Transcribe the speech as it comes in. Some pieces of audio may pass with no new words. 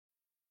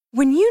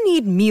When you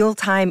need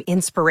mealtime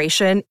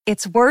inspiration,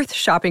 it's worth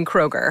shopping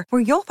Kroger,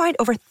 where you'll find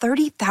over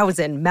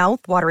 30,000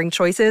 mouth-watering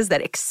choices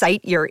that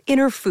excite your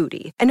inner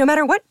foodie. And no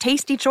matter what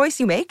tasty choice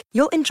you make,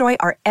 you'll enjoy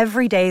our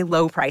everyday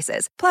low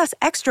prices, plus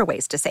extra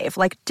ways to save,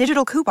 like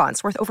digital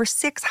coupons worth over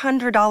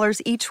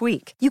 $600 each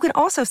week. You can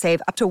also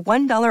save up to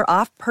 $1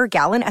 off per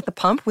gallon at the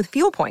pump with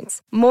fuel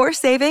points. More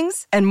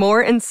savings and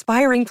more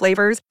inspiring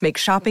flavors make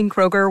shopping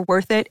Kroger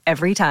worth it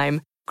every time.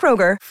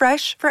 Kroger,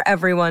 fresh for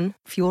everyone.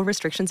 Fuel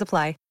restrictions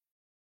apply.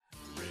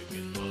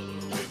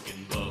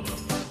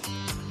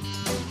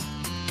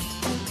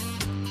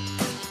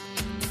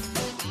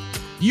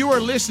 You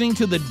are listening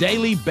to the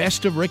daily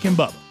Best of Rick and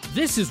Bubba.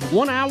 This is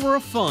 1 hour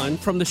of fun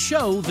from the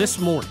show this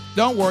morning.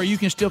 Don't worry, you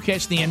can still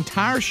catch the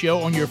entire show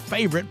on your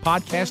favorite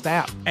podcast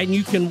app. And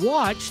you can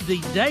watch the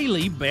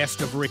daily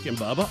Best of Rick and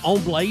Bubba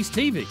on Blaze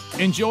TV.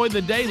 Enjoy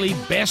the daily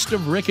Best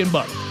of Rick and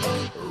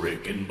Bubba.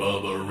 Rick and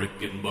Bubba,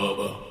 Rick and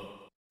Bubba.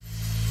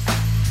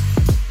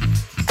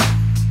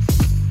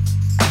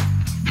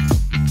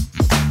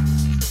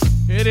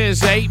 It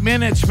is 8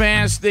 minutes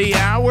past the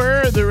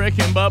hour. The Rick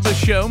and Bubba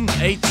Show.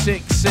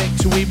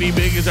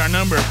 866-WE-BE-BIG is our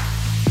number.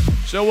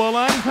 So we'll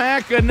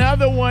unpack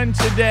another one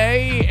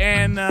today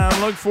and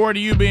look forward to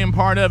you being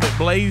part of it.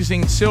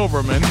 Blazing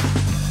Silverman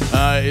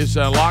is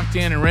locked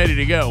in and ready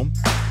to go.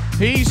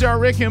 He's our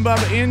Rick and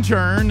Bubba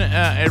intern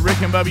at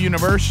Rick and Bubba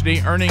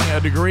University, earning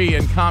a degree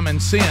in common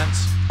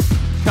sense.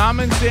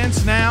 Common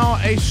sense now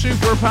a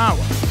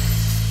superpower.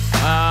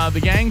 The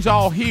gang's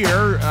all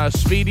here.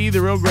 Speedy,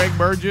 the real Greg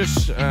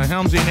Burgess,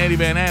 Helmsy, and Eddie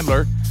Van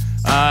Adler,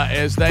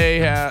 as they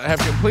have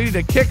completed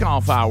a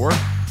kickoff hour,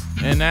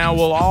 and now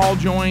we'll all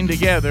join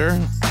together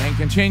and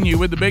continue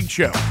with the big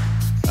show.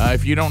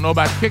 If you don't know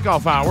about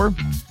kickoff hour,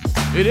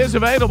 it is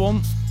available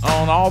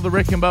on all the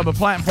Rick and Bubba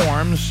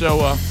platforms.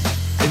 So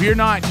if you're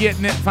not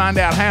getting it, find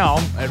out how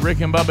at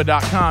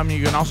rickandbubba.com.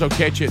 You can also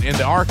catch it in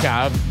the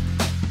archive.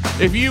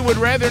 If you would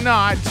rather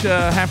not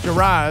have to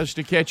rise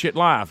to catch it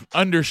live,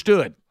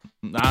 understood.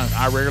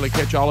 I rarely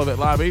catch all of it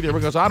live either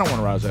because I don't want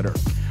to rise that early.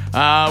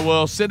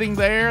 Well, sitting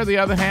there, the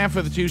other half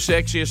of the two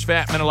sexiest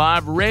fat men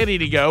alive, ready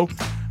to go.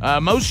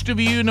 Most of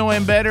you know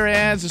him better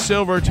as the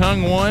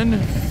silver-tongued one,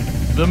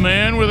 the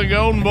man with a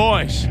golden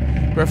voice,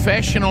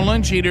 professional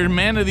lunch eater,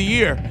 man of the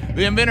year,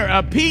 the inventor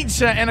of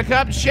pizza and a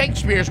cup,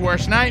 Shakespeare's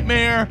worst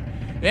nightmare,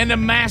 and the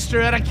master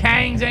of the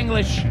King's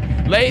English.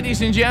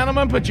 Ladies and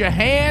gentlemen, put your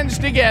hands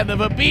together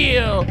for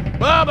Bill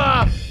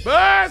Bubba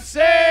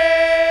Bussey!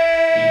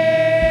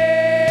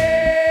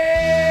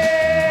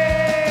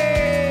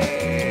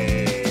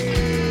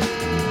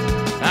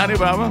 Howdy,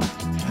 Bubba.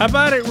 How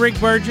about it, Rick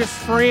Burgess?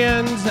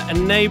 Friends,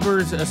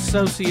 neighbors,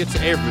 associates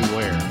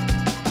everywhere.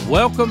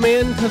 Welcome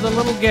into the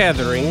little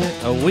gathering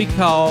we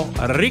call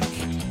Rick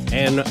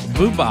and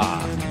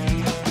Bubba.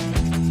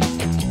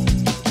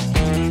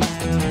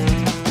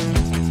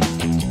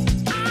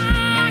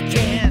 I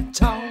can't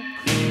talk.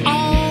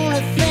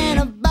 Only thing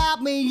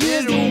about me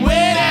is the way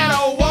that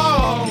I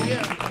walk.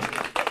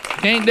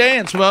 Can't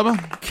dance,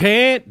 Bubba.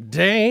 Can't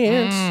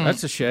dance.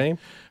 That's a shame.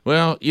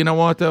 Well, you know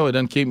what, though? It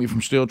doesn't keep me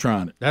from still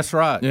trying it. That's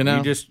right. You know?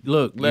 You just,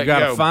 look, Let you got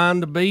to go.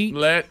 find the beat.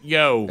 Let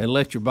go. And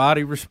let your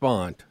body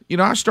respond. You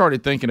know, I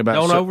started thinking about...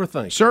 Don't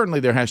overthink. Certainly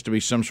there has to be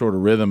some sort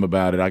of rhythm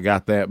about it. I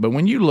got that. But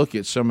when you look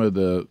at some of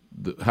the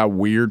how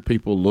weird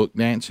people look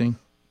dancing,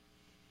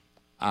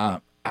 I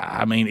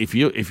mean, if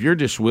you're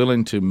just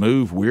willing to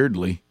move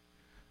weirdly,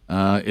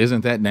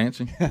 isn't that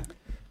dancing?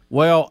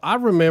 Well, I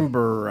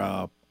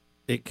remember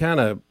it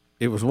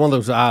was one of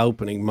those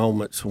eye-opening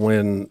moments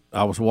when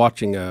I was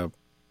watching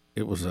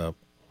it was a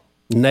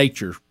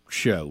nature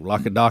show,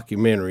 like a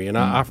documentary, and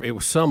it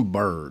was some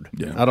bird.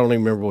 Yeah. I don't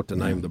even remember what the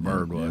name of the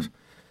bird was.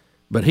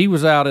 But he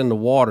was out in the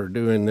water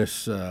doing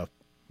this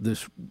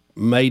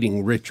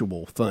mating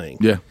ritual thing.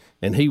 Yeah.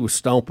 And he was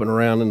stomping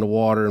around in the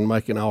water and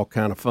making all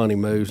kind of funny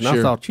moves. And Sure.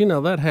 I thought,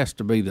 that has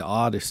to be the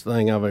oddest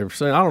thing I've ever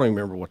seen. I don't even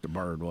remember what the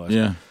bird was.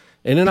 Yeah.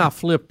 And then I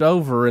flipped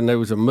over, and there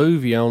was a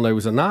movie on. There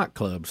was a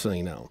nightclub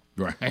scene on.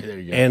 Right, there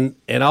you go.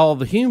 And all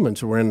the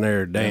humans were in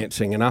there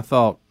dancing, and I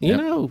thought,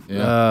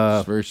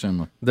 it's very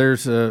similar.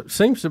 There's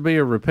seems to be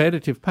a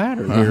repetitive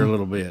pattern here a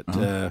little bit,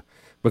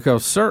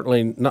 because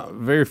certainly not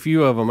very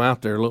few of them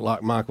out there look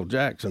like Michael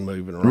Jackson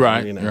moving around.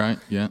 Right, right,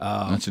 yeah.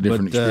 That's a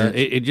different experience.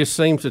 It just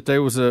seems that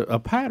there was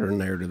a pattern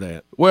there to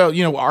that. Well,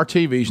 our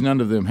TVs,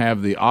 none of them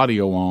have the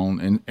audio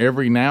on, and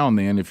every now and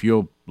then, if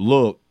you'll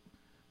look,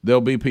 there'll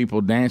be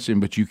people dancing,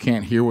 but you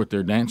can't hear what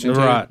they're dancing to.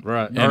 Right.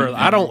 Or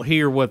I don't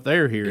hear what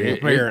they're hearing,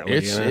 apparently.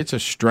 It's a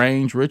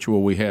strange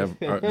ritual we have,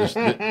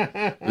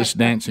 this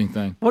dancing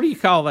thing. What do you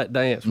call that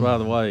dance, by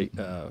the way? Is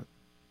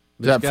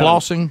that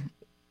flossing?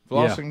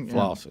 Flossing? Yeah,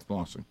 Flossing.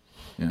 Flossing.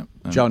 Yeah.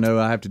 Did y'all know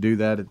I have to do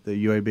that at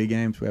the UAB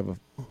games? We have a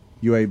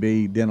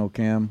UAB dental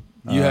cam.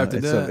 You have to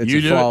do it? It's You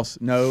a do floss.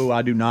 No,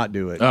 I do not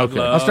do it. Okay.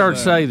 I started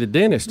to say the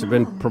dentists have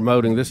been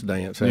promoting this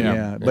dance.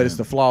 Yeah, but it's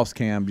the floss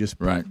cam, just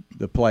Right.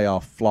 the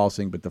playoff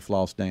flossing, but the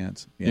floss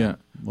dance. Yeah.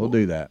 We'll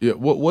do that. Yeah.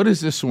 What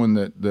is this one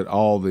that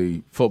all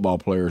the football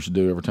players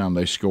do every time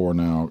they score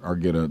now or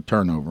get a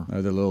turnover?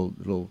 The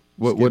little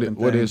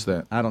What is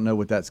that? I don't know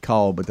what that's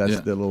called, but that's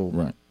the little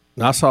right.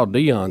 I saw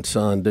Dion's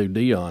son do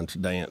Dion's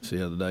dance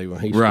the other day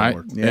when he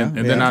scored. Yeah, and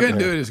then I couldn't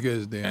do it as good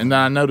as Dan. And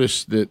I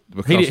noticed that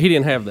because He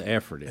didn't have the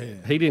effort in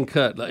it. He didn't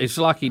cut. It's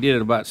like he did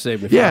it about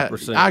 75%. yeah,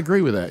 I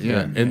agree with that.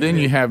 Yeah, and then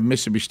you have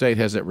Mississippi State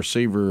has that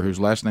receiver whose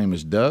last name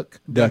is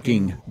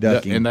ducking,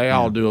 and they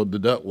all do the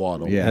duck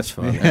waddle. Yeah. That's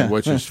funny.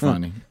 which is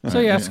funny.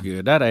 See, that's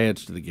good. That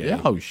adds to the game.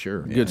 Yeah, oh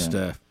sure, Good yeah.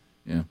 stuff.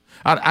 Yeah,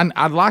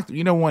 I'd like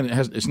when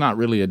it's not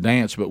really a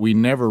dance, but we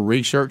never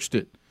researched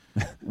it.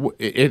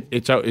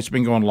 It's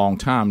been going a long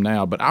time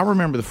now, but I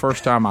remember the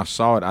first time I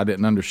saw it, I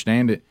didn't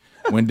understand it.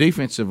 When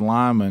defensive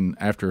linemen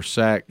after a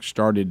sack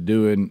started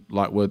doing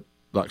like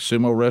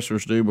sumo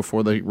wrestlers do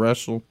before they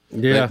wrestle,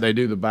 they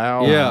do the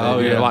bow,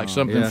 like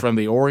something from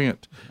the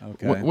Orient.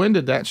 Okay. When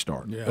did that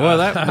start? Yeah. Well,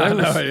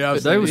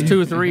 there was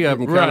two or three of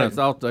them kind Right. of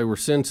thought they were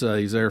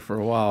senseis there for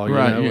a while, you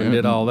Right, know, and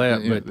did all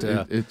that.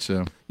 But it's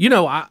you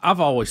know, I've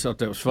always thought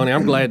that was funny.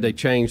 I'm glad they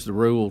changed the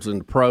rules in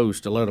the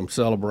pros to let them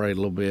celebrate a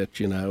little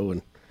bit, you know,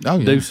 and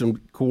do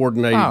some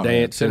coordinated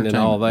dancing and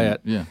all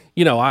that. Yeah.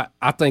 You know,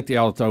 I think they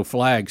ought to throw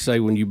flags, say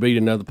when you beat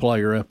another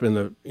player up in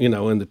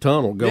the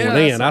tunnel going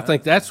in. I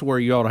think that's where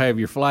you ought to have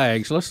your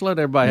flags. Let's let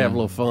everybody have a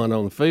little fun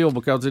on the field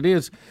because it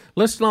is.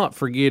 Let's not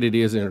forget it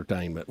is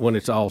entertainment when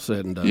it's all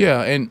said and done.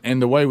 Yeah,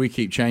 and the way we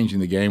keep changing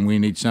the game, we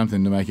need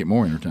something to make it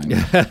more entertaining.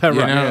 Right.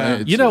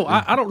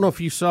 I don't know if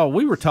you saw.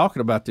 We were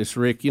talking about this,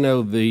 Rick. You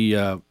know,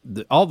 the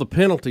all the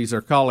penalties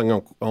are calling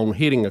on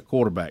hitting a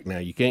quarterback now.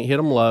 You can't hit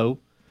them low.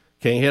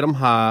 Can't hit them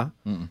high.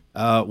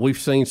 We've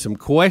seen some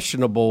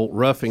questionable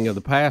roughing of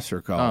the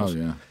passer calls. Oh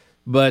yeah,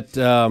 but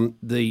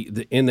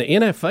the in the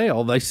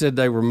NFL they said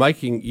they were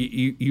making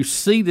you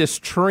see this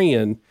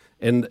trend,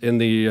 and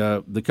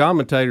the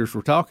commentators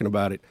were talking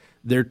about it.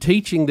 They're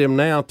teaching them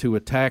now to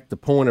attack the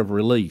point of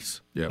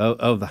release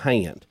of the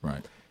hand,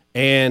 right?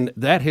 And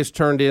that has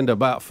turned into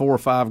about 4 or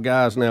 5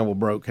 guys now with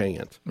broke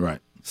hands, Right.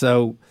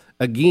 So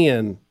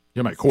again.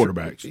 You're about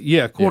quarterbacks.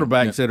 Yeah,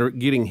 quarterbacks that are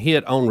getting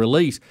hit on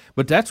release.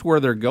 But that's where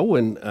they're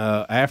going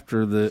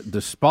after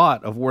the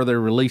spot of where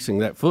they're releasing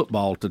that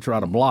football to try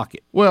to block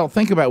it. Well,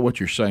 think about what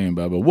you're saying,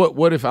 Bubba.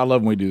 What if, I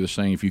love when we do this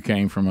thing, if you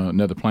came from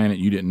another planet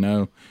you didn't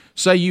know,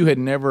 say you had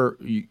never,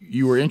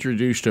 you were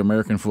introduced to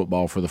American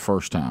football for the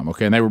first time,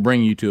 okay, and they were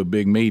bringing you to a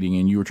big meeting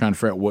and you were trying to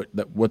figure out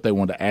what they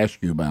wanted to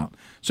ask you about.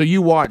 So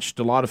you watched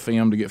a lot of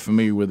film to get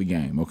familiar with the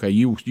game, okay?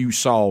 You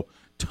saw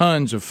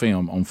tons of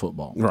film on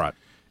football. Right.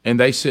 And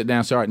they sit down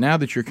and say, all right, now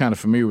that you're kind of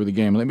familiar with the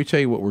game, let me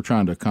tell you what we're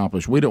trying to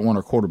accomplish. We don't want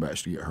our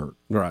quarterbacks to get hurt.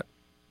 Right.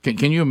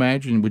 Can you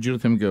imagine? Would you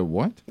let them go?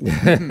 What?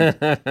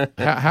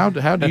 how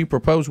do you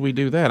propose we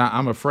do that?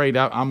 I'm afraid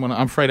I'm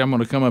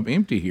gonna come up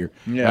empty here.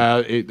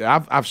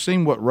 Yeah. I've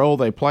seen what role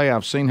they play.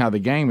 I've seen how the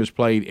game is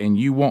played, and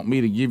you want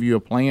me to give you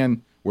a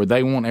plan where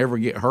they won't ever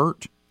get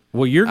hurt?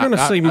 Well, you're going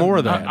to see more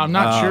of that. I'm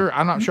not sure.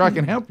 I'm not sure I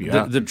can help you.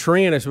 The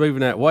trend is moving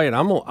that way, and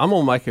I'm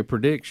gonna make a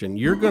prediction.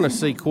 You're going to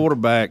see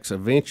quarterbacks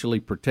eventually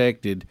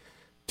protected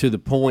to the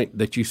point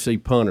that you see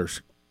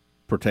punters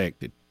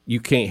protected. You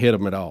can't hit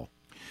them at all.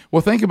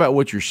 Well, think about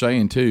what you're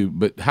saying too.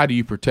 But how do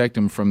you protect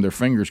them from their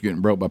fingers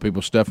getting broke by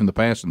people stuffing the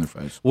pass in their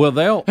face? Well,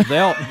 they'll do.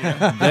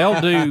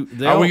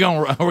 Are we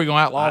going to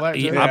outlaw that?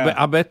 Too?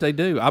 I bet they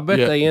do. I bet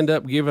they end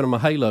up giving them a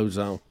halo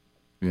zone.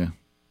 Yeah.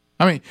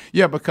 I mean,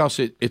 yeah, because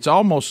it's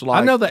almost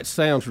like – I know that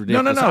sounds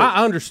ridiculous. No.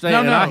 I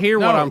understand. No, I hear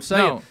what I'm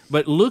saying. No.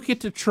 But look at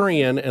the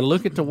trend and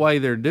look at the way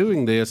they're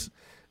doing this,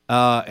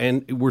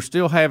 and we're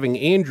still having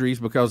injuries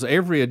because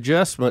every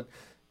adjustment –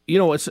 you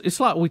know, it's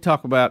like we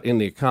talk about in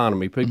the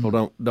economy. People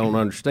don't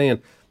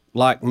understand,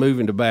 like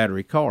moving to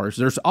battery cars.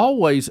 There's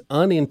always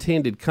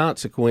unintended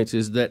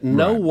consequences that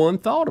no one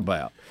thought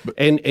about.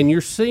 And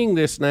you're seeing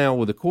this now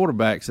with the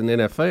quarterbacks in the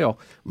NFL.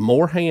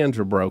 More hands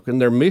are broken.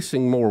 They're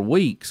missing more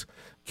weeks.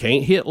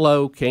 Can't hit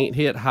low, can't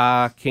hit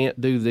high, can't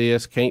do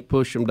this, can't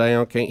push them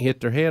down, can't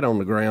hit their head on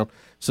the ground.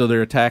 So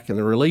they're attacking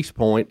the release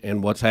point,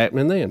 and what's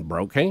happening then?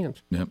 Broke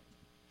hands. Yep.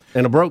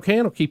 And a broke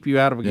hand will keep you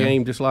out of a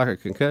game just like a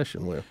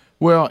concussion will.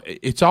 Well,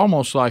 it's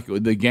almost like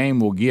the game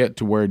will get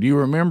to where, do you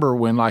remember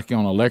when, like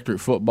on electric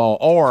football,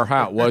 or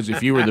how it was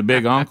if you were the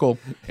big uncle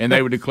and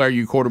they would declare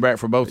you quarterback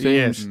for both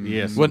teams?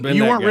 Yes. Well,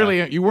 you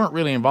weren't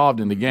really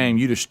involved in the game.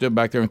 You just stood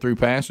back there and threw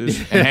passes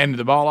and handed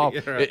the ball off.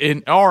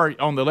 Right. Or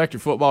on the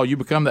electric football, you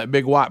become that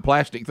big white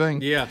plastic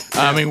thing. Yeah.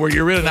 I mean, where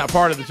you're really not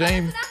part of the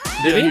team.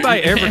 Did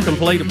anybody ever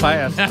complete a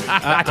pass?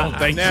 I don't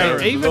think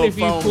so. Even if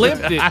you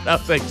flipped it, I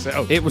don't think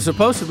so. it was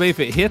supposed to be if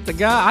it hit the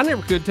guy. I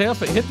never could tell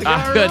if it hit the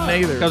guy I or couldn't not,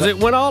 either. because it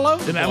went all over.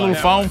 And that little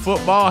foam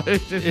football.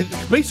 It's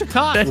a piece of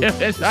cotton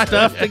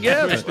stuffed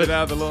together with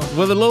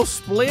a little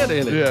split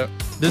in it. Yeah.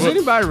 Does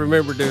anybody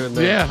remember doing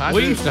that? Yeah,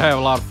 we do. used to have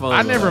a lot of fun. I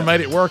with never that.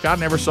 made it work. I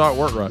never saw it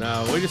work right.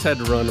 No, we just had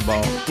to run the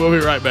ball. We'll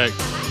be right back.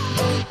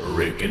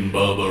 Rick and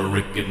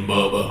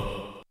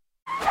Bubba.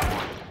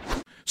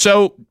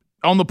 So,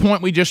 on the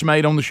point we just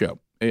made on the show,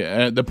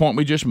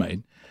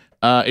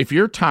 if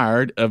you're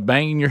tired of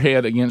banging your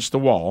head against the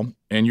wall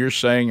and you're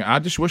saying, I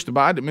just wish the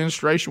Biden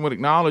administration would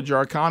acknowledge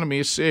our economy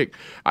is sick.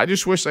 I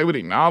just wish they would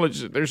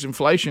acknowledge that there's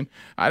inflation.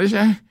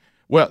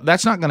 Well,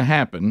 that's not going to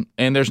happen,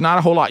 and there's not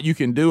a whole lot you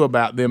can do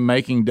about them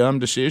making dumb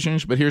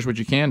decisions, but here's what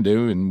you can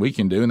do and we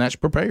can do, and that's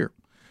prepare.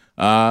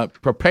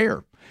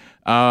 Prepare.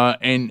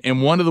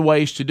 And one of the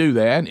ways to do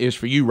that is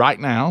for you right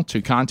now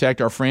to contact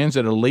our friends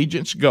at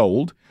Allegiance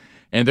Gold,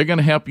 and they're going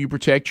to help you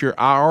protect your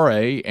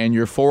IRA and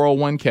your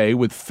 401k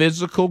with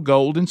physical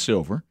gold and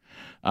silver.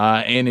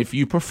 And if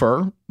you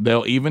prefer,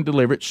 they'll even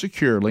deliver it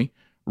securely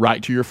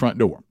right to your front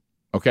door.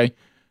 Okay?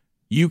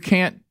 You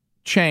can't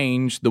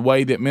change the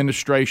way the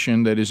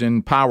administration that is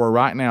in power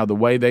right now, the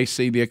way they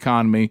see the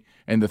economy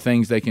and the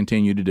things they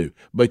continue to do.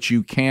 But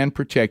you can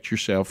protect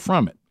yourself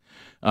from it.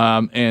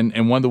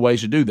 And one of the ways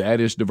to do that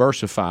is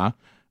diversify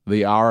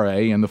the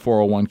IRA and the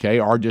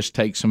 401k, or just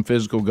take some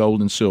physical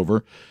gold and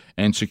silver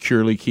and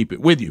securely keep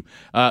it with you.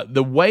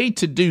 The way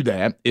to do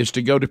that is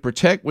to go to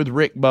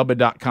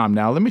protectwithrickbubba.com.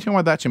 Now, let me tell you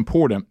why that's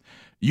important.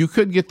 You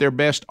could get their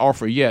best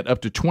offer yet,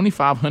 up to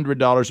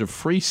 $2,500 of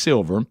free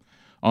silver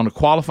on a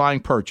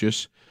qualifying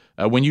purchase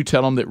when you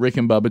tell them that Rick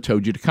and Bubba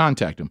told you to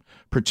contact them.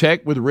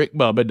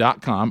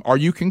 Protectwithrickbubba.com, or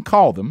you can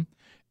call them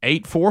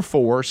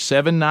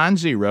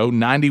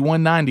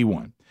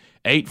 844-790-9191.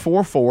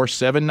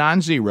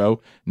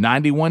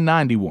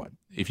 844-790-9191.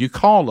 If you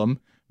call them,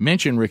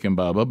 mention Rick and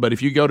Bubba, but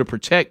if you go to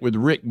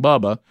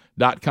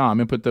protectwithrickbubba.com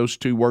and put those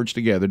two words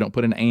together, don't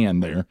put an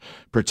and there,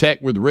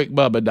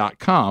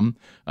 protectwithrickbubba.com,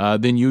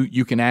 then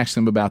you can ask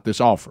them about this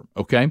offer,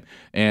 okay?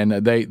 And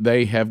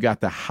they have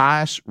got the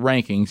highest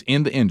rankings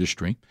in the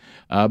industry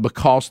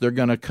because they're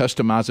going to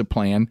customize a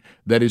plan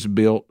that is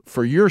built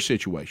for your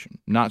situation,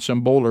 not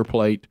some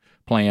boilerplate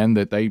plan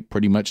that they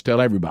pretty much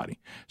tell everybody.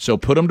 So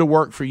put them to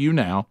work for you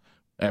now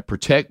at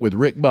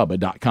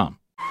protectwithrickbubba.com.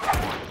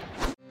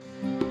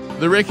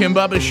 The Rick and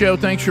Bubba Show,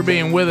 thanks for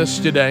being with us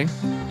today.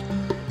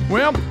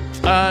 Well,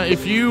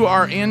 if you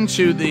are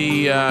into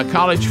the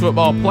college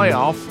football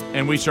playoff,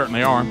 and we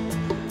certainly are,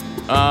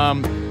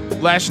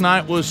 last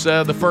night was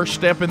the first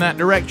step in that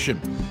direction.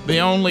 The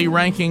only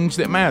rankings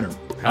that matter.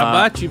 How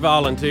about you,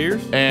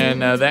 Volunteers?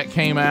 And that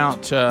came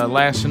out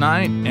last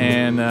night.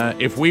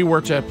 And if we were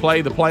to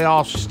play the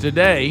playoffs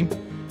today,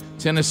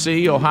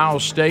 Tennessee, Ohio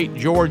State,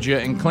 Georgia,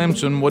 and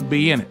Clemson would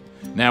be in it.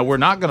 Now, we're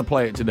not going to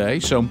play it today.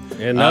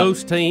 And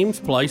those teams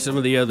play some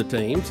of the other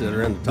teams that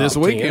are in the top This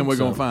weekend 10, we're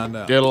going to find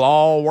out. It'll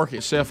all work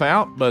itself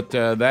out, but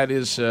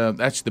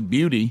that's the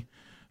beauty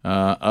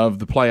of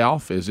the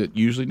playoff, is it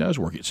usually does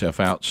work itself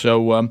out.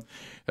 So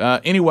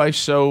anyway,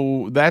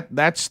 so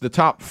that's the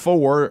top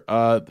four.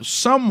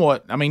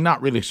 Somewhat, I mean,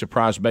 not really a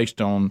surprise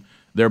based on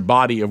their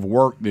body of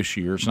work this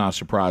year. It's not a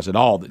surprise at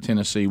all that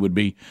Tennessee would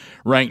be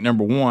ranked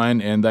number one,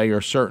 and they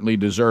are certainly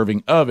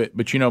deserving of it.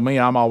 But you know me,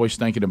 I'm always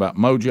thinking about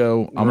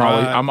mojo.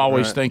 I'm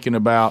always thinking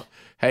about,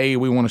 hey,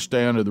 we want to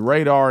stay under the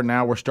radar.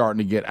 Now we're starting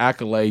to get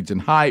accolades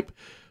and hype.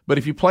 But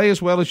if you play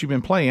as well as you've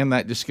been playing,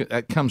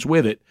 that comes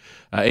with it,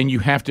 and you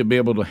have to be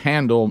able to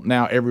handle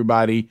now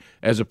everybody,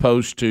 as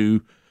opposed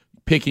to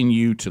picking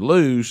you to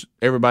lose.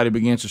 Everybody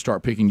begins to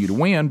start picking you to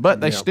win,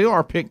 but they still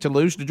are picked to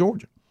lose to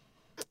Georgia.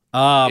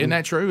 Isn't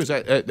that true? Is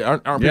that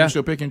aren't people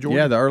still picking Georgia?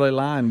 Yeah, the early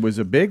line was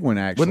a big one,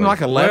 actually. Wasn't it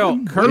like 11? Well,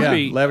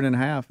 Kirby, 11 and a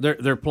half.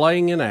 They're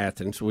playing in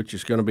Athens, which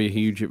is going to be a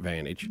huge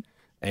advantage.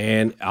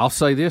 And I'll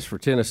say this for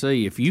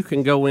Tennessee, if you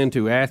can go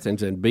into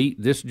Athens and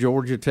beat this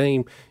Georgia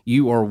team,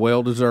 you are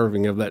well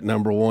deserving of that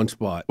number one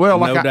spot. Well,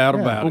 no doubt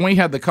about it. When we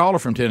had the caller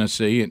from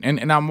Tennessee,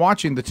 and I'm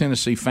watching the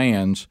Tennessee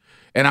fans,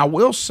 and I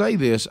will say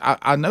this,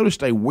 I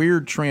noticed a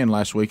weird trend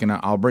last week, and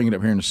I'll bring it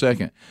up here in a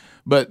second.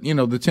 But, you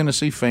know, the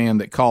Tennessee fan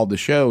that called the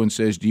show and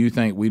says, do you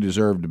think we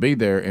deserve to be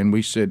there? And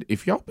we said,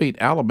 if y'all beat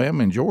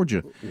Alabama and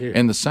Georgia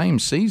in the same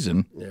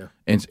season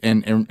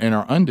and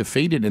are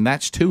undefeated, and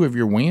that's two of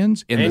your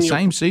wins in the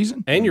same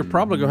season. And you're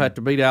probably going to have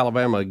to beat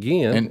Alabama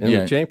again in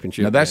the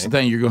championship. Now, that's game. the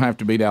thing. You're going to have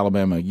to beat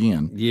Alabama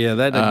again. Yeah,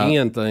 that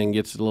again thing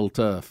gets a little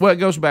tough. Well, it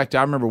goes back to,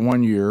 I remember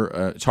one year,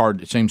 it's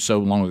hard, it seems so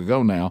long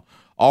ago now,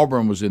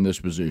 Auburn was in this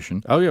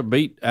position. Oh, yeah,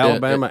 beat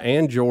Alabama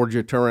and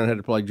Georgia, turn around and had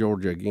to play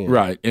Georgia again.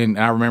 Right, and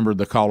I remember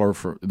the caller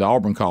for the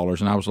Auburn callers,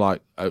 and I was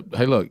like,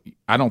 hey, look,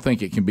 I don't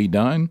think it can be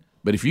done,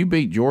 but if you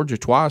beat Georgia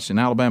twice and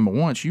Alabama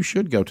once, you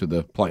should go to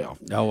the playoff.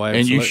 Oh, absolutely.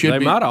 And you should they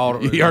might ought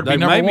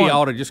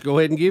to just go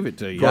ahead and give it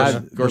to you.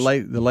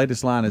 The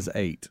latest line is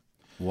 8.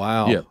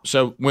 Wow. Yeah,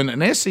 so when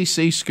an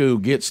SEC school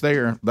gets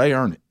there, they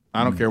earn it.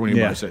 I don't care what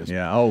anybody says.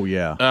 Yeah. Oh,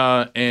 yeah.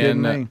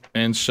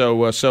 And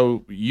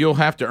so you'll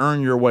have to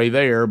earn your way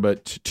there.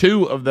 But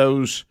two of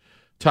those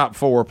top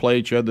four play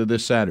each other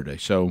this Saturday.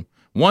 So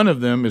one of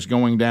them is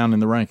going down in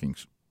the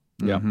rankings.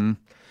 Yeah. Mm-hmm.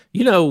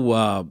 You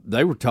know,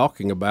 they were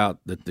talking about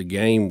that the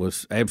game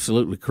was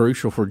absolutely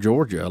crucial for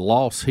Georgia. A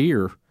loss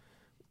here,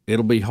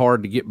 it'll be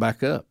hard to get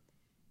back up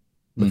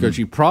because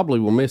you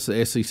probably will miss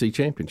the SEC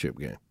championship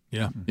game.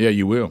 Yeah,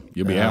 you will.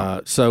 You'll be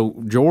out.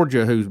 So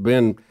Georgia, who's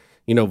been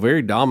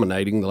very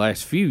dominating the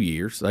last few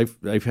years.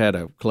 They've had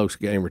a close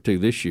game or two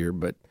this year,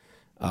 but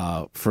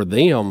for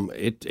them,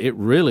 it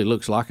really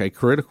looks like a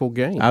critical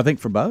game. I think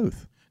for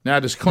both.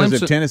 Now, does Clemson?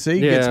 Clemson? If Tennessee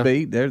gets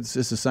beat, it's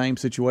the same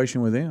situation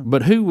with them.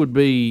 But who would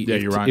be? Yeah,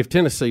 you're right. If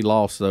Tennessee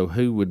lost, though,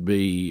 who would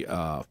be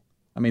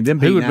I mean, them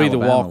Who beating would be the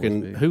Alabama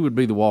walking? was big. Who would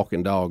be the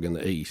walking dog in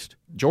the East?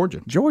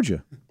 Georgia.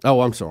 Georgia.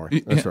 Oh, I'm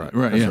sorry. That's right.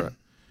 Right. That's yeah. right.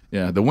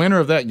 Yeah. The winner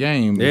of that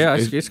game. Yeah,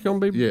 is, it's going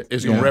to be. yeah,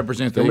 it's going to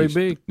represent the gonna East.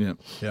 be big. Yeah.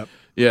 Yep.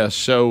 Yeah.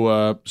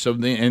 So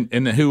then,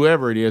 and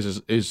whoever it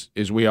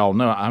is we all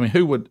know. I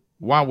mean,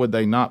 why would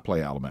they not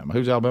play Alabama?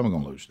 Who's Alabama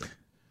going to lose to?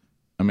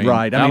 I mean,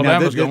 Right. I mean, now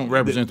Alabama's this- going to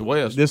represent the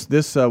West.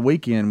 This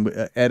weekend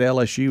at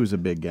LSU is a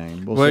big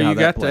game. We'll Well, see how you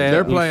that got to plays. add-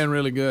 They're playing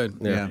really good.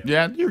 Yeah.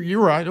 yeah, you're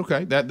right.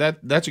 Okay,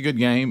 that's a good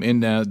game.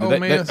 And Miss.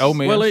 Miss.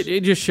 Well, it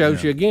just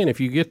shows you again.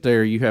 If you get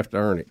there, you have to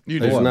earn it. You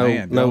There's do. no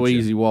Man, no don't you?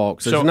 easy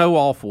walks. There's So- no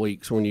off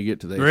weeks when you get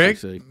to the Rick,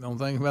 SEC. don't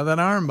think about that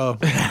Iron Bowl.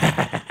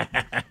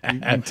 You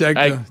can take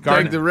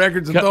Carter- the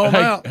records and throw them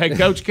out. Hey,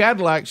 Coach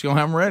Cadillac's going to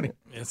have them ready.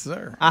 Yes,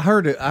 sir. I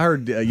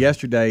heard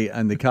yesterday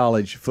on the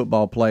college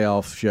football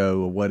playoff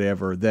show or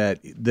whatever that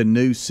the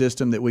new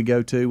system that we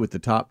go to with the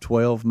top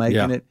 12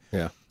 making it,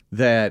 Yeah.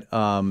 that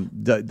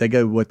they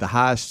go with the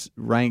highest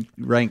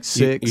ranked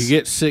six. You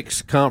get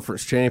 6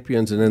 conference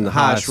champions and then the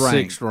Highest highest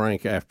rank. 6th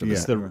rank after Yeah.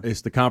 that.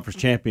 It's the conference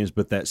champions,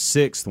 but that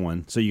 6th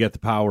one. So you got the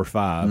Power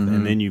 5, Mm-hmm.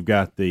 and then you've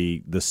got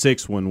the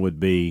 6th one would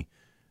be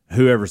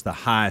whoever's the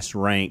highest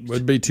ranked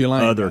Would be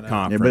Tulane. other by now.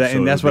 conference. Yeah, but So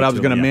and that's it would what I be was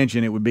going to yeah.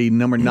 mention. It would be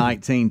number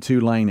 19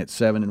 Tulane at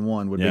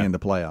 7-1 would be Yeah. in the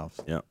playoffs.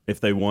 Yeah, if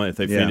they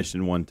finished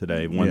in one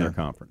today, won Yeah. their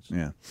conference.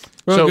 Yeah,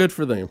 Well, So- good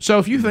for them. So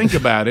if you think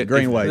about it,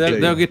 Greenway.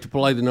 They'll get to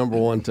play the number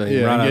 1 team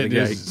Yeah, right out get of the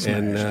gate just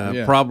and smashed.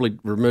 Yeah. probably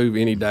remove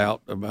any doubt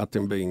about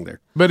them being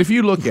there. But if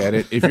you look at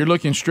it, if you're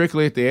looking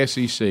strictly at the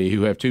SEC,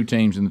 who have 2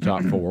 teams in the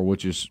top 4,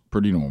 which is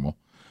pretty normal,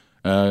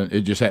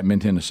 it just hadn't been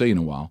Tennessee in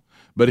a while.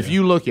 But if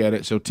you look at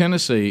it, so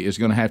Tennessee is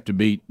going to have to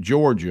beat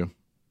Georgia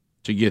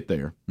to get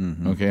there.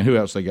 Okay, and who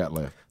else they got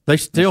left? They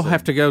still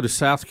have to go to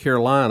South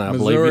Carolina, I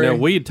believe. You know, Missouri.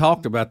 we had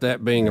talked about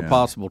that being a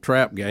possible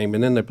trap game,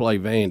 and then they play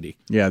Vandy.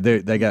 yeah.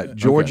 They got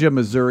Georgia,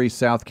 Missouri,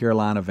 South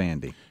Carolina,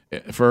 Vandy.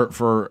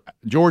 For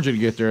Georgia to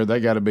get there,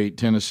 they got to beat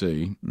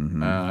Tennessee,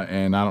 and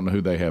I don't know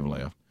who they have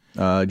left.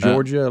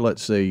 Georgia.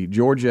 Let's see.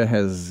 Georgia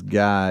has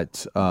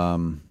got.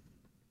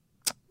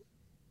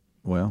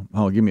 Well,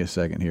 give me a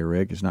second here,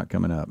 Rick. It's not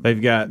coming up.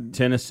 They've got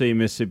Tennessee,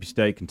 Mississippi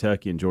State,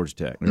 Kentucky, and Georgia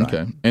Tech.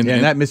 Okay, And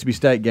that Mississippi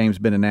State game's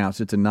been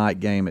announced. It's a night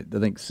game at I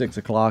think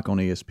 6:00 on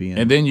ESPN.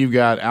 and then you've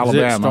got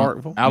Alabama.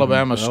 Starkville?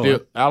 Alabama Mm-hmm. still.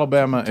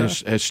 Alabama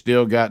has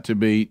still got to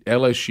beat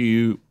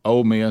LSU,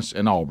 Ole Miss,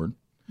 and Auburn.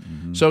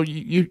 So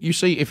you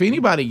see, if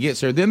anybody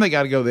gets there, then they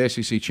got to go to the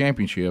SEC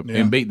championship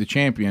and beat the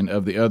champion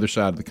of the other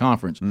side of the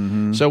conference.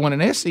 So when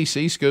an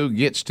SEC school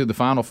gets to the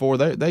Final Four,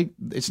 they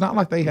it's not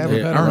like they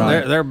haven't earned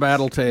it. They're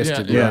battle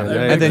tested. Yeah. man.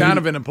 They're And then kind you-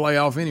 of in a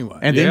playoff anyway.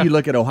 And then you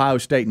look at Ohio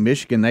State and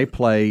Michigan. They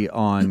play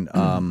on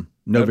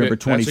November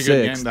That's a good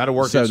 26th. game. That'll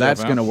work so itself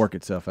that's out. going to work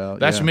itself out.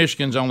 That's yeah.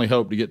 Michigan's only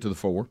hope to get to the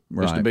 4 is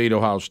to Right. beat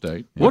Ohio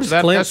State. What does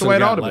That's the Clemson way it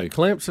got ought to left? be.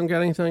 Clemson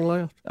got anything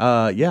left?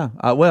 Yeah.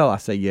 Well, I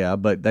say yeah,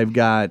 but they've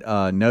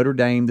got Notre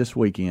Dame this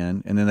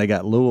weekend, and then they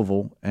got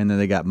Louisville, and then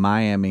they got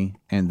Miami,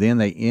 and then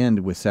they end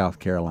with South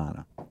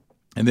Carolina.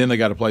 And then they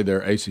got to play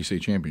their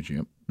ACC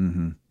championship.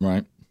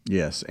 Right?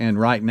 Yes, and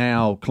right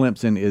now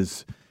Clemson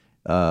is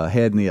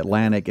heading the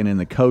Atlantic, and in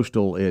the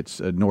Coastal it's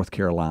North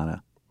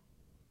Carolina.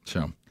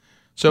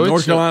 So North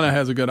it's Carolina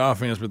has a good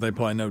offense, but they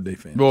play no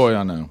defense. boy,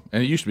 I know.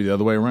 And it used to be the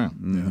other way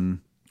around.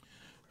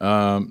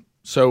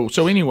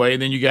 So anyway,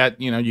 then you got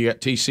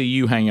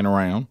TCU hanging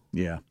around.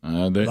 Yeah,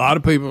 A lot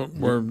of people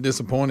were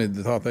disappointed.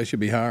 They thought they should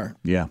be higher.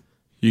 yeah.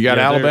 You got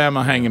Yeah, they're-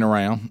 Alabama hanging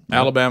around.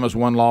 Alabama's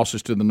won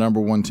losses to the number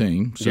 1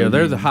 team. So Yeah,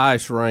 they're the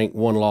highest ranked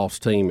 1-loss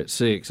team at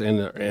 6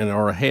 and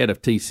are ahead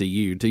of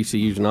TCU.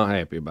 TCU's not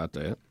happy about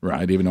that.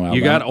 right. Even though Alabama,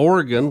 You got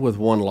Oregon with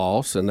 1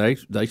 loss, and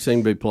they seem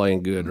to be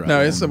playing good right No,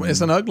 now.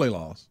 it's an ugly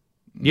loss.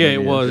 Yeah,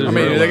 it was. It I was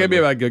mean, real they could be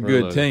ugly. like a Real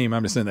good ugly. team.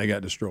 I'm just saying they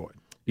got destroyed.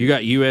 You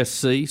got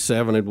USC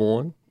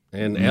 7-1,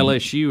 and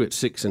LSU at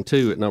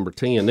 6-2 at number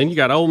 10. Then you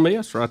got Ole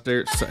Miss right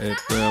there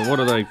at what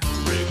are they?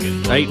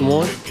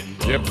 8-1.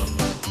 Yep.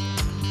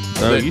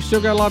 So you still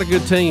got a lot of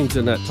good teams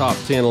in that top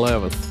 10,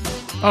 11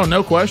 Oh,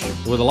 no question.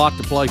 with a lot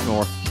to play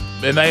for.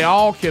 And they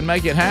all can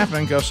make it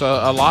happen because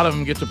a lot of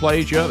them get to play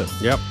each other.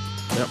 Yep.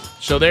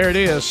 So there it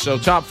is. So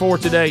top 4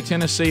 today: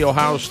 Tennessee,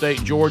 Ohio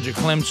State, Georgia,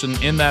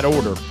 Clemson, in that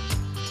order.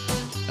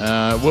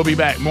 We'll be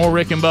back. More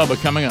Rick and Bubba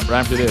coming up right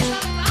after this.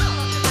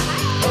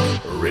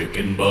 Rick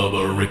and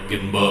Bubba, Rick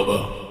and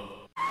Bubba.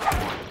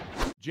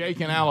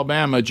 Jake in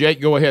Alabama. Jake,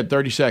 go ahead.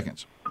 30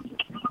 seconds.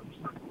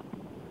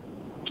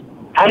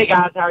 Hey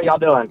guys, how are y'all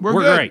doing? We're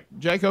We're good. great.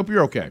 Jake, hope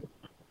you're okay.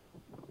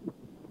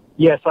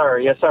 Yes, sir.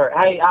 Yes, sir.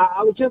 Hey,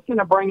 I was just going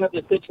to bring up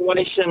the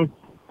situation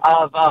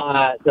of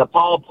the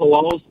Paul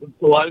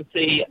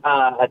Pelosi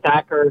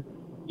attacker.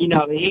 You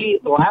know, the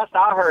last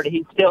I heard,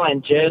 he's still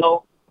in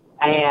jail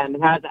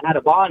and hasn't had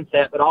a bond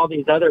set, but all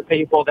these other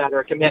people that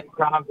are committing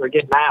crimes are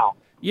getting out.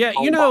 Yeah,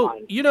 on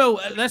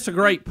bond. that's a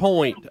great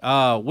point.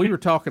 We were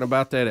talking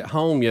about that at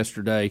home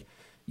yesterday.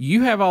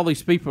 You have all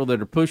these people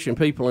that are pushing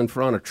people in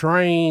front of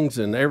trains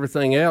and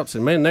everything else,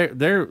 and man,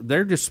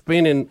 they're just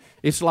spinning.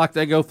 It's like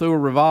they go through a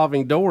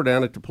revolving door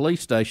down at the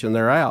police station.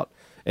 They're out,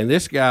 And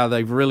this guy,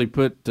 they've really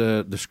put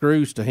the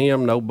screws to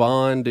him, no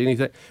bond,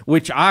 anything,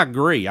 which I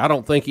agree. I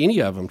don't think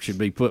any of them should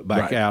be put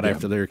back out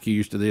after they're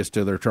accused of this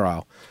to their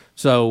trial.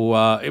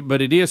 So,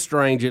 but it is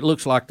strange. It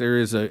looks like there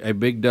is a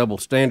big double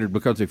standard,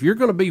 because if you're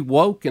going to be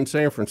woke in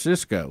San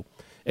Francisco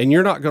and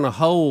you're not going to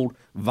hold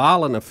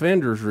violent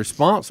offenders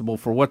responsible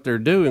for what they're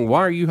doing, why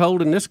are you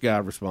holding this guy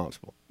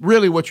responsible?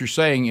 Really what you're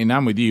saying, and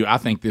I'm with you, I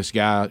think this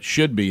guy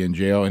should be in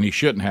jail and he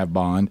shouldn't have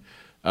bond.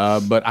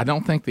 But I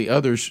don't think the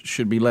others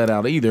should be let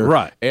out either.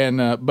 Right.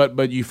 And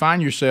but you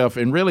find yourself,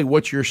 and really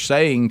what you're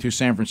saying to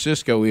San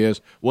Francisco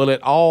is, well,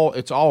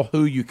 it's all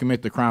who you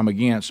commit the crime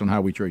against on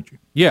how we treat you.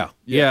 Yeah.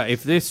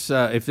 If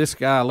this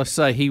guy, let's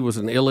say he was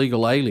an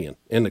illegal alien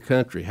in the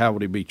country, how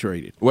would he be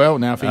treated? Well,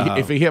 now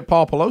if he hit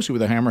Paul Pelosi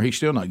with a hammer, he's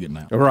still not getting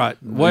out. Right.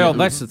 Well,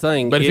 that's the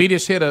thing. But if he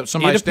just hit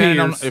somebody standing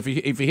on, if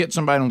he hit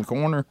somebody on the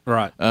corner,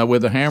 right,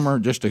 with a hammer,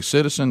 just a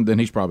citizen, then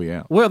he's probably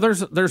out. Well,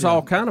 there's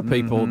all kind of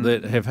people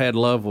that have had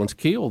loved ones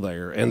killed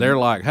there, and they're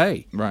like,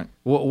 hey, right,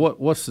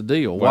 what's the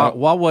deal? Well,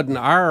 why wasn't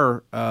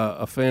our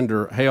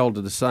offender held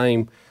to the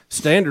same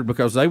standard,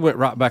 because they went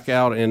right back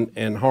out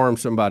and harmed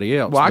somebody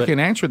else? Well, I can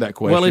answer that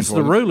question. Well, it's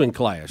the ruling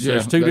class. Yeah,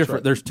 there's two different.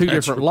 right. There's two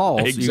That's different right. laws.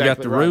 Exactly You got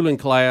the right. ruling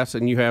class,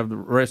 and you have the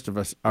rest of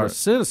us, our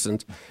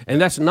citizens,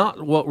 and that's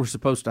not what we're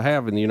supposed to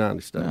have in the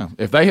United States. Yeah.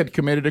 If they had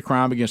committed a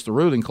crime against the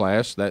ruling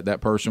class, that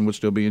person would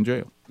still be in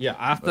jail. Yeah,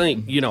 I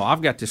think,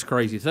 I've got this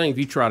crazy thing. If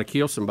you try to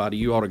kill somebody,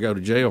 you ought to go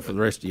to jail for the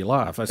rest of your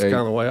life. That's kind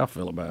of the way I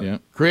feel about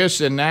it. Chris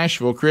in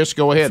Nashville. Chris,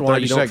 go ahead. That's why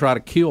you don't try to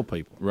kill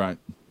people. Right.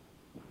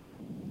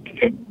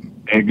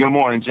 Hey, good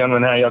morning,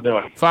 gentlemen. How y'all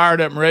doing?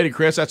 Fired up and ready,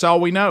 Chris. That's all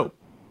we know.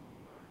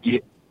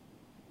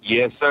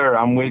 Yes, sir.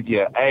 I'm with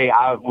you. Hey,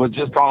 I was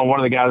just calling one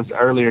of the guys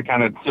earlier,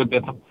 kind of took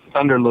the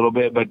thunder a little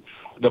bit, but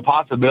the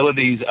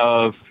possibilities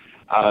of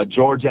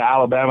Georgia,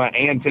 Alabama,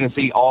 and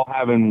Tennessee all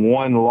having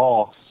one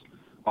loss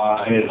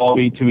and it all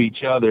be to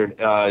each other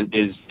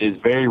is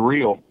very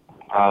real.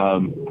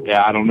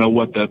 I don't know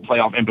what the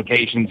playoff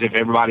implications if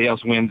everybody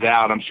else wins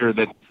out. I'm sure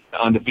that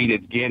the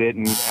undefeated get it,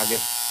 and I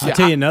guess. I'll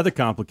tell you another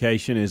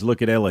complication is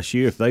look at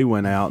LSU. If they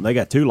went out, they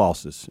got 2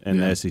 losses in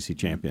the SEC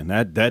champion.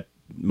 That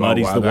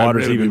muddies the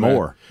waters really even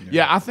more.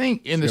 Yeah, I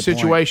think in the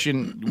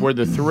situation where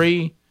the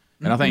 3,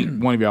 and I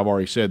think one of you have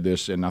already said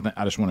this, and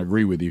I just want to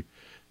agree with you.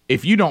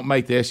 If you don't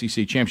make the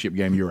SEC championship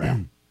game, you're out.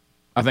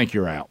 I think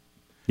you're out.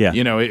 Yeah.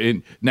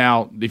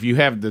 Now, if you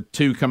have the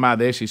 2 come out of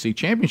the SEC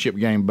championship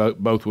game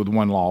both with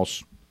 1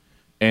 loss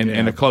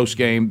and a close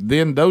game,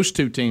 then those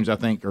 2 teams I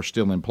think are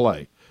still in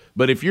play.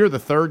 But if you're the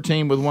 3rd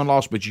team with 1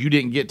 loss, but you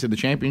didn't get to the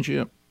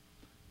championship,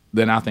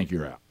 then I think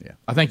you're out. Yeah.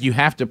 I think you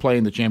have to play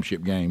in the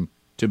championship game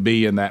to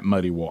be in that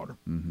muddy water.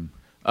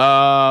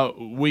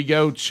 Mm-hmm. We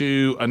go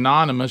to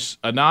Anonymous.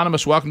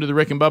 Anonymous, welcome to the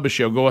Rick and Bubba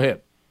Show. Go ahead.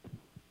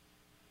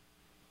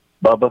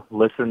 Bubba,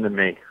 listen to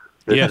me.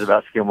 This Yes. is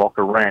about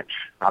Skinwalker Ranch.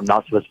 I'm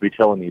not supposed to be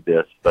telling you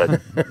this,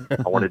 but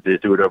I wanted to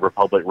do it over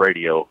public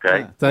radio,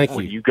 okay? Thank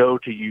When you. you go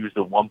to use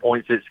the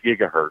 1.6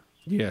 gigahertz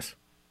Yes.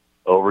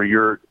 over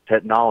your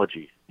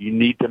technology, you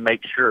need to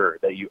make sure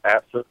that you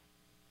absolutely.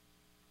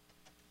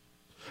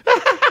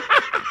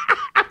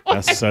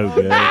 That's so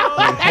good.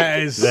 That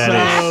is so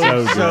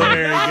good.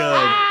 very good.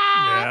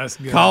 Yeah, that's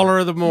good. Caller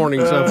of the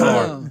morning so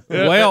far.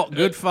 Well,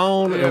 good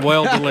phone and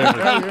well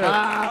delivered.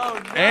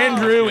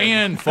 Andrew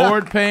in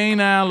Fort Payne,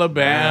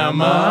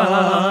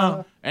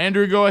 Alabama.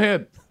 Andrew, go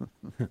ahead.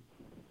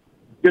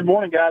 Good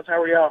morning, guys.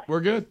 How are y'all?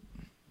 We're good.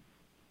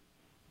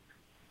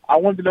 I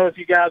wanted to know if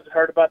you guys had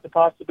heard about the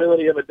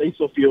possibility of a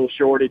diesel fuel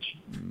shortage.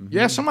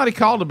 Yeah, somebody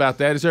called about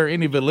that. Is there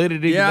any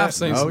validity to that? I've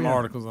seen some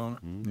articles on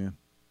it. Yeah.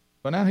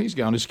 But now he's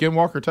gone. Is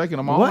Skinwalker taking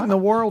them all? What in the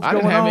world's I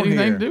didn't going have on anything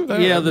here? to do with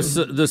that. Yeah,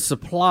 the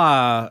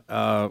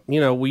supply,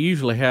 we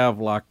usually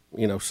have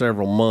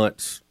several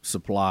months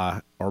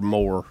supply or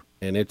more,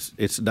 and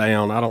it's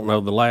down. I don't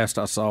know. The last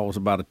I saw was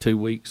about a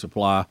 2-week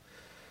supply.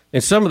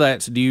 And some of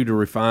that's due to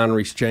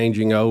refineries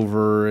changing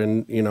over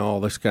and,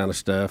 all this kind of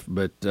stuff,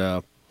 but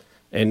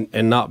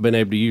and not being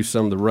able to use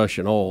some of the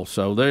Russian oil.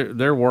 So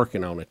they're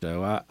working on it,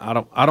 though.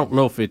 I don't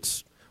know if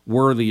it's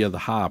worthy of the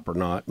hype or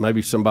not.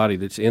 Maybe somebody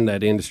that's in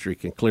that industry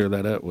can clear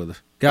that up with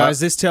us.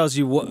 Guys, this tells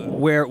you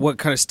what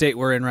kind of state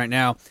we're in right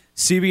now.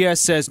 CBS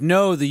says,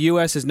 no, the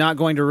U.S. is not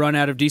going to run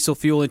out of diesel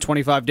fuel in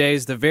 25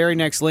 days. The very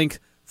next link,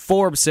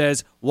 Forbes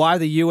says, why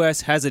the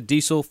U.S. has a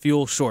diesel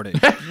fuel shortage.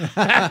 So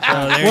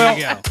there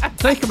you go.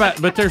 Think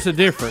about but there's a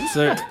difference.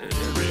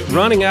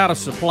 Running out of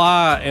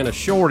supply and a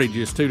shortage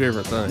is 2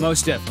 different things.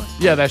 Most definitely.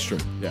 Yeah, that's true.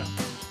 Yeah.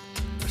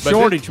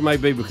 Shortage may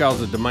be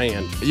because of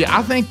demand. Yeah,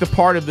 I think the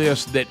part of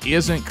this that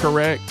isn't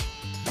correct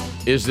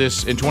is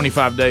this in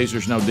 25 days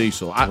there's no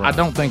diesel. I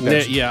don't think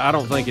that's... Yeah, I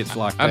don't think it's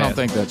like that. I don't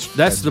think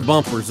that's the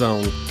bumper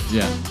zone.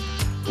 Yeah.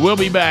 We'll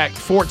be back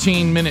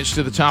 14 minutes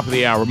to the top of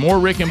the hour. More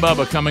Rick and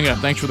Bubba coming up.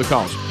 Thanks for the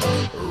calls.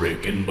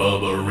 Rick and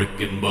Bubba,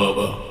 Rick and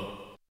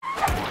Bubba.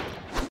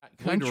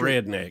 Country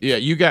redneck. Yeah,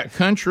 you got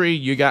country,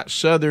 you got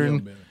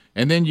southern,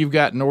 and then you've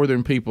got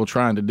northern people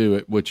trying to do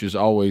it, which is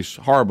always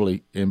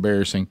horribly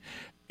embarrassing.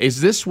 Is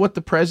this what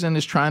the president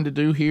is trying to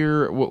do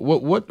here?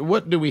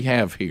 What do we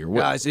have here?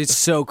 Guys, it's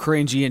so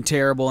cringy and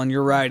terrible, and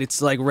you're right.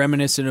 It's like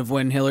reminiscent of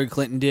when Hillary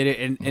Clinton did it,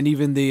 and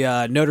even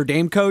the Notre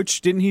Dame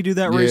coach, didn't he do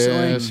that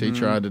recently? Yes, he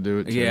tried to do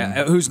it too.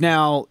 Yeah, who's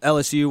now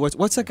LSU.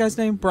 What's that guy's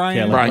name?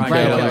 Brian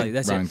Kelly.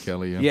 That's Brian it.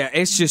 Kelly, Yeah,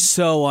 it's just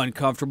so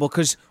uncomfortable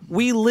because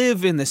we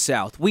live in the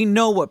South. We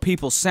know what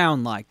people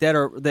sound like that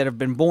have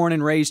been born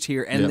and raised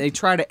here, and they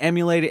try to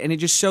emulate it, and it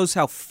just shows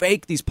how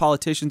fake these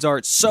politicians are.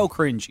 It's so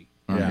cringy.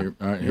 You're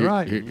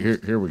right.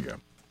 Here we go.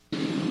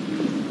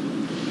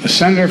 A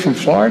senator from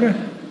Florida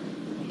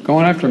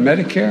going after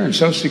Medicare and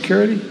Social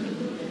Security?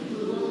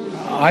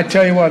 I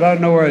tell you what, I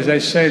don't know where, as they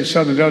say in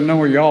Southern, don't know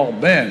where y'all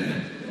been.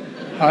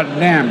 Hot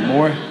damn,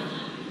 boy.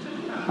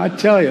 I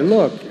tell you,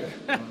 look.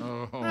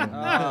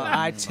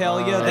 I tell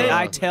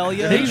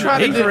you. He's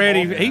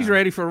ready. He's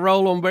ready for a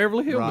roll on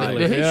Beverly Hills. Right.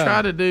 Did he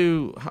try to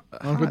do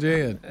Uncle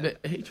Jed?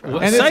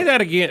 Say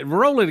that again.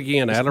 Roll it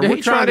again, Adam. Did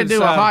he try to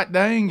do a hot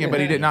dang, but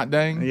he did not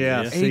dang?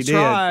 Yes, he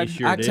tried. He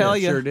sure I did. tell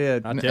you. Sure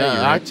did.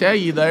 I tell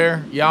you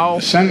there, y'all.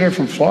 A senator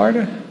from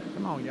Florida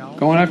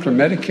going after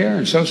Medicare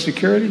and Social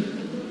Security?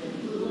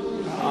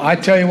 I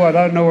tell you what,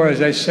 I don't know where, as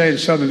they say in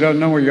Southern, don't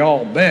know where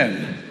y'all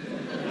been.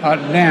 Hot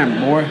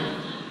damn, boy.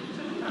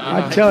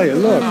 I tell you,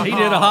 look. He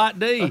did a hot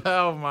D.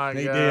 Oh my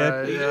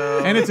God! He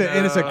did. And it's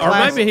a Or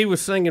classic. maybe he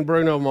was singing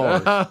Bruno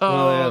Mars. Are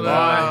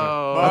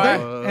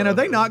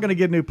they not going to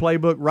get a new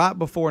playbook right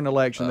before an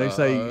election? They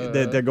say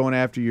that they're going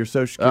after your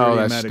Social Security. Oh,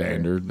 that's and Medicare.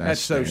 standard. That's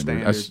so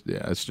standard.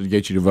 That's to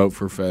get you to vote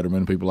for Fetterman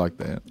and people like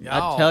that.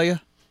 I tell you.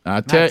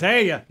 I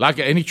tell you.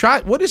 And he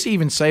tried. What does he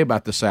even say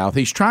about the South?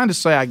 He's trying to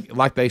say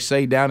like they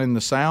say down in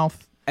the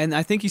South. And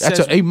I think he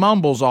says he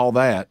mumbles all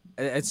that.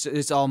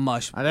 It's all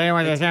mush.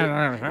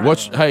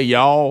 Hey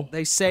y'all?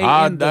 They say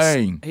in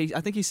dang.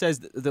 I think he says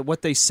that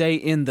what they say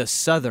in the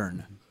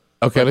Southern.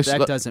 Okay,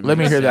 let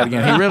me hear that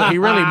again. He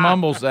really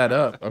mumbles that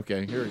up.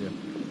 Okay, here we go.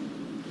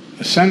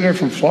 A senator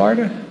from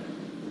Florida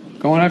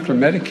going after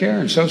Medicare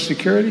and Social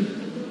Security?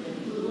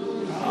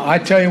 I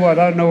tell you what,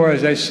 I don't know where,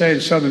 as they say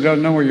in Southern,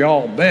 don't know where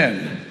y'all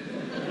been.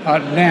 Hot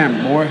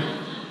damn, boy.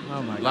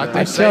 Oh my Like God.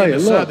 they say in the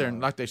Southern.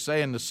 Like they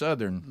say in the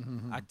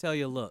Southern. I tell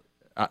you, look.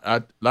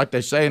 Like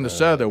they say in the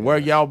Southern, where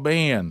y'all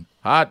been?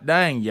 Hot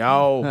dang,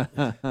 y'all.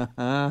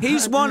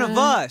 He's one of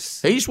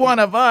us. He's one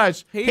of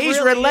us. He's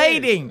really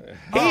relating.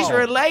 He's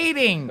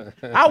relating.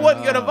 I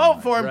wasn't going to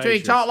vote for him till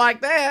he talked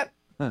like that.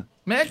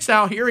 Next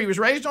I'll hear he was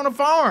raised on a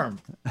farm.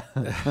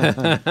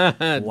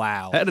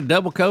 Wow. Had a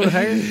double coat of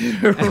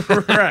hair.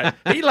 Right.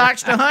 He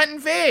likes to hunt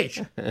and fish.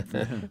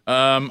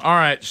 All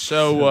right.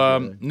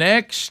 So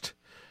next.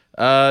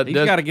 He's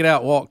got to get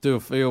out and walk through a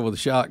field with a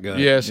shotgun.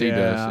 Yes, he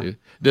does.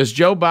 Does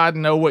Joe Biden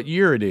know what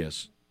year it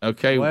is?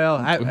 Okay. Well,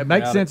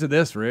 make sense of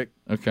this, Rick.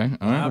 Okay.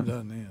 All right. I've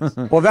done this.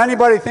 Well, if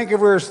anybody think if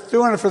we were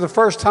doing it for the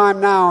first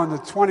time now in the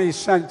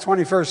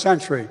 21st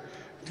century,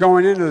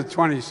 going into the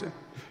 20th,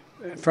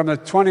 from the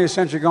 20th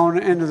century going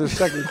into the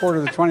second quarter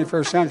of the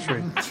 21st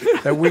century,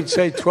 that we'd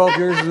say 12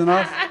 years is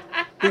enough?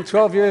 I think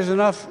 12 years is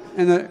enough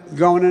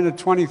going into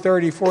 20,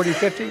 30, 40,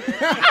 50?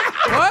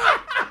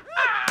 What?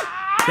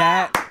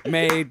 That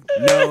made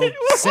no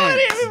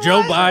sense.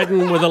 Joe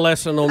Biden with a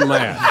lesson on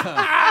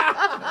math.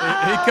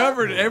 He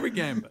covered every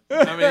gambit.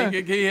 I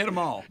mean, he hit them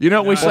all. You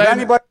know what we say?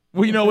 anybody-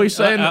 Well, you know we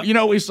say. You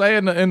know we say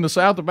in the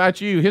South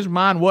about you. His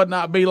mind would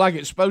not be like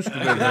it's supposed to be.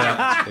 He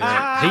not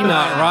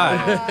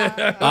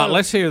right.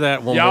 Let's hear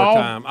that one more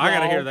time. I got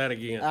to hear that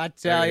again. I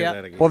tell you.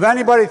 Well, if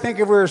anybody think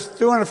if we were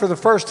doing it for the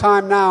first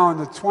time now in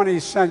the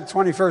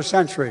 21st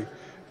century,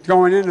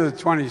 going into the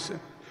 20th,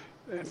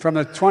 from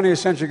the 20th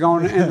century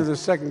going into the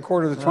second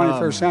quarter of the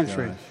 21st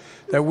century,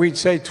 that we'd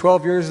say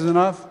 12 years is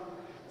enough? I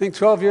think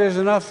 12 years is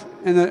enough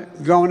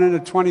going into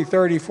 20,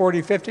 30,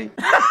 40, 50?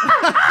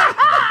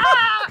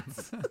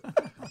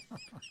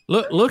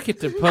 Look at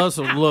the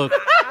puzzled look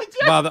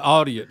by the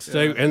audience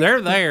too, and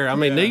they're there. I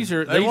mean, these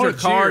are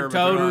card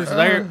toters.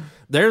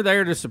 They're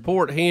there to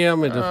support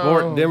him and to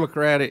support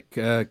Democratic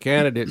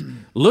candidates.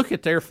 Look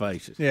at their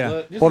faces.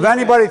 Yeah. Well, if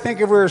anybody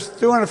think if we were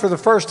doing it for the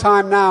first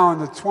time now in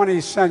the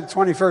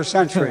 21st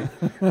century,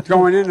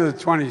 going into the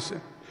 20th,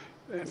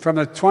 from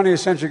the 20th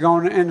century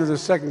going into the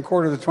second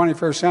quarter of the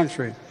 21st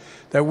century,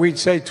 that we'd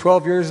say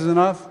 12 years is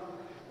enough?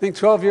 I think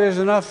 12 years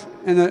is enough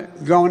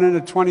going into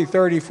 20,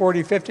 30,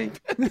 40, 50?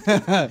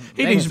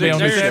 He needs to be on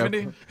this show.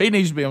 He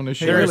needs to be on this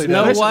show. There's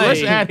no way.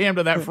 Let's add him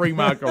to that free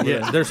mic over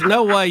there. There's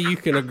no way you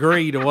can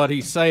agree to what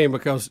he's saying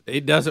because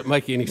it doesn't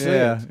make any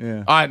sense.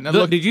 Yeah. All right, now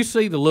look. Did you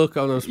see the look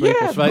on those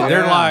people's face?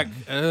 They're like,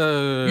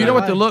 You know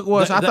what the look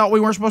was? I thought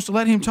we weren't supposed to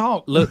let him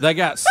talk. Look, they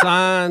got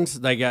signs,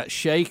 they got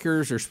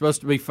shakers. They're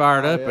supposed to be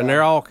fired up, and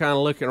they're all kind of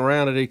looking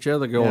around at each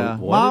other, going,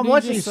 Mom,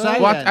 what's he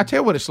saying? Well, I tell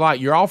you what it's like.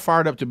 You're all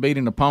fired up to beat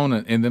an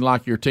opponent, and then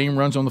like your team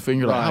runs on the field,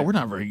 you're like, oh, we're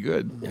not very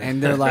good.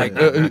 And they're like,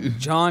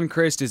 John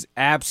Crist is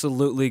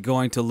absolutely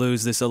going to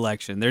lose this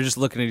election. They're just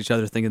looking at each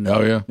other thinking that.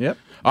 Oh, yeah. Yep.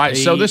 All right,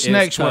 so this He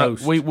next is one,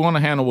 toast. we want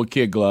to handle with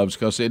kid gloves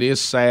because it is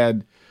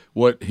sad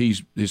what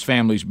his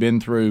family's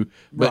been through.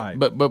 But, Right.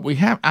 but we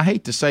have, I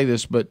hate to say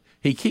this, but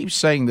he keeps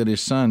saying that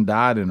his son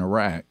died in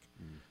Iraq.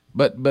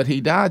 but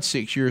he died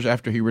 6 years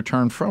after he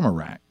returned from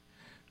Iraq.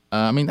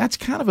 I mean, that's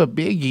kind of a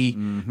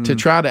biggie to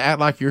try to act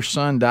like your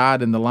son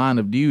died in the line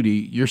of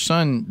duty. Your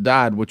son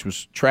died, which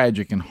was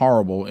tragic and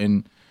horrible,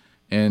 and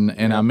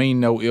I mean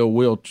no ill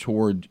will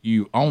toward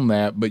you on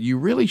that, but you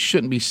really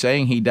shouldn't be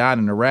saying he died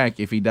in Iraq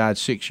if he died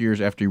 6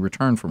 years after he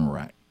returned from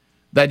Iraq.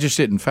 That just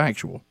isn't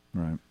factual.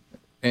 Right.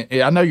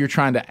 And I know you're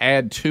trying to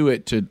add to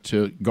it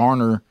to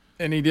garner.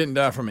 And he didn't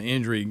die from an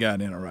injury he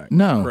got in Iraq.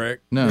 No.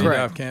 Correct? No. He died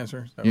of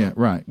cancer. Is that Yeah,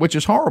 right. Which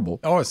is horrible.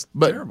 Oh, it's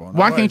terrible.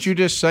 Why can't you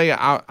just say,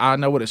 I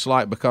know what it's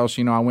like because,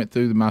 I went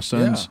through my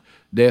son's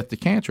death to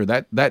cancer.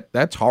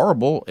 That's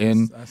horrible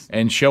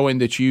and showing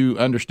that you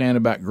understand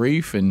about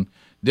grief and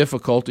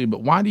difficulty,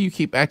 but why do you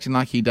keep acting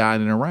like he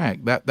died in Iraq?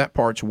 That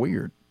part's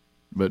weird.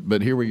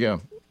 But here we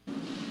go.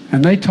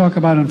 And they talk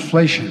about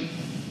inflation.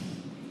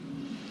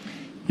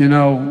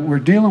 We're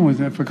dealing with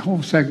it for a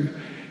whole second.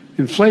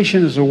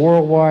 Inflation is a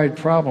worldwide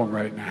problem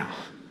right now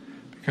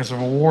because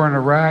of a war in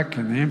Iraq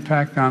and the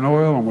impact on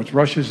oil and what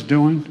Russia's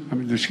doing.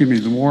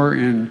 The war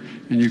in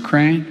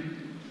Ukraine.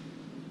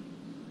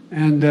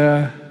 And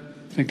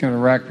think of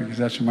Iraq because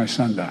that's where my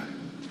son died.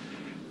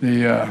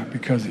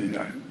 Because he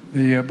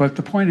died. But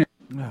the point is.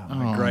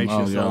 Oh,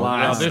 gracious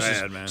alive. This is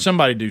sad, man.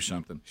 Somebody do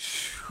something.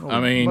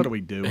 I mean, what are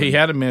we doing? He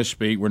had a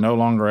misspeak. We're no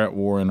longer at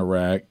war in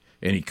Iraq.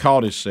 And he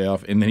caught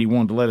himself, and then he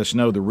wanted to let us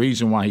know the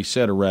reason why he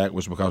said Iraq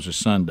was because his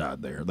son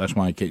died there. That's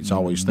why he's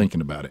always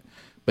thinking about it.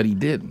 But he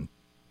didn't.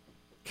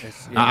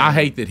 I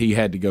hate that he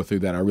had to go through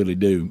that. I really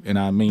do. And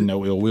I mean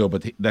no ill will,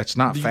 but that's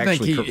not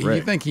factually correct.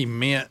 You think he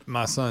meant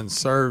my son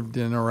served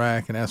in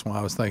Iraq, and that's why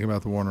I was thinking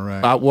about the war in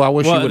Iraq? I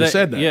wish he would have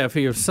said that. Yeah, if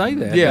he would say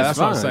that. Yeah, that's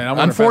what I'm saying.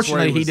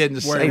 Unfortunately, he didn't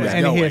say that.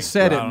 And he has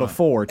said it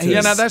before, too. Yeah,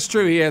 no, that's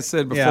true. He has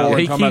said before. Yeah,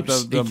 he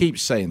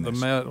keeps saying this.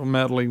 The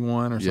medley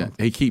one or something.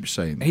 He keeps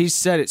saying this. He's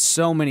said it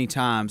so many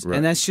times,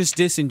 and that's just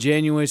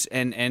disingenuous,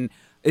 and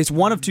it's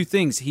one of two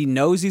things. He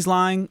knows he's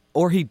lying,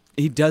 or he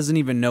doesn't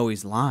even know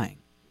he's lying.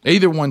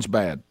 Either one's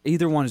bad.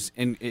 Either one's,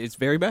 and it's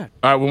very bad.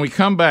 All right, when we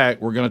come back,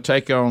 we're going to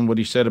take on what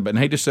he said about, and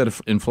he just said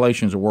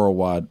inflation is a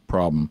worldwide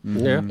problem.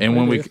 Yeah, and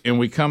when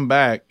we come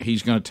back,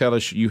 he's going to tell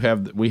us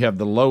we have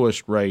the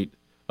lowest rate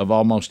of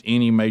almost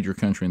any major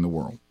country in the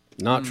world.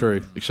 Not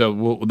true.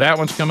 So that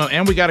one's coming up,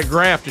 and we got a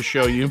graph to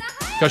show you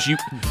because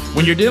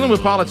when you're dealing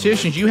with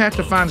politicians, you have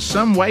to find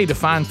some way to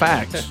find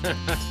facts.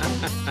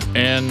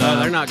 And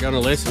they're not going to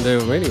listen to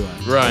them anyway.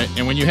 Right.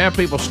 And when you have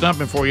people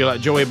stumping for you like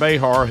Joey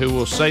Behar, who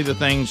will say the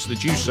things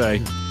that you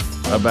say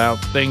about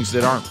things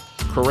that aren't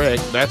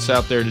correct, that's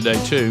out there today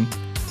too.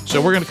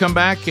 So we're going to come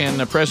back, and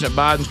President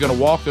Biden's going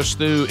to walk us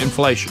through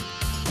inflation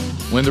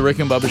when the Rick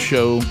and Bubba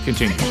show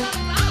continues.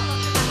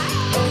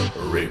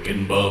 Rick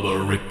and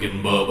Bubba, Rick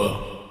and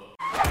Bubba.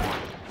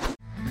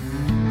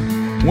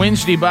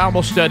 Wednesday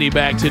Bible study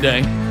back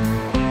today.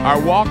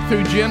 Our walk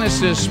through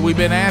Genesis, we've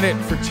been at it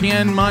for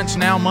 10 months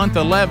now, month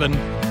 11.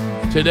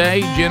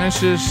 Today,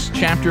 Genesis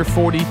chapter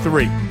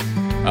 43.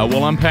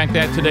 We'll unpack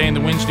that today in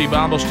the Wednesday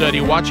Bible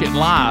study. Watch it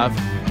live,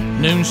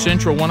 noon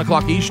Central, 1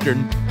 o'clock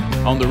Eastern,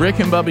 on the Rick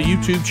and Bubba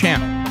YouTube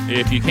channel.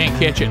 If you can't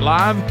catch it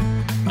live,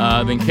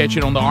 then catch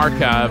it on the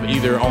archive,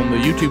 either on the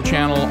YouTube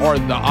channel or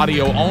the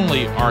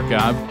audio-only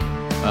archive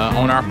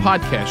on our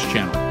podcast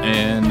channel.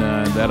 And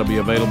that'll be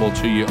available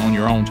to you on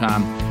your own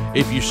time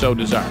if you so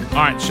desire.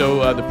 All right,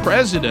 so the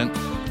president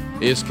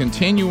is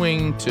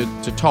continuing to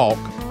talk.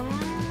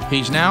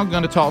 He's now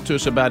going to talk to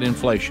us about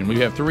inflation. We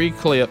have 3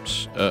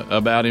 clips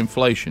about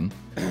inflation,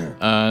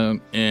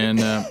 and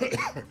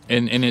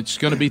it's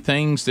going to be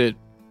things that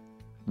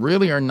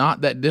really are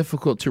not that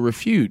difficult to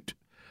refute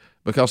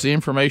because the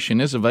information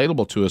is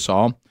available to us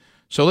all.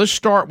 So let's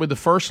start with the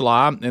first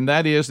lie, and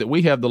that is that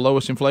we have the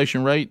lowest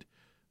inflation rate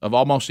of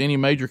almost any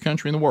major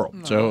country in the world.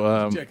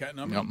 Check that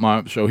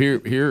number. So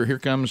here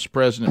comes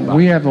President Biden.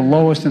 We have the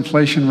lowest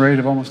inflation rate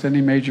of almost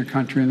any major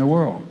country in the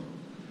world.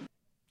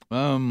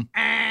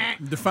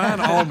 Define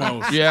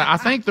almost. Yeah, I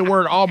think the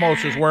word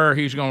almost is where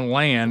he's going to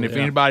land if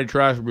anybody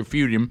tries to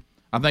refute him.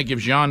 I think if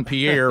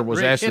Jean-Pierre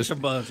was asked this,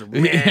 that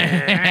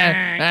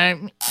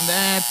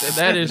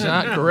is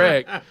not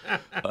correct.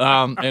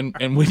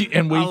 And we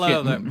I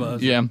love that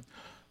buzzer. Yeah.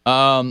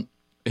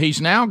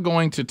 He's now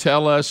going to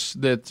tell us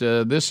that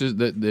this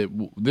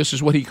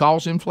is what he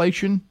calls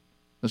inflation.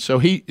 So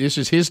this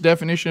is his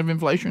definition of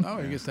inflation.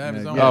 Oh, he gets to have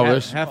his own.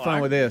 Have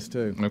fun with this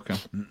too. Okay.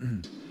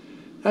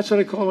 That's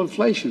what I call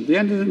inflation. At the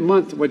end of the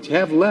month, what you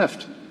have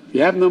left, if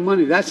you have no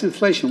money, that's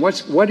inflation.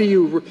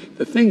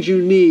 The things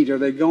you need, are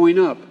they going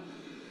up?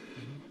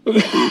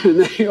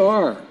 And they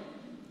are.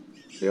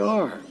 They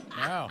are.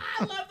 Wow.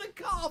 I love the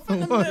cough in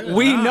the middle.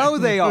 We know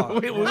they are.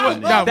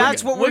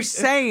 That's what we're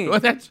saying.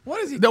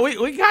 What is he? No,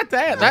 we got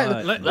that.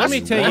 Let me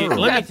tell you.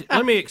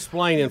 Let me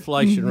explain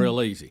inflation real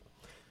easy.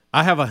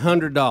 I have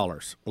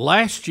 $100.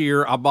 Last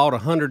year, I bought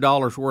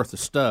 $100 worth of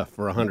stuff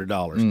for $100.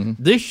 Mm-hmm.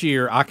 This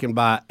year, I can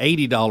buy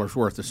 $80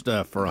 worth of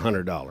stuff for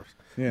 $100.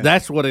 Yeah.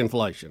 That's what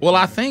inflation. Well,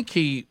 I think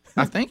he's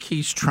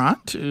trying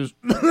to.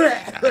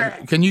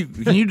 Can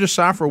you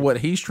decipher what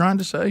he's trying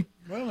to say?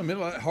 Well, in the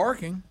middle of that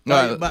harking.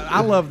 But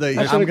I love the.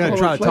 That's I'm what I going to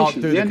call try to talk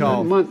inflation. through the the end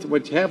call. of the month,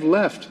 what you have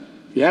left,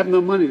 if you have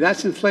no money,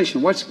 that's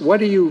inflation. What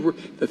do you?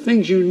 The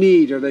things you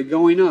need, are they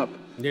going up?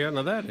 Yeah,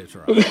 no, that is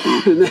right.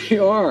 And they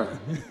are.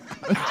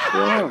 They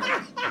are.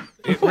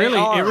 It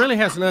really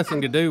has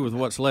nothing to do with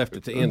what's left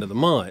at the end of the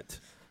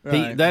month.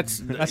 Right.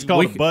 That's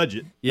called a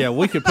budget. Yeah,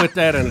 we could put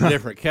that in a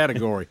different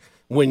category.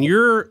 When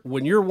your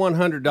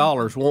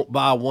 $100 won't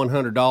buy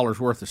 $100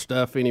 worth of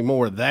stuff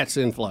anymore, that's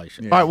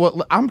inflation. All right.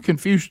 Well, I'm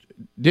confused.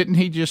 Didn't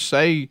he just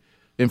say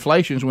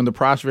inflation's when the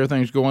price of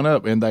everything's going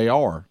up, and they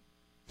are?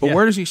 But Yeah.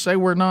 where does he say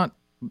we're not?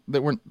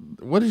 That we're.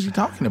 What is he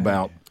talking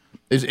about?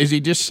 Is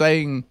he just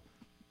saying?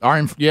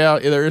 Yeah,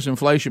 there is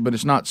inflation, but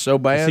it's not so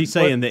bad. Is he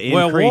saying the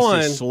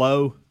increase is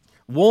slow?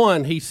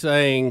 One, he's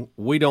saying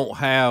we don't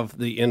have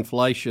the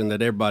inflation that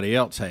everybody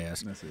else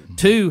has.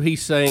 Two,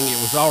 he's saying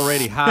it was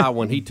already high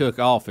when he took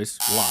office.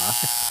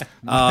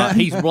 Lie.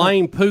 He's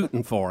blamed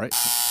Putin for it.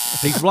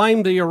 He's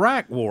blamed the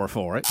Iraq war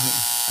for it.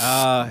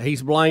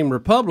 He's blamed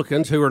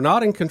Republicans who are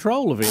not in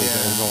control of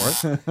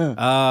anything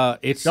for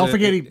it. Don't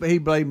forget he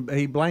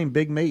blamed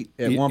big meat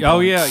at one point.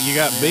 Oh yeah, you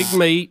got big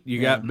meat, you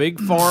got big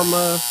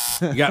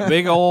pharma, you got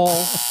big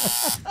oil,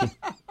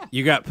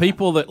 you got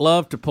people that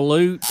love to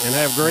pollute and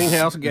have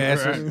greenhouse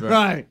gases.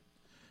 Right.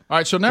 All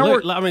right. So now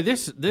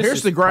this here's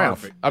is the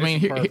graph. perfect. I This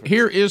mean, is perfect.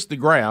 here is the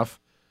graph.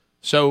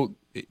 So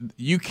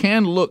you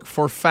can look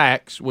for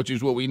facts, which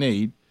is what we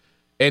need.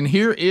 And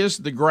here is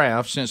the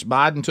graph since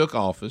Biden took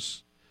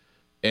office.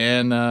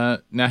 And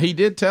now he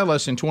did tell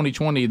us in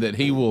 2020 that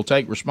he will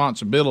take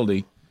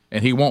responsibility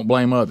and he won't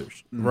blame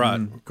others.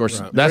 Right. Of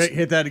course, Right. that's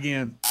Hit that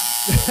again.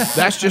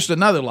 that's just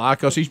another lie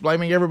because he's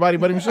blaming everybody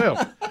but himself.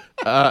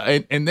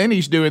 And then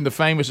he's doing the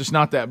famous "it's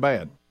not that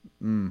bad."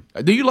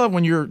 Do you love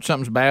when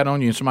something's bad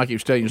on you and somebody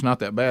keeps telling you it's not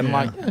that bad? I'm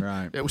like,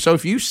 right. So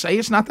if you say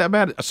it's not that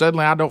bad,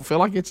 suddenly I don't feel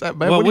like it's that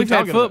bad. Well, What are you we've had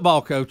talking about?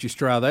 football coaches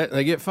try that and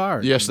they get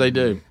fired. Yes, they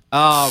do.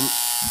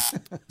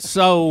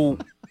 So,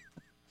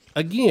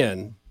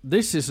 again,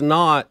 this is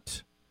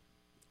not.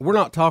 We're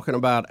not talking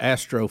about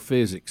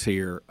astrophysics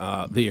here.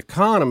 The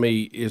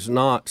economy is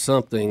not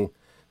something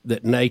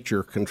that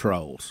nature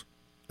controls,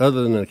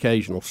 other than an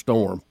occasional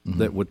storm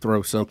that would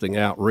throw something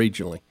out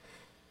regionally.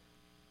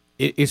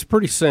 It's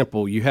pretty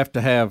simple. You have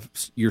to have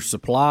your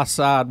supply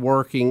side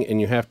working,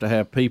 and you have to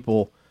have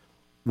people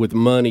with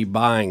money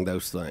buying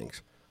those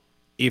things.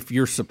 If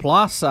your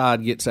supply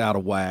side gets out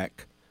of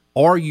whack,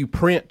 or you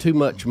print too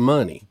much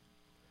money,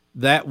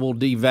 that will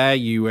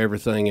devalue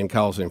everything and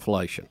cause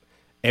inflation.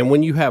 And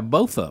when you have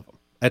both of them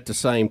at the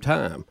same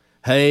time,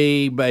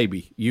 hey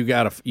baby, you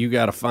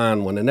gotta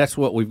find one, and that's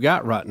what we've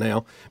got right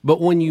now.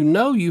 But when you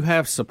know you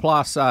have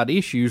supply side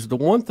issues, the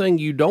one thing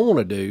you don't want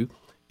to do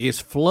is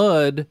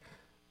flood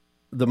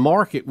the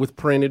market with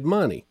printed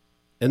money,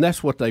 and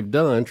that's what they've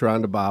done,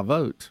 trying to buy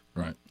votes.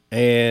 Right.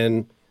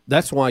 And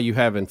that's why you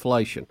have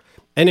inflation.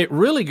 And it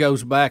really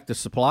goes back, the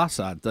supply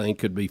side thing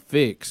could be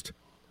fixed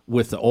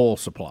with the oil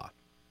supply.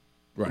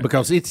 Right.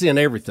 Because it's in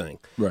everything.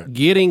 Right.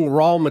 Getting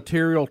raw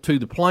material to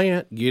the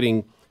plant,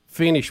 getting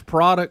finished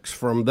products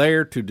from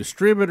there to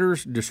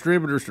distributors,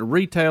 distributors to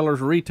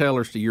retailers,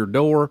 retailers to your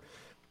door.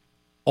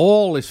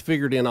 Oil is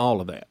figured in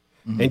all of that.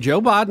 And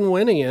Joe Biden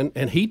went in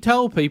and he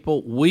told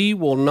people, we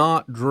will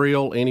not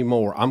drill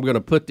anymore. I'm going to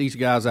put these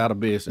guys out of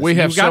business. We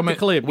have You've got so the many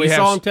clip. We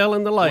saw him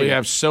telling the lady. We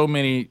have so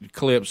many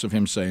clips of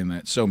him saying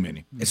that. So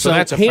many. So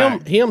that's a him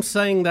fact. him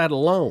saying that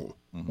alone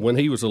when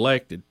he was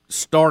elected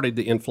started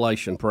the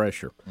inflation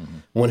pressure.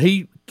 When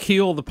he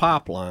killed the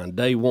pipeline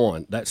day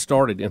one, that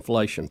started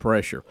inflation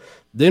pressure.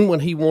 Then when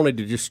he wanted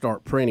to just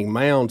start printing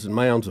mounds and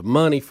mounds of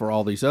money for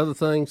all these other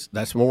things,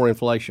 that's more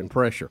inflation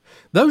pressure.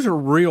 Those are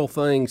real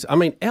things. I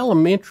mean,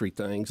 elementary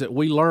things that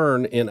we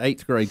learn in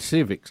 8th grade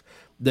civics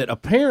that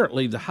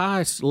apparently the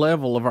highest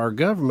level of our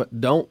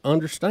government don't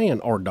understand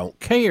or don't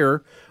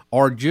care,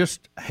 or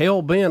just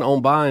hell-bent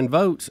on buying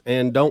votes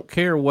and don't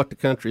care what the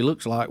country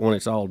looks like when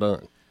it's all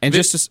done. And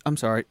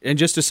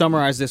just to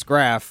summarize this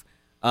graph,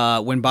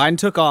 when Biden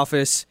took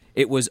office,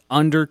 it was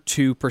under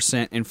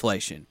 2%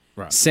 inflation.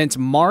 Right. Since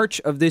March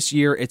of this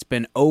year, it's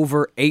been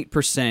over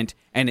 8%,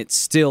 and it's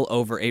still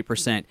over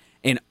 8%.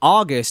 In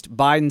August,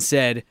 Biden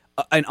said,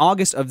 in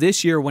August of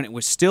this year, when it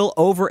was still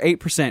over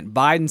 8%,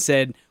 Biden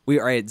said we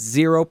are at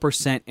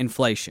 0%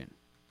 inflation.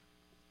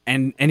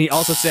 And he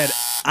also said,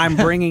 I'm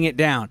bringing it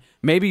down.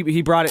 Maybe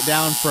he brought it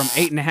down from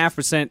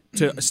 8.5%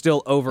 to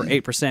still over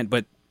 8%,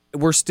 but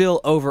we're still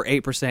over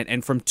 8%,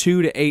 and from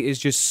 2 to 8 is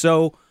just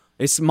so,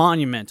 it's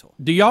monumental.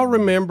 Do y'all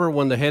remember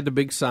when they had the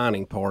big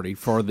signing party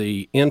for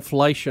the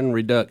Inflation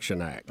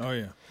Reduction Act? Oh,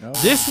 yeah.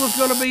 This was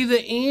going to be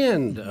the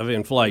end of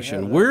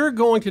inflation. We're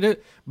going to do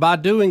by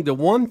doing the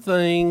one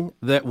thing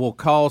that will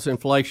cause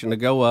inflation to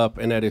go up,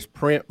 and that is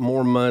print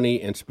more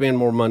money and spend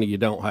more money you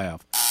don't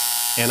have.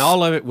 And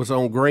all of it was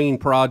on green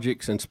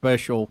projects and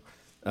special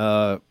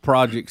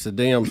projects the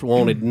Dems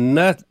wanted.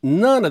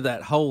 None of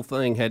that whole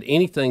thing had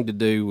anything to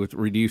do with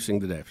reducing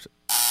the deficit.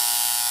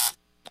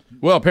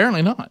 Well,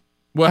 apparently not.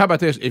 Well, how about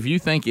this? If you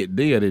think it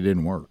did, it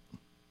didn't work.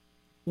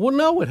 Well,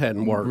 no, it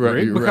hadn't worked, Right,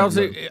 Rick, you're because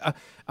right.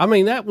 I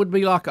mean, that would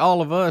be like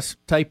all of us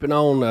taping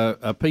on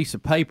a piece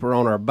of paper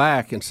on our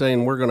back and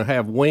saying we're going to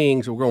have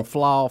wings, we're going to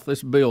fly off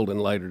this building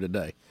later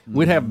today.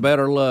 We'd have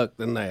better luck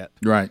than that.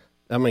 Right.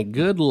 I mean,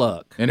 good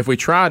luck. And if we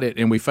tried it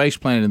and we face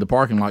planted in the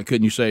parking lot,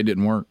 couldn't you say it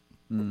didn't work?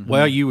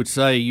 Well, you would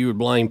say you would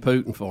blame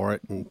Putin for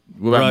it, and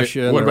What about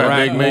Russia, and what the about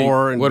Iraq big meat?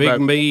 War, and What big about-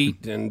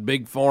 meat, and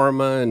big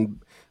pharma, and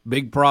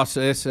big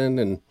processing,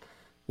 and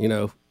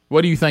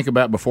What do you think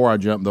about before I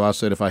jumped? Though I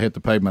said if I hit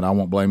the pavement, I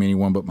won't blame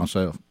anyone but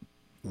myself.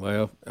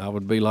 Well, I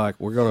would be like,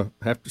 we're going to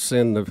have to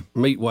send the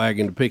meat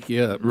wagon to pick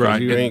you up. 'Cause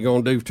Right. You ain't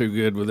going to do too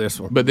good with this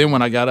one. But then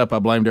when I got up, I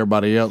blamed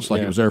everybody else like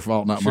Yeah. it was their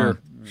fault, not mine.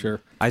 Sure.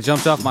 I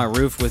jumped off my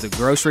roof with a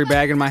grocery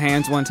bag in my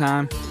hands one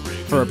time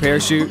for a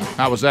parachute.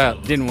 How was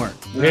that? Didn't work.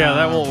 Yeah,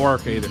 that won't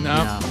work either.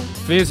 No.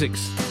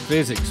 Physics,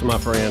 my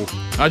friend.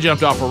 I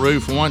jumped off a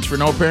roof once for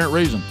no apparent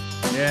reason.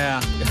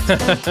 Yeah.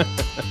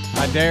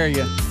 I dare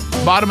you.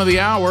 Bottom of the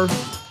hour.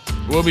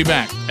 We'll be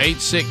back.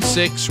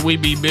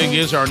 866-WE-BE-BIG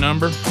is our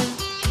number.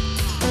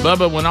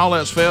 Bubba, when all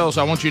else fails,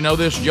 I want you to know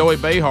this. Joey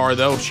Behar,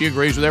 though, she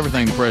agrees with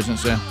everything the president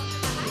said.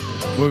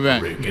 We'll be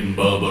back. Rick and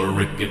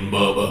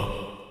Bubba.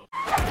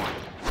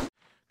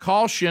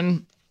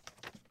 Caution,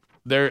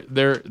 they're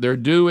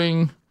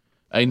doing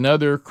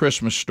another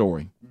Christmas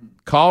Story.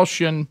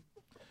 Caution,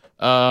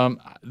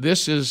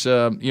 this is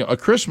a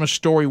Christmas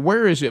Story.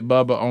 Where is it,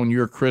 Bubba, on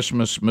your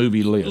Christmas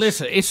movie list?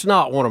 Listen, it's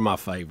not one of my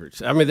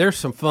favorites. I mean, there's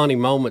some funny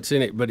moments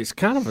in it, but it's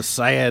kind of a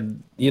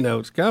sad,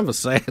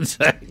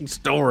 sad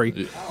story.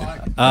 It's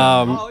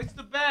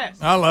the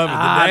best. I love it.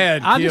 The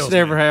dad I kills just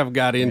never me. have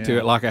got into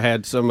it like I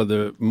had some of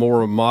the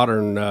more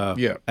modern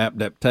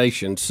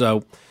adaptations.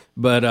 So,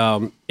 but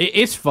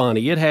it's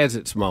funny. It has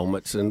its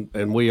moments,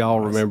 and we all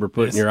remember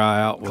putting your eye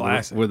out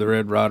with the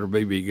Red Ryder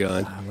BB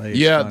gun.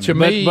 Yeah, to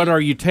me. But are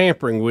you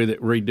tampering with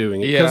it,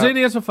 redoing it? Because it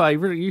is a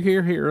favorite. You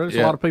hear there's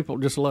a lot of people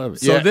just love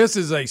it. So this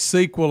is a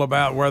sequel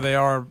about where they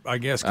are, I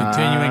guess,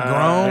 continuing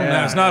grown.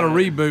 Now, it's not a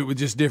reboot with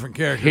just different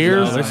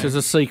characters. This is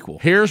a sequel.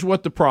 Here's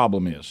what the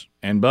problem is.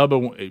 And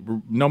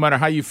Bubba, no matter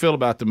how you feel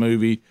about the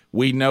movie,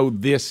 we know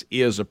this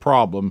is a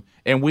problem,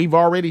 and we've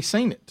already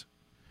seen it.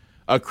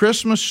 A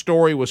Christmas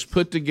Story was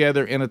put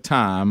together in a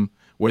time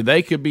where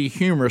they could be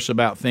humorous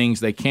about things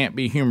they can't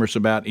be humorous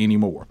about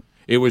anymore.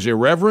 It was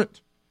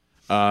irreverent.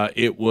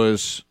 It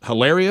was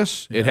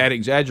hilarious. It had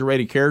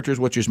exaggerated characters,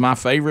 which is my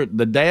favorite.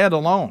 The dad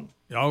alone.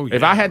 Oh, yeah.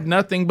 If I had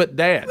nothing but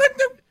dad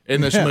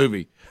in this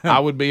movie, I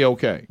would be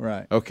okay.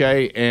 Right.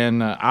 Okay,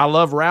 and I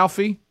love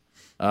Ralphie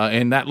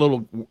and that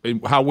little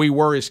how we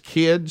were as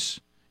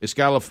kids. It's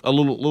got a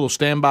little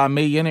Stand By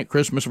Me in it,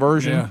 Christmas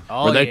version,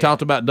 where they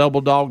talked about double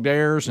dog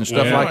dares and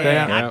stuff like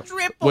that.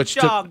 Triple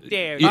dog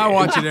dare. I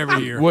watch it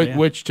every year.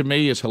 Which to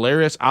me is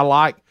hilarious. I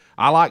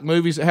like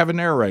movies that have a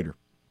narrator.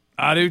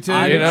 I do too.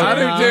 I do too.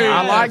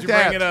 I like You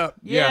that. Bring it up.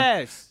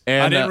 Yes.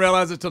 And, I didn't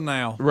realize it till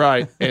now.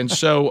 Right. And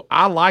so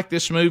I like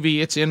this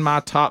movie. It's in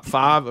my top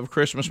 5 of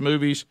Christmas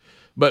movies.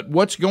 But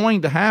what's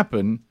going to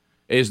happen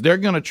is they're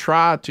going to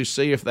try to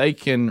see if they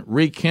can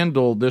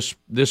rekindle this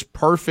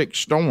perfect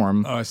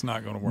storm. Oh, it's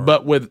not going to work.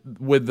 But with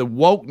the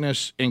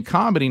wokeness in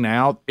comedy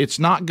now, it's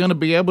not going to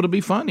be able to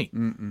be funny.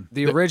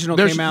 The original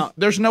There's- came out.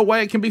 There's no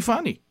way it can be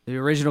funny. The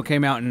original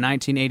came out in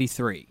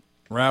 1983.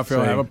 Ralph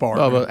will have a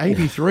partner. Bubba,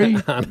 83?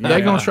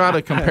 They're going to try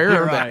to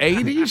compare the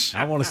 80s?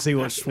 I want to see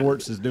what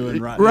Schwartz is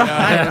doing right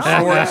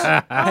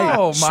Right.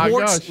 Oh my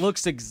Schwartz gosh.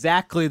 looks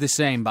exactly the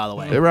same, by the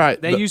way. Right.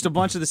 They used a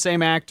bunch of the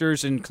same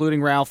actors,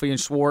 including Ralphie and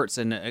Schwartz,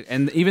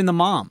 and even the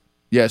mom.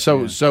 Yeah,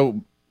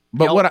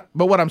 but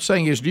what I'm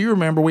saying is, do you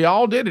remember we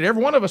all did it?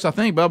 Every one of us, I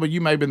think, Bubba,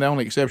 you may have been the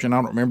only exception. I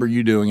don't remember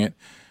you doing it.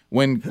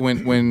 When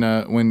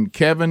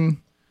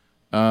Kevin,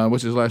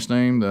 what's his last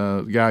name?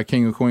 The guy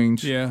King of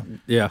Queens. Yeah.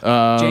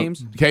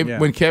 James?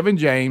 When Kevin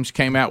James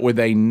came out with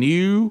a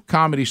new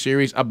comedy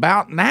series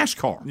about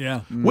NASCAR.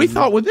 Yeah. We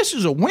thought, well, this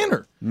is a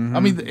winner. I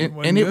mean,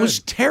 and it was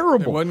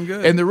terrible. It wasn't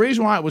good. And the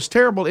reason why it was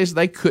terrible is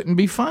they couldn't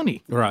be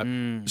funny.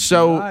 Right.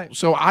 So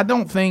I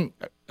don't think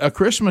a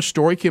Christmas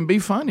Story can be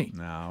funny.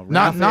 No,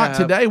 not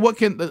today. What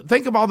can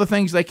think of all the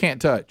things they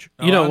can't touch?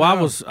 You know, I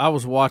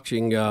was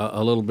watching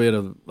a little bit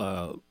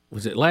of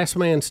was it Last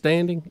Man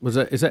Standing? Is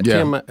that Yeah.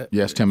 Tim?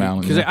 Yes, Tim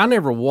Allen. Because yeah. I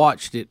never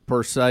watched it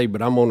per se,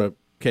 but I'm going to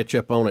catch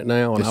up on it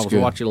now. And It's I was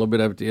good. watching a little bit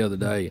of it the other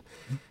day,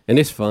 and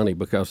it's funny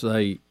because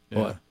they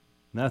what.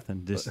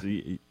 Nothing. Just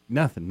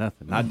nothing.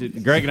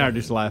 Greg and I are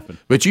just laughing.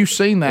 But you've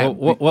seen that.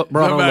 What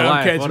brought on the I'm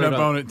laugh? catching What up did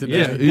I- on it today.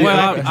 Yeah.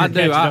 Well, You're I do.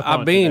 catching up on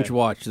I it binge today.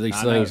 watch these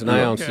I know. things now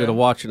Okay. instead of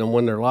watching them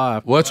when they're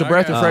live. Well, it's a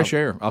breath of fresh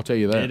air. I'll tell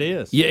you that. It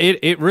is. Yeah,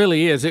 it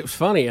really is. It was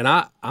funny, and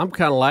I'm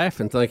kind of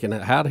laughing, thinking,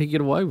 how did he get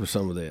away with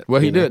some of that?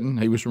 Well, he You know? didn't.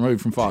 He was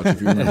removed from Fox, if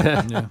you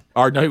remember.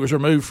 Or no, he was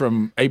removed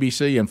from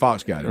ABC and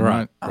Fox got him,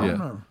 right?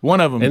 Yeah.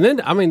 One of them. And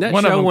then, I mean, that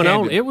One of show them went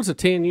came on. to- It was a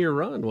 10-year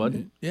run,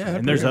 wasn't it? Yeah.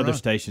 And there's other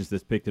stations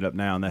that's picked it up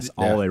now, and that's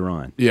all they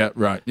run. Yeah,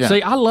 right. Yeah.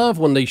 See, I love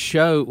when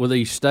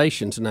these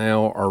stations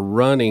now are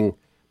running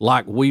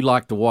like we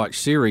like to watch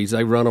series,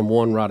 they run them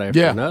one right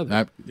after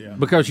another.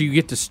 Because you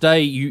get to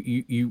stay,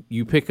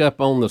 you pick up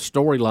on the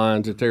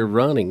storylines that they're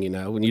running,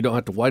 and you don't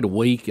have to wait a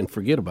week and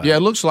forget about it. Yeah,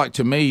 it looks like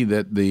to me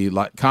that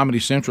like Comedy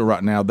Central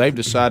right now, they've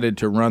decided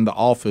to run The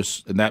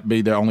Office and that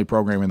be their only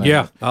programming. They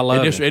have. I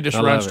love it. It just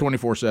runs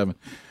 24/7,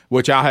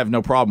 which I have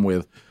no problem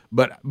with.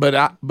 But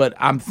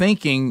I'm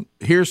thinking,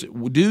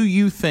 do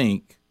you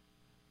think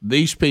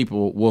these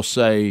people will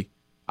say,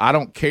 I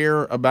don't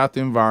care about the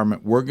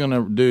environment. We're going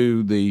to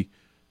do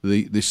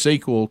the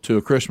sequel to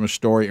A Christmas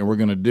Story, and we're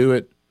going to do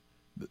it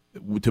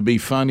to be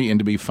funny and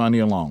to be funny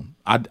alone.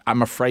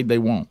 I'm afraid they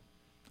won't.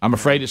 I'm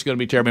afraid it's going to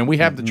be terrible. And we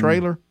have the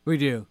trailer. We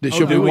do.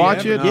 Should we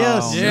watch it?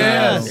 Yes.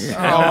 Yes.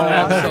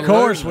 Of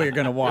course we're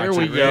going to watch it.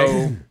 Here we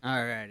go.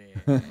 All righty.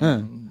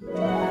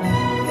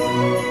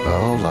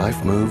 Oh,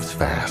 life moves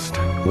fast.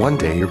 One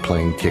day you're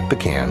playing kick the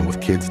can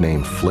with kids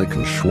named Flick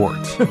and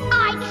Schwartz.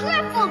 I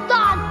triple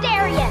dog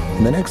dare you!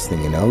 And the next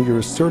thing you know, you're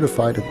a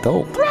certified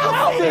adult.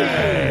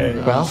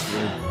 Ralph,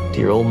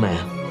 dear old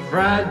man.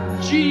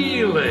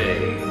 Fragile.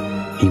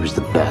 He was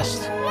the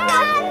best.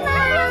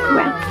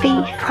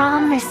 Ralphie,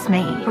 promise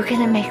me we're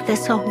gonna make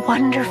this a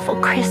wonderful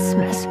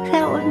Christmas.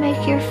 That would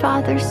make your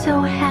father so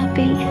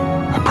happy.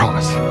 I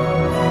promise.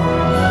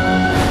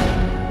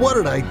 What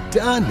had I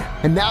done?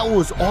 And now it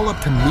was all up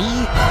to me?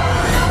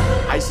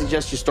 I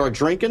suggest you start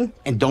drinking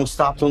and don't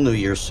stop till New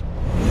Year's.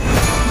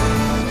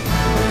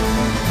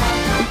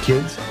 Hey,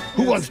 kids,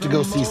 who wants to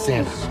go see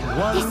Santa?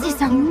 This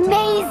is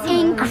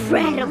amazing,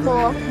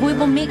 incredible. We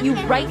will meet you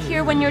right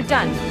here when you're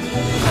done.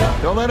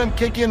 Don't let him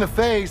kick you in the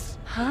face.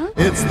 Huh?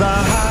 It's the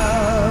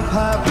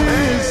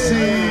happy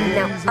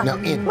season. No,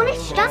 when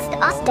it's just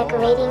us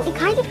decorating, it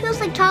kind of feels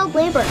like child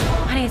labor.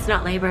 Honey, it's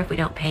not labor if we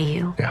don't pay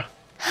you. Yeah.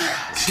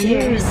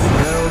 Cheers.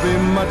 There'll be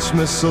much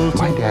mistletoe.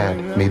 My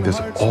dad made this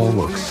all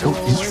look so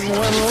easy.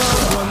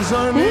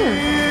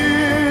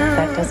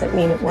 That doesn't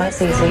mean it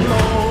was easy.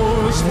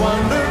 Most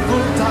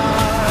wonderful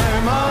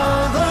time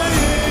of the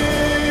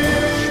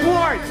year.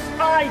 Schwartz,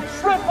 I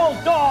triple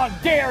dog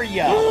dare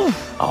you.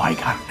 Oh, I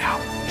got it now.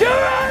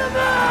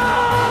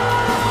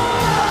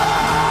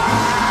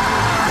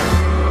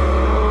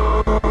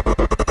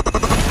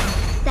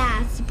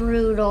 That's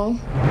brutal.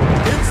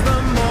 It's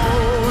the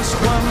most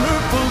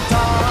wonderful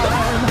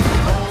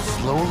time.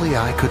 Slowly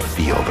I could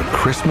feel the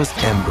Christmas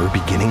ember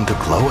beginning to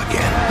glow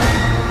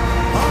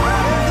again.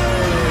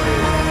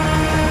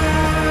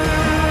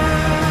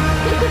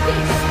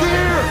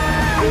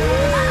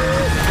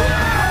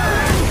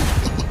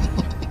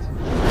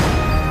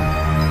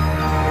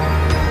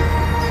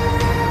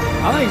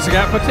 I think it's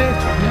got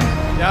potential.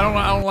 Yeah,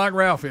 I don't like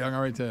Ralphie. I can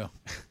already tell.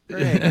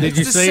 Did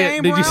you see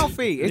it? Did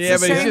Ralphie. you? It's Yeah, the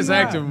but he's same just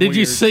acting Did you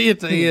weird. see at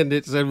the end?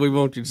 It said, "We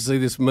want you to see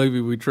this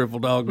movie. We triple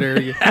dog dare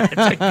you." That's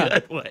a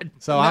good one.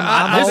 So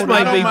This old.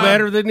 may be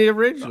better than the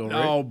original. Rick.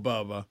 Oh,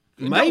 Bubba.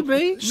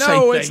 Maybe.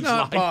 No, it's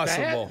not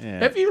possible.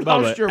 Have you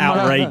lost your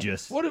mind?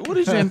 Outrageous. What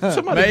is in?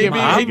 Somebody Maybe give me.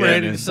 I'm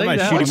ready to see Somebody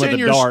that. shoot him What's with in a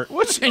your dart.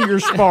 What's in your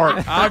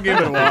spark? I'll give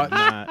it a watch.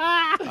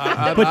 Put your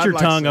I'd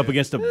like tongue to up see it.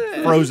 against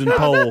a frozen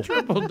pole.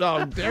 Triple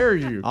dog dare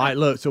you. All right,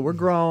 look, so we're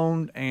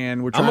grown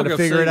and we're I'm trying gonna to go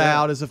figure see it that.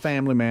 out as a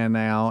family man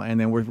now, and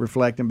then we're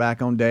reflecting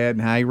back on Dad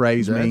and how he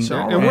raised me. That's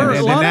right. And, And we're- a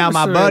and lot now of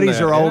my us are in buddies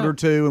that, are yeah. older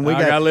too, and we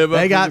I gotta live up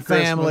they to got the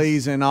Christmas.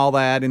 families and all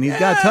that, and he's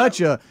got a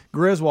touch of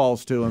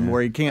Griswolds to him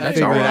where he can't That's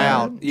figure all it right.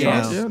 out. you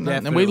Yeah, know.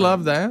 and we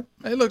love that.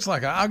 It looks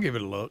like I'll give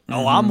it a look.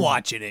 Oh, I'm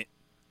watching it.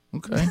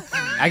 Okay.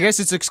 I guess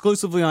it's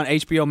exclusively on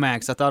HBO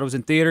Max. I thought it was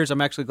in theaters.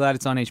 I'm actually glad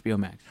it's on HBO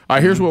Max. All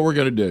right, here's what we're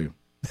going to do.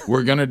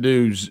 We're going to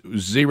do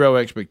zero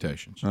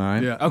expectations. All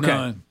right. Yeah. Okay.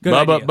 none. Good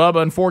idea.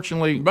 Bubba,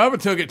 unfortunately, Bubba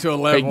took it to a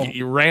level.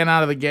 you ran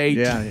out of the gate.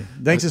 Yeah,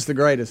 thinks it's the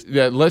greatest.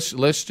 Yeah,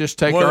 let's just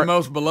take One of our. the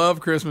most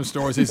beloved Christmas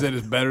stories. He said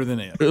is better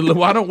than it.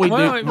 Why don't we do?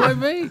 Well, it might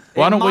be.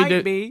 Why It don't we might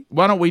do? be.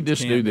 Why don't we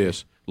just do Can be.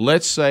 this?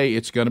 Let's say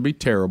it's going to be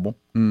terrible,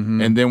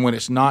 and then when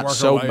it's not Work our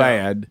so way out.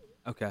 bad,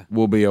 Okay.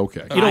 we'll be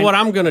okay. You know what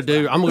I'm going to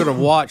do? I'm going to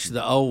watch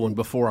the old one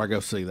before I go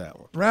see that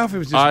one, Ralphie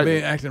was just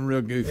acting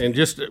real goofy. and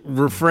just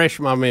refresh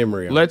my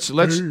memory. On it.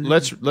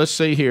 Let's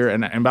see here.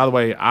 And by the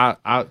way,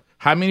 I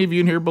how many of you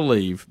in here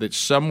believe that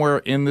somewhere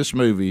in this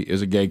movie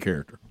is a gay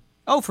character?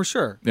 Oh, for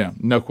sure. Yeah,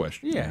 no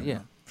question. Yeah.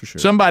 For sure.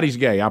 Somebody's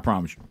gay. I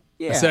promise you.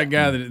 Yeah. It's that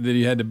guy that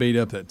he had to beat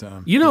up that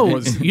time. You know,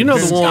 you know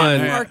the Scott one.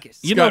 Farkas.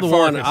 You know Scott the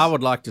one Farkas. I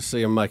would like to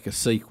see him make a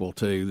sequel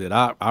to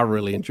that I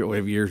really enjoy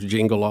every year's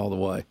Jingle All the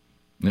Way.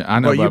 Yeah, I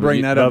know. Well, you Bubba,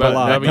 bring that up a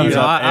lot. Bubba, Comes you-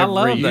 I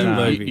love every that time.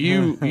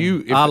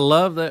 movie. if- I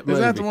love that movie.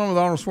 Is that the one with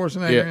Arnold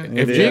Schwarzenegger? in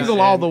it? If It is.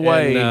 Jingle All the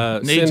Way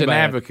And, needs an Sinbad.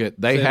 advocate,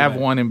 they have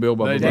one in Bill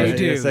Bubba. They Bussey.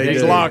 do. Yes, they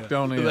He's do. locked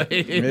on it.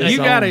 You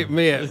got to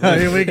admit.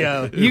 Here we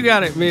go. You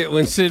got to admit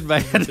when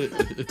Sinbad.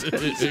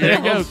 Here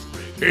he goes.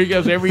 Here he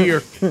goes every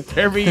year.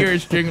 Every year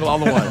it's Jingle All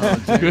the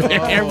Way.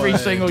 Every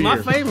single My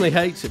year. family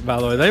hates it, by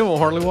the way. They won't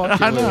hardly watch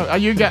it. I know.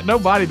 You got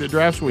nobody that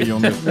drafts with you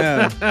on this.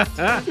 No.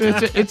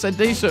 It's a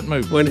decent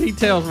movie. When he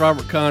tells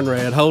Robert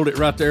Conrad, "Hold it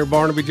right there,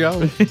 Barnaby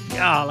Jones."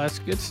 Oh, that's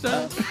good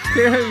stuff.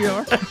 Here you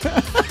are.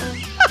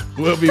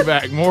 We'll be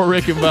back. More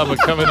Rick and Bubba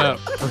coming up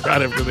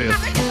right after this.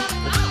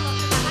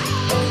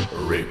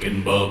 Rick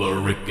and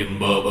Bubba, Rick and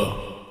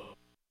Bubba.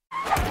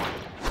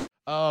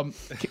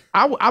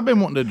 I've been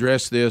wanting to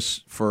address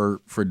this for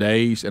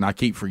days, and I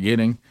keep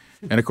forgetting.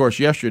 And of course,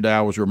 yesterday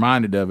I was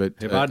reminded of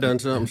it. Have I done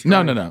something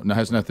No, strange? it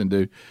has nothing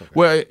to do. Okay.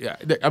 Well,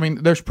 I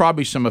mean, there's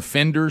probably some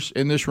offenders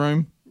in this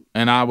room,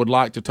 and I would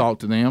like to talk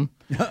to them.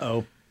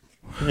 Uh-oh.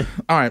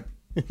 All right.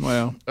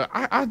 Well,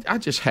 I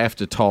just have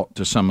to talk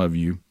to some of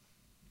you,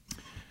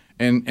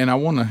 and I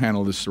want to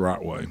handle this the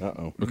right way.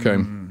 Uh-oh. Okay.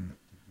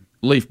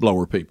 Leaf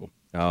blower people.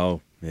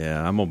 Oh,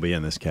 yeah, I'm going to be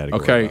in this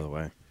category, Okay. by the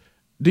way.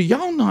 Do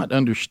y'all not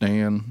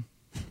understand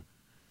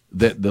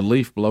that the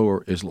leaf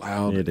blower is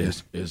loud? It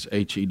is.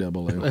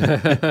 H-E-double-L.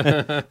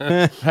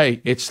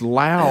 Hey, it's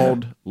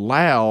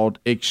loud,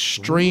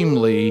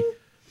 extremely,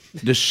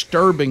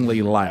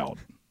 disturbingly loud.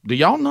 Do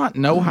y'all not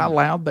know how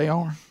loud they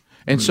are?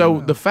 And so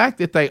the fact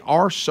that they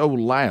are so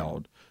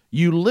loud,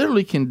 you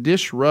literally can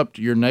disrupt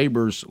your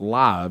neighbors'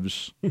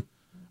 lives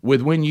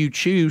with when you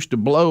choose to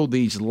blow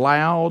these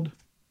loud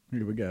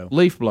Here we go.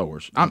 leaf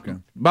blowers.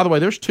 By the way,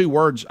 there's two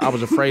words I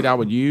was afraid I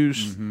would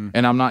use,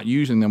 and I'm not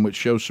using them, which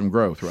shows some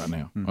growth right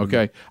now.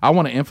 Okay, I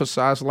want to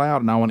emphasize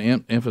loud, and I want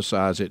to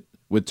emphasize it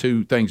with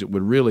two things that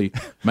would really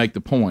make the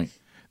point.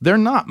 They're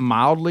not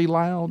mildly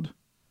loud;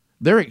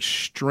 they're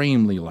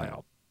extremely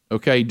loud.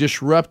 Okay,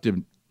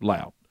 disruptive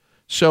loud.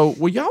 So,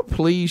 will y'all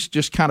please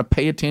just kind of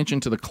pay attention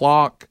to the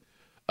clock,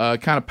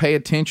 kind of pay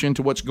attention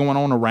to what's going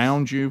on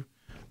around you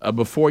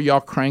before y'all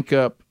crank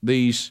up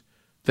these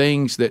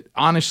things that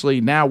honestly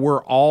now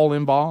we're all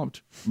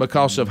involved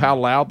because of how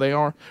loud they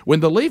are. When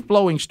the leaf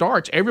blowing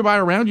starts,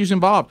 everybody around you is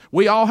involved.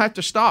 We all have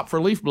to stop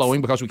for leaf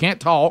blowing because we can't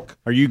talk.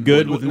 Are you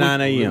good with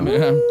 9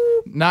 a.m.?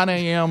 9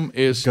 a.m.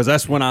 is because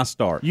that's when I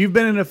start. You've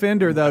been an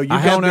offender though. You've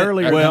gone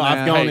earlier. Well, than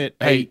I've that. gone at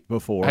 8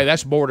 before. Hey,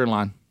 that's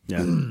borderline.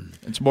 Yeah,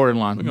 it's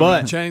borderline.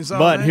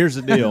 But here's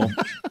the deal.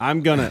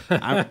 I've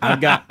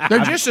got.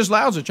 They're just as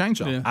loud as a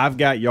chainsaw. Yeah. I've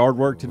got yard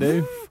work to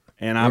do.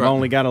 And I've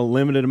only got a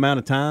limited amount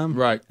of time,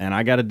 right? And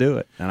I got to do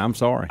it. And I'm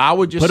sorry. I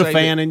would just put say a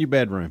fan in your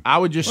bedroom. I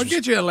would just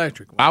get you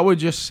electric. I would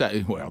just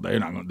say, well, they're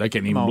not going. They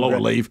can't even blow a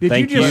leaf. Did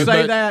Thank you just you.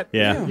 say that?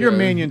 Yeah. Your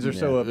minions are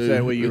so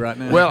upset with you right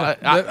now.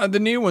 Well, the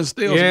new one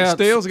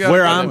Steel's got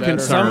where a I'm better.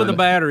 concerned. Some of the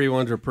battery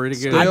ones are pretty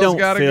good. I don't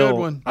got a feel. good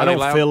one. I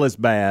don't feel as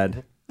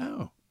bad.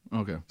 Oh,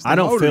 okay. I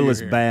don't feel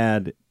as here.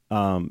 bad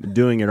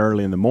doing it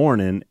early in the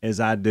morning as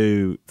I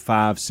do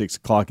 5, 6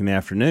 o'clock in the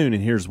afternoon.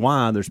 And here's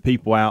why: there's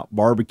people out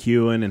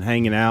barbecuing and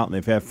hanging out, and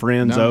they've had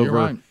friends No, over. you're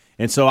right.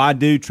 And so I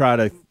do try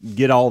to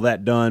get all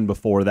that done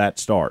before that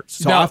starts.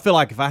 So I feel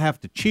like if I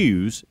have to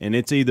choose, and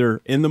it's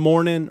either in the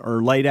morning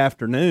or late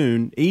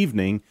afternoon,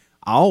 evening,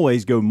 I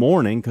always go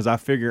morning because I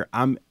figure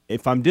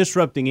if I'm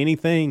disrupting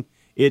anything,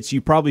 it's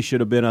you probably should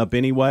have been up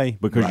anyway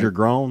because you're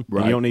grown. Right.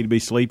 And you don't need to be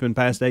sleeping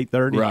past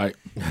 8:30. Right.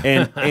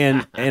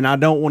 And I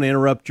don't want to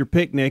interrupt your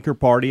picnic or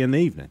party in the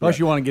evening. Plus,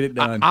 you want to get it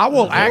done. I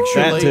will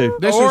actually.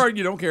 That too. Or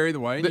you don't care either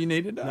way, and you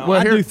need it done. No,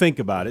 I do think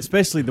about it,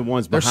 especially the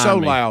ones behind They're so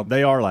me. loud.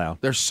 They are loud.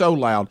 They're so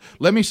loud.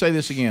 Let me say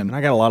this again. And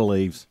I got a lot of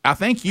leaves. I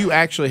think you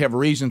actually have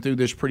reasoned through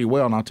this pretty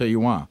well, and I'll tell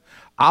you why.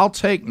 I'll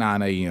take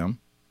 9 a.m.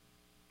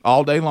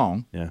 all day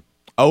long. Yeah.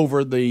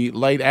 Over the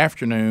late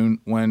afternoon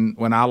when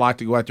I like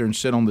to go out there and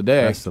sit on the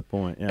deck. That's the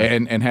point. Yeah.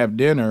 And have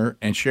dinner,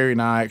 and Sherry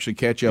and I actually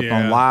catch up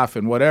on life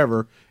and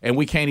whatever, and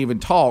we can't even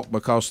talk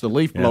because the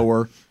leaf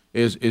blower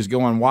is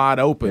going wide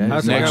open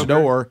next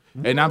door,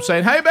 and I'm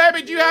saying, "Hey,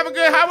 baby, do you have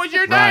how was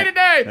your day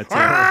today?"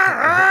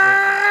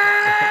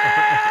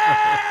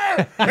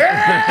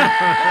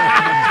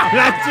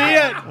 That's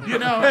it. You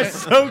know, That's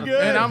so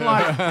good. And I'm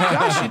like,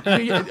 gosh,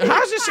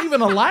 how's this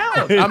even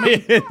allowed? I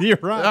mean, you're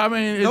right. I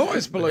mean,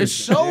 Noise pollution. it's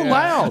so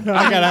loud.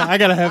 I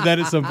gotta have that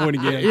at some point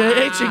again. Yeah,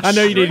 it's I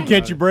know you didn't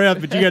catch your breath,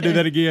 but you got to do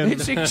that again.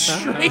 It's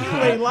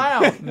extremely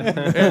loud.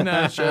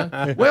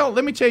 And well,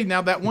 let me tell you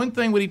now that one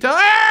thing when he tells,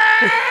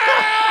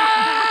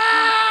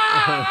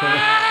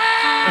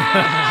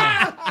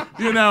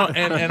 you know,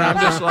 and I'm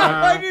just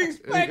like,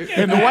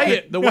 and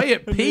the way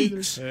it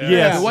peaks,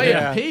 Yes. the way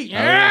Yeah. it peaks.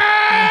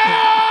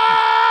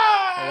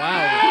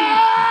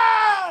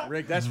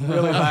 Rick, that's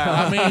really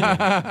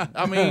loud.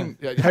 I mean,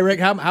 hey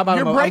Rick, how about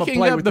you're breaking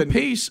play up with the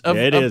piece of.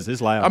 Yeah, it is.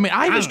 It's loud. I mean,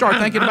 I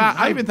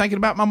even thinking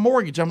about my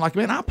mortgage. I'm like,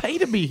 man, I pay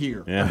to be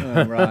here.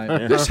 Yeah.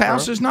 right. This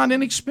house is not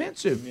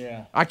inexpensive.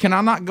 Yeah. Can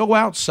I not go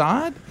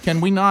outside? Can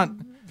we not?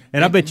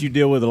 And I bet you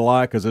deal with it a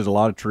lot because there's a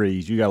lot of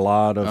trees. You got a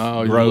lot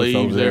of growth leaves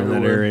over there everywhere.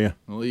 in that area.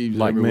 Leaves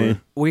like everywhere.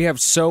 me. We have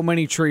so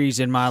many trees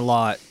in my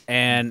lot,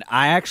 and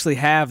I actually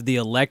have the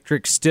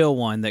electric still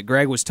one that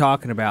Greg was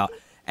talking about,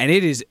 and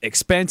it is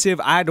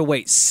expensive. I had to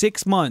wait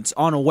 6 months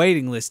on a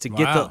waiting list to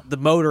get the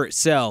motor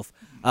itself,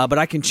 but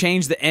I can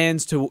change the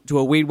ends to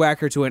a weed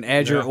whacker, to an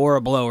edger, or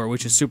a blower,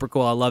 which is super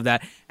cool. I love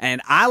that,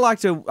 and I like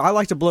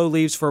to blow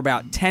leaves for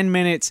about 10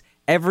 minutes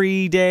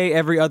every day,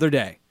 every other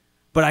day.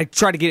 But I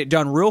try to get it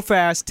done real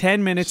fast,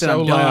 10 minutes, and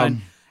So I'm loud.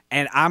 done.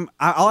 And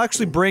I'll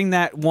actually bring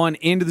that one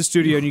into the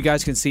studio, and you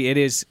guys can see it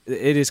is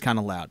kind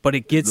of loud, but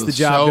it gets the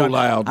job done.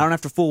 Loud. I don't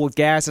have to fool with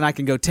gas, and I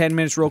can go 10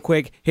 minutes real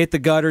quick, hit the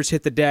gutters,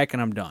 hit the deck,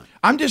 and I'm done.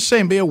 I'm just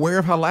saying, be aware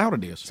of how loud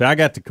it is. So I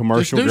got the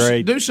commercial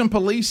grade. Do some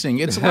policing.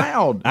 It's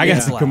loud. I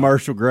got the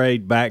commercial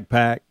grade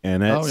backpack,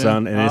 and that's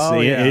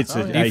it's a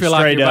you feel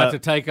like straight you're about up to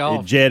take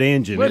off. jet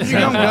engine. But if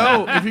you're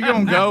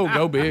gonna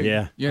go big.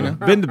 Yeah, you know,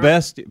 been the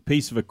best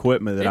piece of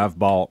equipment that I've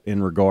bought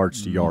in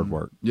regards to yard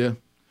work. Yeah.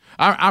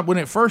 I when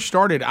it first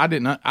started, I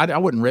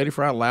wasn't ready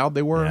for how loud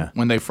they were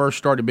when they first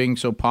started being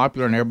so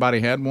popular and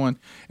everybody had one.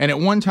 And at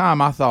one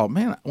time, I thought,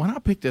 man, when I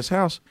picked this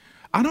house,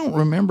 I don't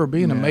remember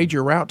being a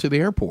major route to the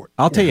airport.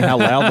 I'll tell you how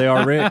loud they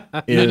are, Rick.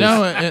 You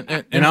know,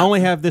 and I only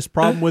have this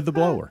problem with the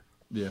blower.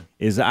 Yeah,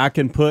 is I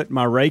can put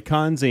my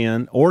Raycons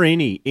in or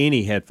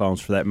any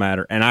headphones for that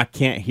matter, and I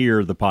can't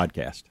hear the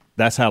podcast.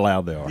 That's how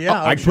loud they are.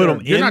 Yeah, I can put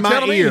them You're in not my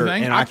telling ear, me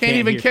anything. and I can't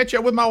even catch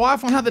up with my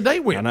wife on how the day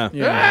went. I know.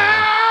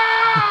 Yeah.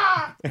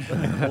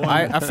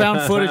 I found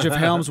footage of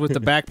Helms with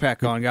the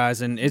backpack on,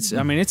 guys, and it's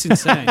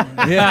insane.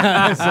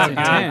 Yeah, it's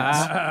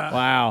intense.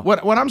 Wow.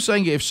 What I'm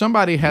saying, if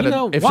somebody had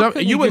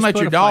you wouldn't let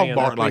your dog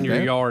bark like in that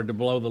your yard to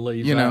blow the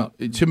leaves. You know,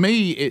 to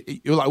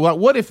me, you're like, well,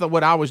 what if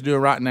what I was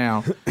doing right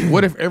now?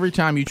 What if every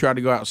time you tried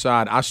to go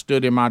outside, I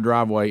stood in my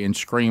driveway and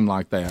screamed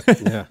like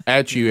that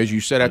at you as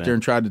you sat out there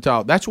and tried to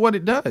talk? That's what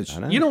it does.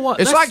 You know what?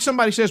 It's like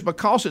somebody says,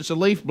 because it's a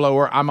leaf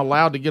blower, I'm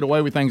allowed to get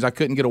away with things I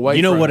couldn't get away.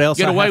 You know what else?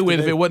 Get I away have to with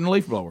do? if it wasn't a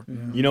leaf blower.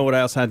 You know what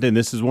else I do? And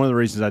this is one of the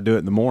reasons I do it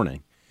in the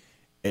morning.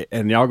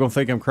 And y'all gonna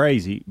think I'm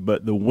crazy,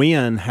 but the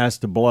wind has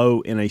to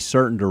blow in a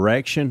certain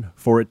direction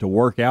for it to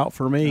work out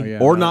for me,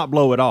 or not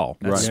blow at all.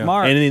 That's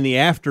smart. And in the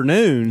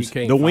afternoons,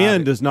 the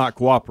wind does not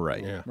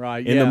cooperate. Yeah.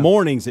 Right. In the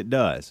mornings, it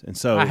does. And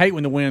so I hate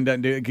when the wind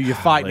doesn't do it because you're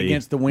fighting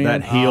against the wind.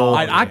 That hill.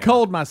 I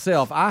cold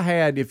myself. I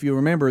had, if you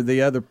remember,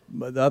 the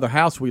other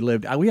house we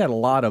lived, we had a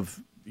lot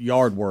of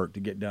yard work to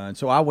get done.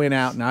 So I went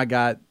out and I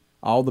got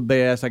all the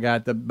best. I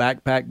got the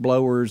backpack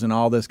blowers and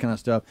all this kind of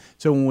stuff.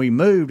 So when we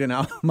moved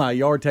and my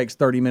yard takes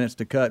 30 minutes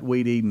to cut,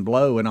 weed eat, and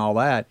blow and all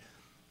that,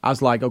 I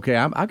was like, okay,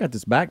 I got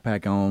this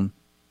backpack on,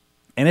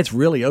 and it's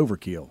really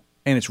overkill.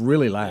 And it's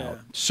really loud.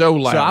 So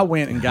loud. So I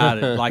went and got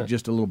it, like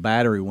just a little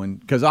battery one,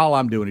 because all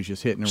I'm doing is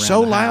just hitting around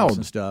So the house loud.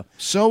 and stuff.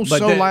 So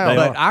But loud.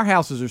 our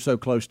houses are so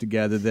close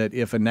together that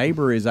if a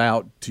neighbor is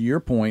out, to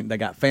your point, they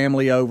got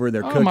family over,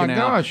 they're cooking my out.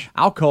 gosh.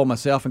 I'll call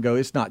myself and go,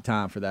 it's not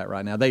time for that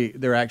right now.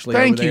 They're actually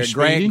Thank over you, there.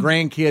 sweetie.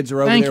 Grandkids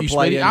are over Thank there you,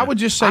 playing. sweetie. I would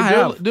just say do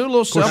a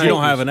little Of course, self. you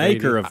don't have an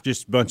acre of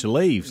just a bunch of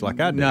leaves like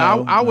I do.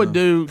 I would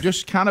do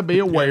just kind of be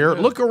aware.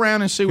 Look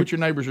around and see what your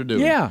neighbors are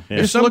doing. Yeah.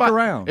 If Just look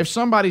around. If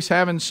somebody's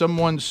having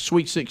someone's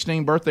sweet 16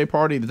 birthday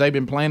party that they've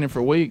been planning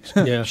for weeks,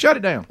 shut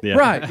it down. Yeah.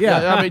 Right,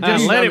 yeah. I mean,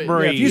 just Let it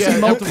breathe. If you see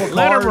multiple cars,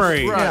 Let it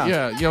breathe. Right,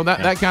 yeah, you know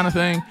that kind of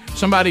thing.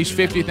 Somebody's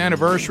 50th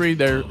anniversary,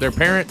 their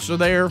parents are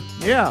there.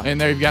 Yeah.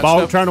 And they've got Ball,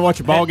 stuff. trying to watch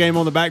a ball game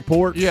on the back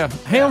porch. Yeah.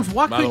 Helms,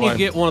 why By the couldn't you way.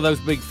 get one of those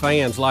big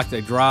fans like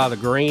they dry the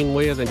green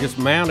with and just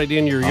mount it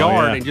in your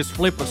yard yeah. and just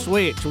flip a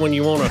switch when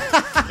you want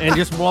to and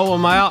just blow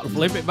them out and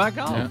flip it back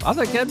on? Yeah. I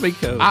think that'd be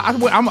cool.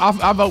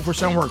 I vote for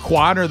somewhere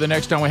quieter the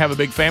next time we have a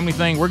big family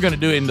thing. We're going to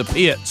do it in the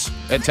pits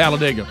at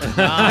Talladega. Rick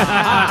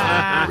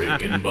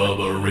and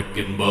Bubba, Rick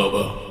and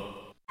Bubba.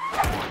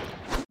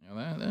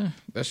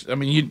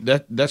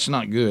 That's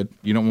not good.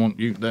 You don't want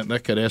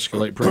that could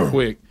escalate pretty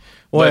quick.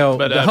 Well,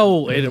 But, the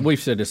whole, and we've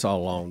said this all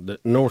along, the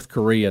North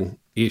Korean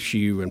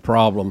issue and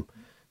problem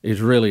is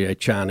really a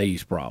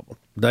Chinese problem.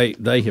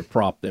 They have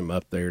propped them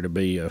up there to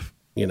be a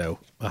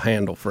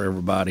handle for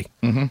everybody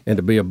and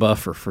to be a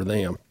buffer for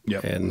them.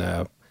 Yep.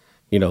 And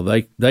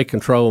they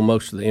control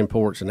most of the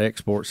imports and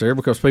exports there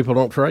because people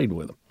don't trade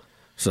with them.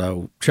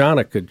 So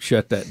China could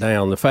shut that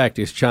down. The fact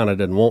is, China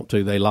doesn't want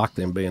to. They like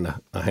them being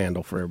a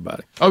handle for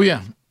everybody. Oh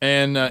yeah,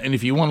 and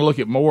if you want to look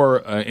at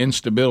more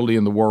instability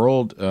in the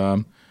world,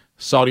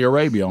 Saudi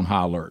Arabia on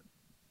high alert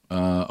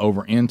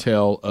over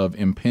intel of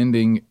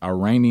impending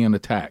Iranian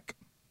attack.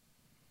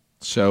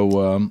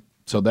 So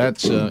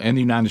that's and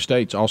the United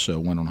States also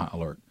went on high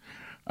alert.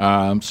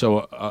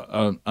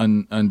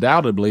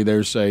 Undoubtedly,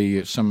 there's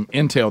some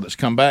intel that's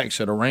come back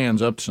said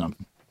Iran's up to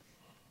something.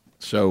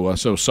 So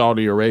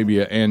Saudi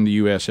Arabia and the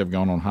U.S. have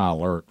gone on high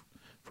alert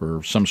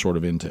for some sort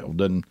of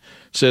intel.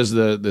 Says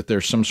that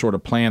there's some sort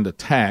of planned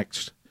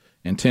attacks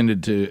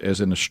intended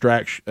as a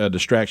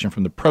distraction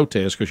from the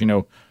protests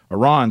because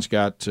Iran's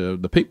got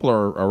the people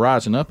are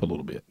rising up a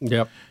little bit.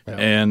 Yep.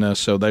 And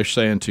so they're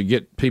saying to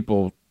get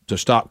people to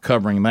stop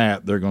covering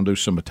that, they're going to do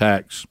some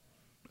attacks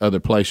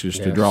other places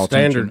to draw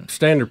attention.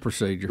 Standard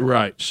procedure.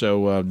 Right.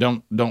 So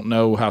don't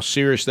know how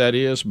serious that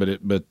is, but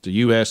the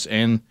U.S.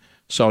 and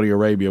Saudi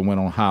Arabia went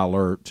on high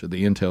alert.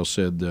 The intel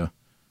said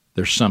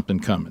there's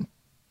something coming.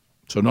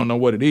 So don't know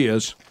what it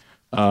is,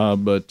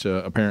 but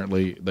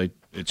apparently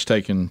it's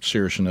taken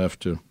serious enough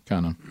to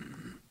kind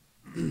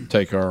of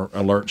take our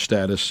alert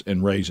status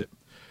and raise it.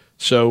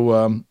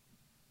 So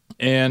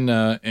and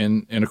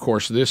of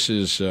course this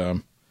is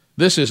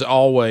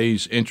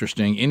always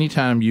interesting.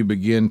 Anytime you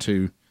begin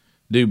to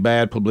do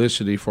bad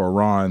publicity for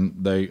Iran,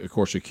 they of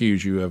course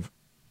accuse you of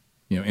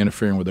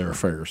interfering with their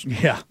affairs.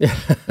 Yeah.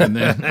 And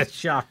then That's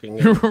shocking.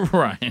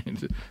 right.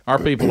 Our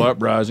people are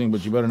uprising,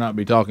 but you better not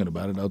be talking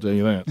about it, I'll tell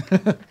you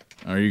that.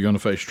 Or you're going to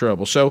face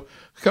trouble. So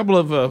a couple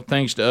of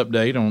things to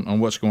update on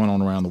what's going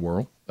on around the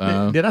world.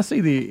 Did I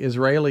see the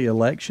Israeli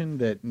election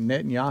that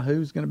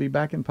Netanyahu's going to be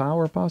back in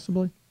power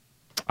possibly?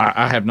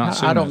 I have not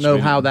seen I don't that, know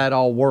Speedy. how that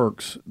all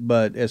works,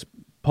 but as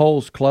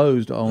polls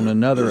closed on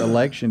another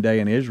election day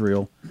in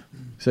Israel,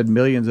 said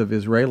millions of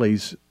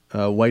Israelis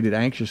waited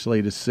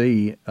anxiously to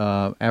see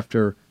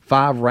after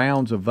 5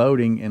 rounds of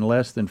voting in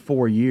less than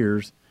 4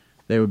 years,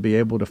 they would be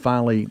able to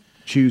finally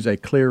choose a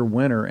clear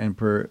winner and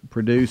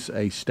produce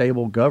a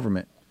stable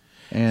government.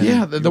 And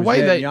Yeah, the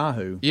way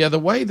Netanyahu. the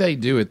way they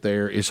do it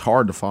there is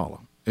hard to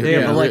follow. They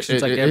have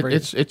elections like every.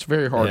 It's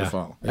very hard to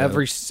follow.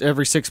 Every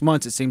 6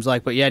 months, it seems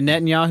like. But yeah,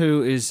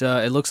 Netanyahu is.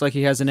 It looks like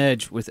he has an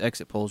edge with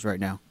exit polls right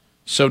now.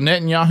 So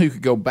Netanyahu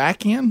could go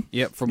back in.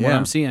 Yep, from what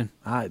I'm seeing.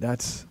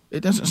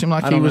 It doesn't seem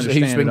like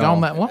he's been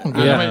gone that long.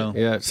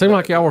 Yeah, It seemed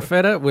like y'all were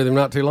fed up with him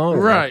not too long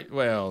ago. Right.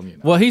 Well,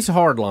 Well, he's a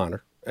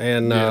hardliner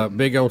and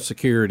big on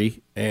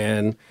security,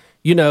 and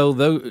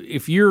though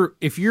if you're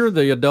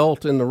the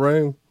adult in the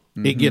room,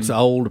 it gets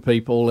old to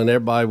people, and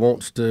everybody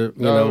wants to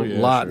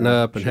lighten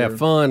up and have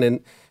fun,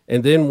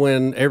 and then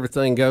when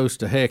everything goes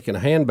to heck in a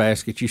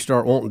handbasket, you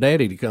start wanting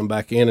Daddy to come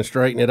back in and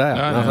straighten it out.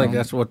 And I think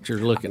that's what you're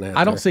looking at.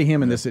 I don't see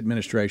him in this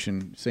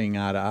administration seeing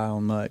eye to eye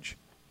on much.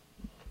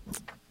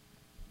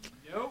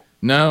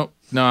 No,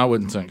 I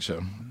wouldn't think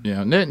so.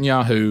 Yeah,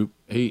 Netanyahu,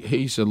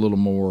 he's a little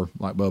more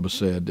like Bubba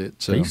said.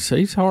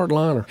 He's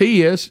hardliner.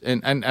 He is,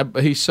 and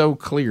he's so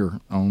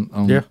clear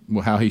on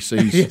how he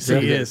sees. Yes,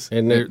 he is.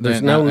 And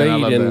there's no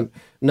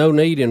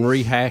need in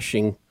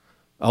rehashing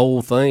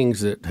old things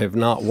that have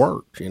not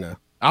worked.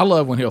 I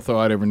love when he'll throw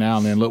out every now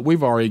and then. Look,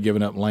 we've already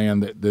given up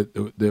land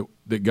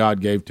that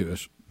God gave to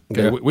us.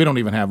 Okay? Yeah. We don't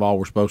even have all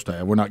we're supposed to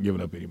have. We're not giving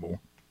up anymore.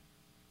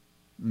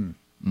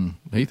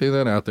 He threw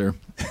that out there.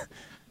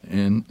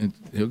 And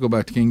he'll go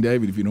back to King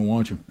David if you don't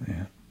want him.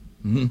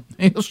 Yeah,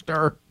 he'll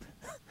stir.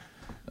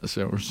 That's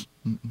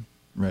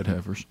red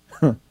heifers.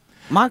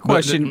 My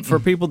question for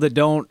people that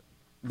don't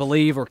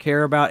believe or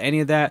care about any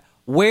of that: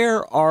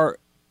 where are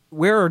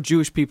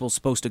Jewish people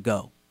supposed to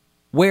go?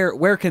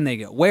 Where can they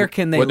go? Where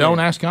can they? Well, live? don't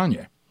ask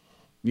Kanye.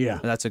 Yeah,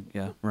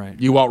 right.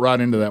 You walked right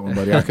into that one,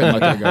 buddy. I couldn't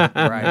let that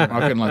go. Right. I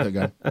couldn't let that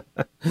go.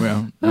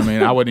 Well, I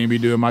mean, I wouldn't even be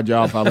doing my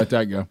job if I let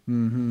that go.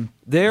 Mm-hmm.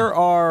 There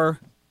are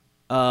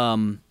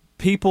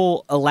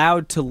people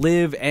allowed to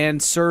live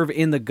and serve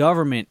in the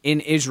government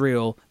in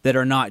Israel that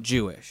are not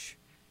Jewish.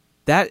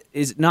 That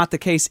is not the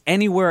case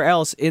anywhere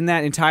else in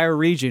that entire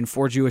region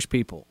for Jewish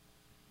people.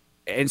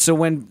 And so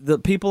when the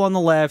people on the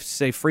left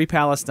say free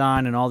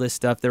Palestine and all this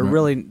stuff, they're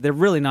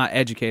really not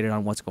educated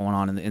on what's going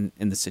on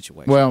in the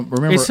situation. Well,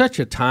 remember, it's such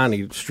a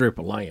tiny strip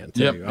of land,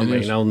 too. Yep, I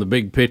mean, on the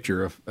big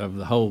picture of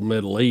the whole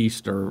Middle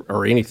East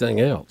or anything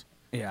else.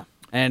 Yeah.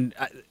 And,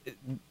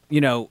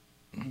 do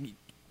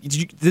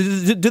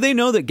they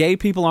know that gay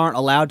people aren't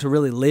allowed to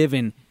really live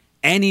in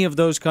any of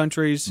those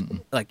countries,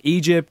 like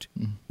Egypt?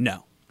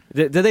 No.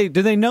 Do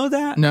they know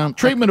that? No.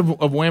 Treatment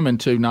of women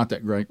too, not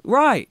that great.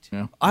 Right.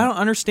 Yeah. I don't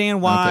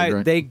understand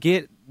why they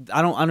get.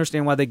 I don't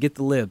understand why they get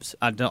the libs.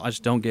 I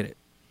just don't get it.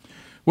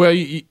 Well,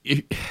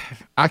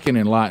 I can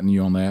enlighten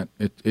you on that.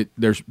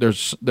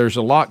 There's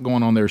a lot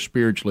going on there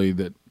spiritually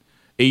that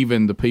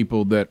even the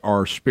people that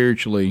are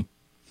spiritually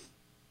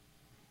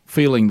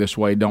feeling this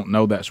way don't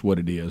know that's what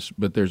it is.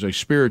 But there's a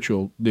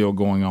spiritual deal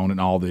going on in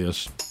all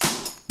this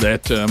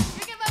that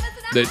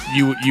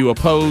you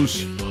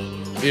oppose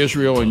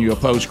Israel and you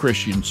oppose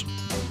Christians,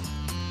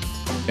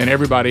 and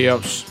everybody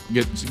else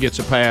gets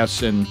a pass,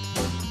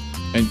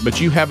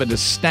 but you have a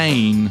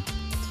disdain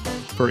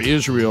for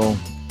Israel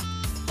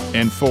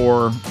and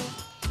for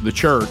the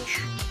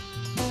church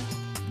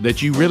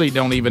that you really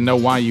don't even know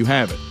why you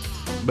have it,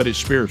 but it's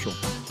spiritual.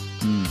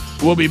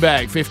 We'll be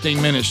back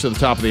 15 minutes to the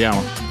top of the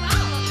hour.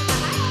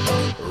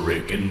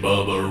 Rick and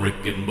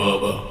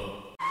Bubba.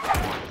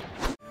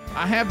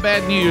 I have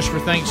bad news for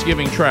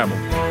Thanksgiving travel.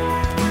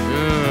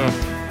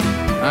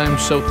 I am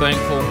so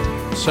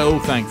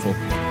thankful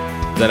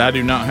that I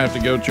do not have to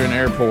go to an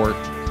airport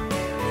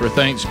for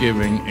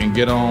Thanksgiving and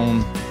get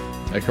on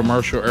a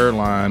commercial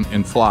airline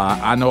and fly.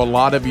 I know a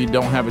lot of you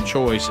don't have a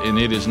choice, and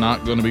it is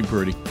not going to be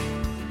pretty.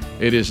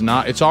 It is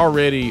not. It's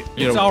already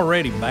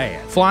already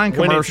bad. Flying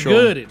commercial. When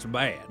it's good, it's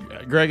bad.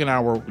 Greg and I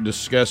were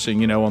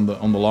discussing, on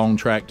the long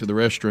track to the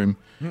restroom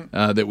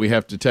that we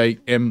have to take,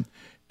 and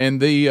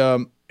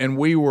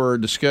we were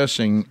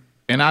discussing,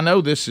 and I know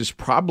this is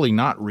probably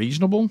not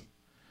reasonable.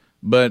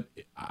 But,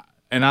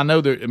 and I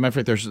know that, matter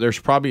of fact, there's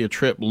probably a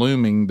trip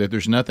looming that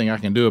there's nothing I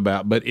can do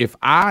about. But if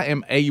I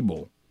am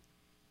able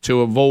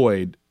to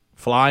avoid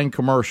flying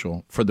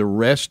commercial for the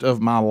rest of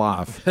my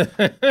life,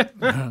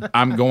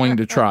 I'm going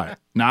to try it.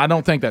 Now, I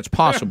don't think that's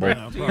possible,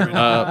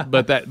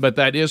 but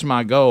that is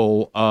my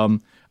goal.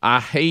 I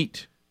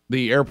hate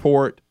the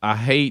airport. I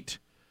hate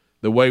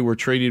the way we're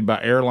treated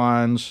by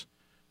airlines.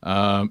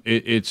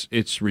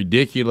 It's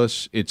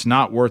ridiculous. It's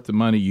not worth the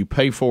money you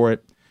pay for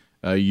it.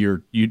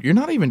 You're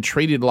not even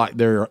treated like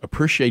they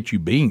appreciate you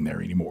being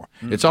there anymore.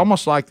 Mm-hmm. It's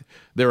almost like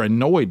they're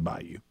annoyed by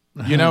you.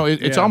 You know,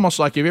 it's almost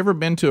like, have you ever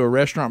been to a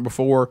restaurant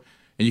before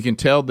and you can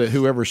tell that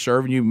whoever's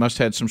serving you must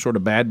have had some sort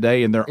of bad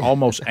day and they're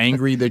almost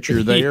angry that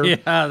you're there?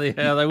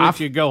 They wish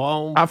you'd go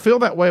home. I feel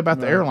that way about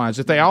the airlines.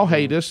 If they all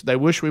hate us, they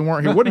wish we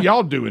weren't here. What are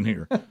y'all doing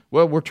here?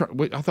 Well,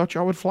 I thought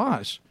y'all would fly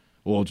us.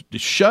 Well,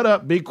 just shut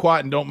up, be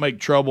quiet, and don't make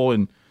trouble.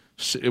 And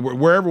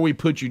wherever we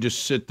put you,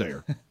 just sit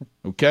there,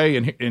 okay?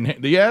 And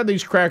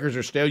these crackers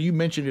are stale. You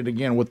mentioned it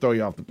again, we'll throw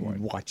you off the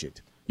plane. Watch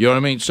it. You know what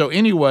I mean? So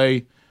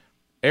anyway,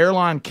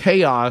 airline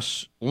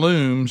chaos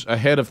looms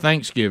ahead of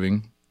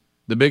Thanksgiving,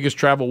 the biggest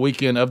travel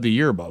weekend of the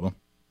year, Bubba.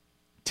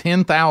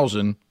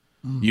 10,000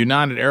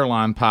 United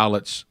Airline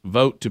pilots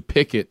vote to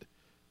picket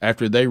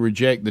after they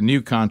reject the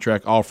new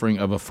contract offering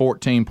of a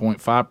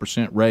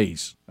 14.5%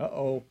 raise.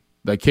 Uh-oh.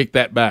 They kicked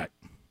that back.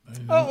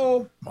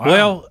 Uh-oh.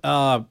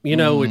 Wow.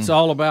 Well, it's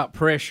all about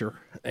pressure,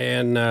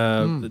 and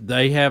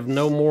they have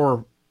no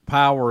more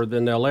power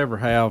than they'll ever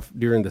have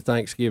during the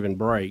Thanksgiving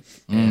break.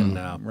 And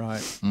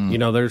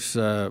there's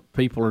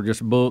people are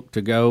just booked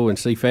to go and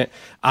see.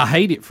 I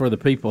hate it for the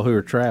people who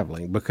are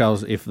traveling,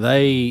 because if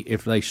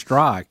they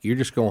strike, you're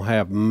just going to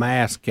have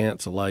mass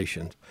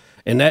cancellations,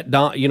 and that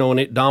and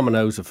it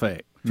dominoes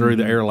effect through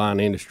the airline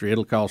industry.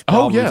 It'll cause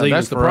problems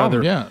that's the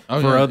problem.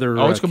 Other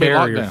it's going to be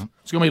lockdown.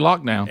 It's going to be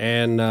lockdown.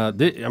 And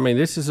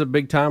this is a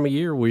big time of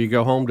year where you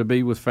go home to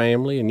be with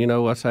family. And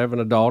us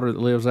having a daughter that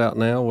lives out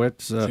now,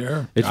 it's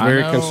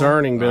very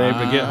concerning being able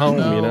to get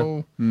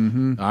home.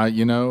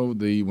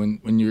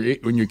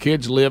 Mm-hmm. When your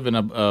kids live in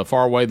a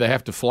far away, they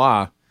have to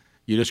fly.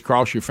 You just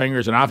cross your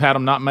fingers. And I've had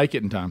them not make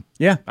it in time.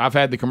 Yeah, I've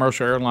had the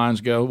commercial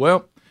airlines go,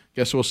 well,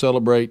 guess we'll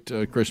celebrate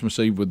Christmas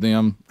Eve with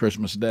them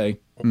Christmas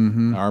Day,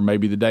 or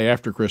maybe the day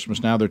after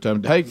Christmas. Now they're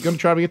telling, hey, going to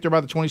try to get there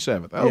by the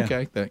 27th.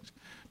 Okay, thanks.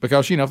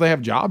 Because, if they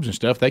have jobs and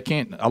stuff, they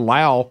can't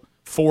allow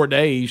 4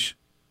 days,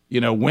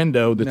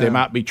 window that they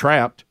might be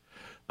trapped.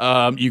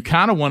 You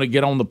kind of want to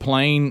get on the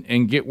plane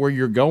and get where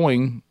you're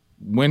going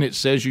when it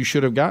says you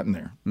should have gotten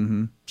there.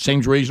 Mm-hmm.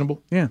 Seems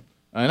reasonable. Yeah.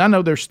 And I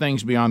know there's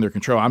things beyond their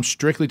control. I'm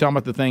strictly talking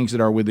about the things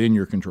that are within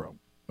your control.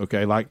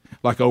 Okay, like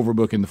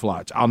overbooking the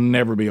flights. I'll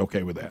never be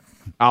okay with that.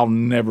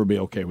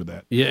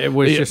 Yeah, it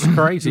was just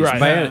crazy. It's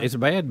bad. It's a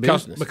bad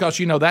business because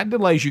that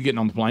delays you getting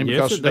on the plane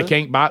because they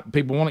can't buy.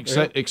 People won't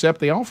accept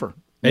the offer.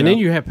 And then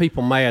you have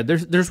people mad.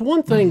 There's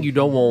one thing you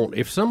don't want.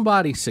 If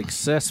somebody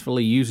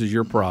successfully uses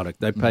your product,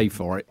 they pay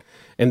for it,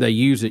 and they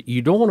use it,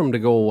 you don't want them to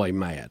go away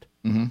mad.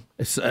 Mm-hmm.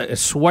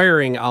 It's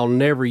swearing, I'll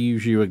never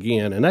use you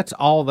again. And that's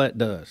all that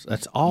does.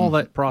 That's all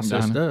that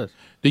process does.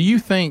 Do you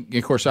think,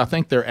 of course, I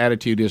think their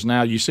attitude is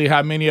now, you see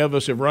how many of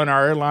us have run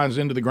our airlines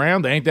into the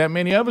ground? There ain't that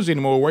many of us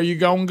anymore. Where you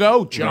going to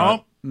go,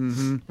 chump? Right.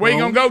 Mm-hmm. Where you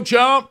going to go,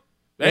 chump?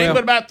 There ain't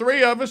but about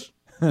 3 of us.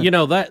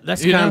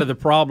 That's kind of the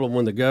problem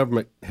when the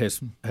government has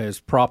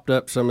propped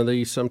up some of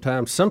these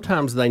sometimes.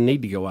 Sometimes they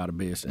need to go out of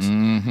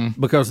business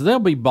because they'll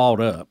be bought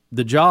up.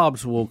 The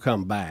jobs will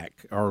come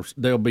back or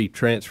they'll be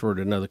transferred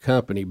to another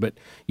company. But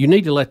you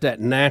need to let that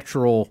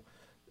natural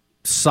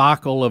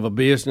cycle of a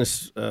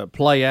business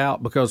play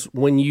out, because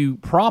when you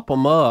prop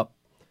them up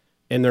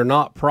and they're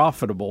not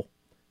profitable,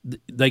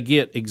 they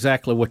get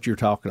exactly what you're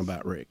talking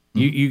about, Rick.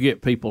 You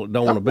get people that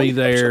don't want to be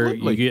there.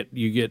 Absolutely.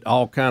 You get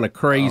all kind of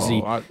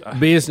crazy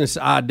business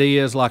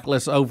ideas like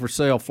let's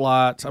oversell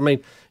flights. I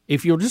mean,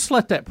 if you'll just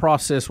let that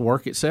process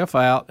work itself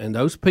out, and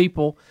those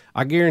people,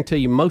 I guarantee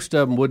you, most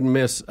of them wouldn't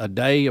miss a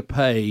day of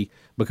pay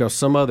because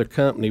some other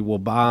company will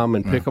buy them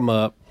and pick them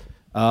up,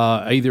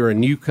 either a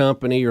new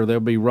company or they'll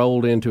be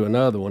rolled into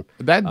another one.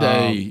 That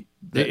day,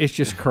 it's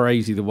just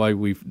crazy the way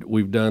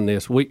we've done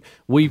this. We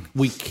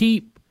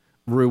keep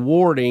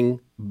rewarding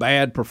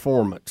bad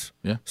performance.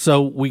 Yeah.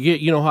 So we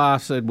get, how I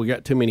said we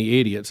got too many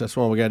idiots. That's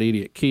why we got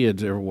idiot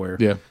kids everywhere.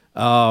 Yeah.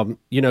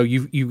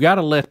 You got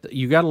to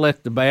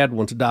let the bad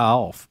ones die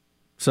off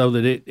so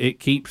that it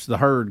keeps the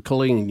herd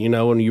clean,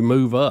 and you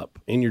move up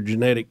in your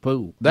genetic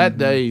pool. That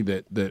day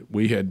that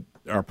we had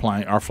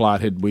our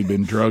flight we'd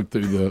been drugged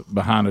through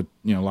behind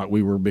like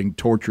we were being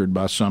tortured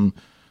by some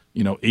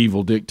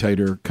evil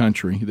dictator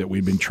country that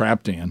we'd been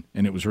trapped in,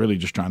 and it was really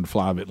just trying to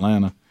fly to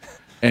Atlanta.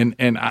 And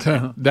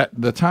that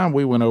the time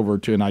we went over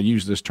to, and I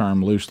use this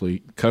term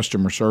loosely,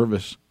 customer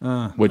service,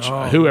 which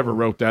whoever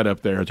wrote that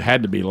up there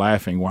had to be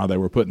laughing while they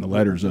were putting the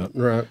letters up.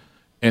 Right.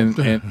 And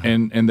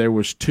there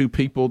was 2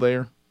 people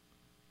there,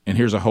 and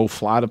here's a whole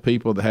flight of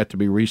people that had to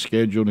be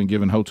rescheduled and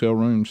given hotel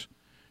rooms,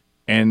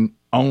 and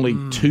only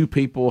 2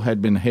 people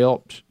had been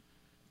helped,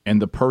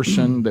 and the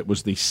person that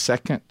was the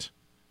second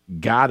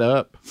got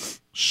up,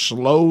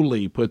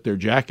 slowly put their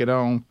jacket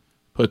on,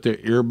 put their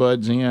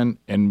earbuds in,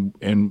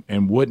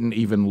 and wouldn't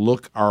even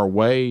look our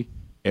way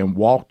and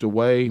walked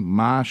away.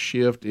 My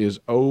shift is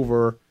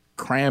over.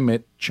 Cram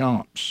it,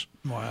 chumps.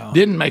 Wow.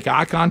 Didn't make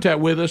eye contact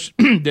with us,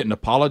 didn't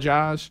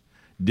apologize,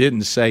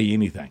 didn't say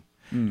anything.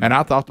 And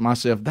I thought to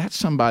myself, that's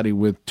somebody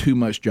with too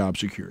much job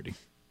security.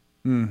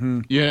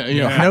 Mm-hmm.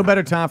 Yeah, no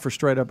better time for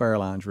straight up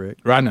airlines, Rick.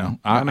 Right now.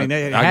 I mean,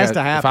 it has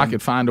to happen. If I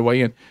could find a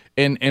way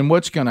in. And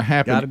what's going to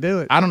happen? Got to do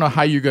it. I don't know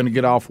how you're going to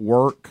get off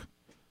work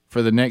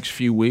for the next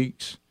few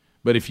weeks.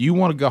 But if you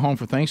want to go home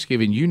for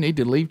Thanksgiving, you need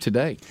to leave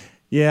today.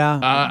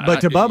 Yeah,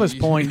 but to Bubba's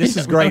point, this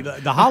is great.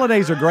 The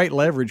holidays are great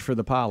leverage for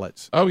the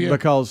pilots. Oh, yeah.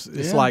 Because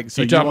it's like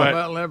so you talking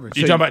about leverage.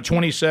 You talking about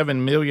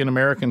 27 million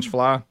Americans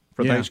fly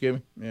for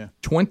Thanksgiving? Yeah.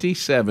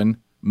 27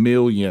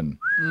 million.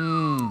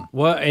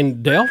 Well,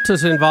 and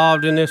Delta's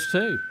involved in this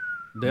too.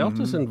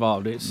 Delta's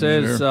involved. It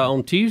says Sure.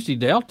 on Tuesday,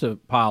 Delta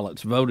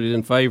pilots voted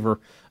in favor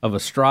of a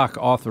strike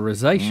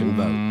authorization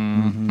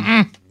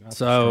vote.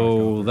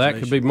 So that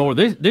could be more.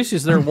 This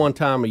is their one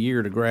time a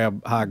year to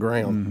grab high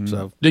ground.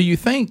 So do you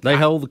think they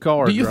hold the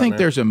cards? Do you right think now.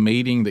 there's a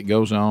meeting that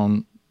goes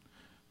on,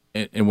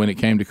 and when it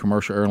came to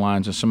commercial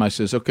airlines, and somebody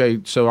says, "Okay,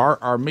 so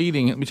our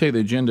meeting. Let me tell you the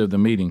agenda of the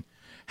meeting.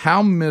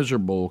 How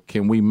miserable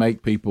can we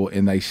make people,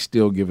 and they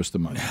still give us the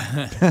money?"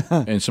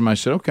 And somebody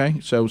said, "Okay,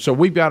 so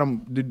we've got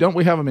them. Don't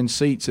we have them in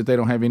seats that they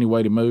don't have any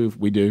way to move?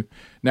 We do.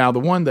 Now the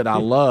one that I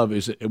love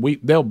is that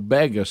they'll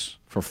beg us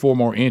for 4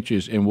 more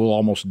inches, and we'll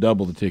almost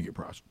double the ticket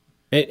price."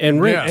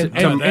 And Rick,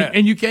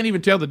 And you can't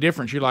even tell the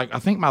difference. You're like, I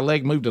think my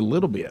leg moved a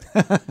little bit,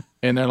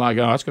 and they're like,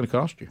 "Oh, that's going to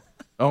cost you."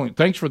 Oh,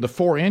 thanks for the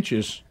 4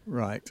 inches.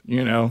 Right.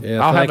 You know,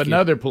 Yeah, I'll have thank you.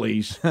 another,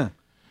 please.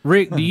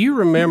 Rick, do you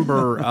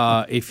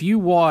remember if you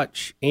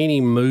watch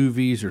any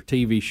movies or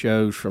TV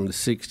shows from the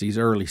 60s,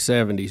 early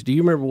 70s, do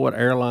you remember what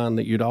airline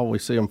that you'd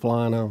always see them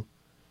flying on?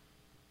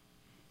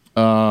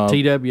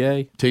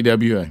 TWA?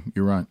 TWA,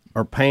 you're right.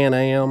 Or Pan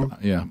Am?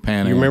 Yeah,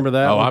 Pan Am. You remember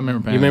that Oh, one? I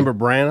remember Pan You Am. remember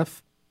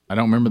Braniff? I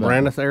don't remember that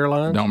Braniff one.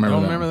 Airlines? Don't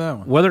remember that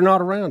one. Well, they're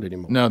not around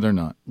anymore. No, they're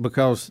not.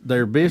 Because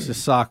their business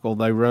cycle,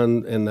 they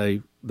run and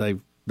they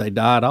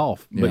died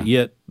off, but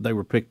yet they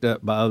were picked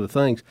up by other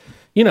things.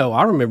 You know,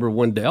 I remember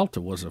when Delta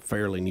was a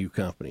fairly new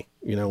company.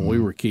 You know, when we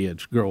were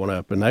kids growing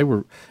up, and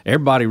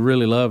everybody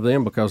really loved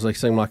them because they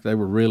seemed like they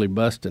were really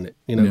busting it.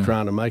 You know, Yeah.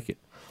 trying to make it.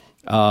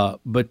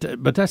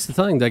 But that's the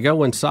thing; they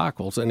go in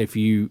cycles, and if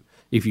you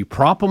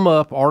prop them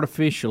up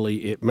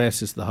artificially, it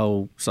messes the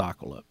whole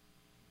cycle up.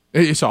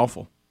 It's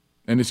awful,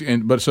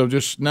 but so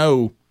just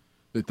know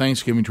that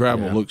Thanksgiving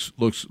travel Yeah.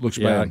 looks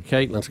Yeah, bad.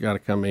 Caitlin's got to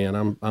come in.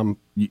 I'm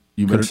You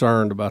better-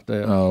 concerned about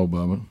that. Oh,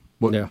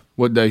 Bubba.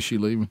 What day is she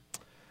leaving?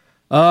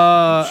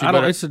 I don't.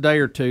 better- It's a day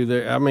or two.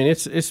 There. I mean,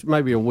 it's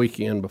maybe a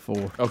weekend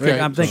before. Okay,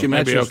 I'm thinking she may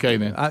that's be just- okay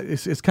then.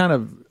 It's kind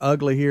of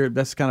ugly here.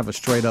 That's kind of a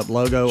straight up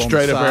logo.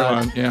 Straight on up the side.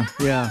 airline,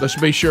 yeah. Yeah. Let's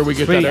be sure we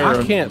get Speedy, that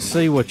arrow. I can't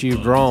see what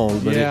you've drawn,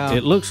 but Yeah.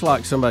 it looks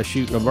like somebody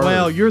shooting a bird.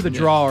 Well, you're the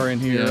drawer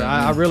in here.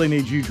 Yeah. I really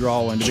need you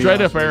drawing. To be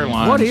Straight honest up with you.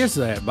 airlines. What is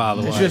that, by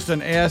the way? It's just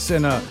an S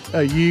and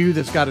a U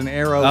that's got an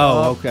arrow. Oh,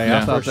 up okay. I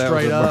for thought that was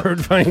straight a up.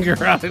 bird finger.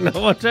 I didn't know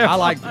what that. I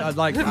would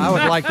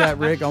like that,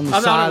 Rick, on the I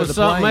thought side it was of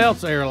the something plane.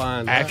 else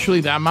airline.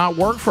 Actually, that might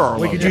work for our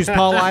We logo. could use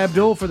Paul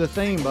Abdul for the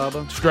theme,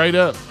 Bubba. Straight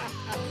up.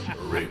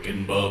 Rick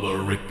and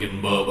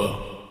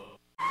Bubba.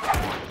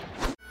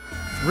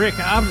 Rick,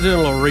 I was doing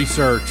a little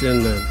research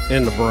in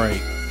the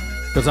break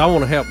because I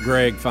want to help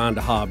Greg find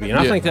a hobby, and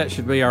I Yeah. think that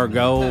should be our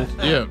goal.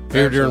 Yeah,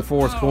 here during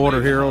fourth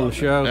quarter here on the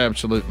show.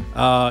 Absolutely.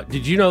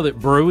 Did you know that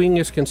brewing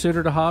is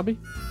considered a hobby?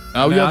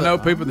 Oh, Now, yeah. I know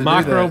people that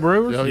Micro do that.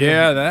 brewers? Oh,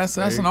 Yeah, that's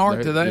an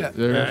art to that.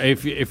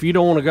 If you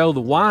don't want to go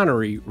the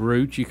winery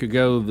route, you could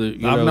go the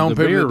I've known the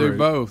people beer that do route.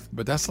 both,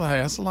 but that's a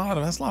lot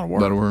of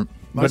work. That'll work.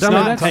 But I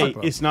mean, that's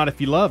it's not if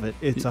you love it.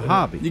 It's a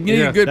hobby. You need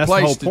a good That's the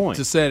place whole point.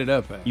 to set it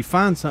up at. You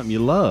find something you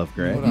love,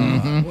 Greg.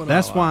 What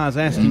That's why I was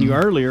asking you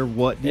earlier.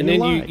 What do and you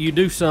then like? you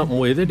do something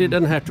with it. It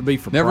doesn't have to be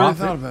for Never really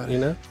profit. thought about it. You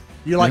know,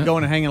 You like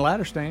going to hanging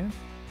ladder stands?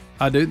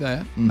 I do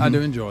that. I do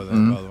enjoy that,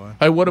 by the way.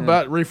 Hey, what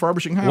about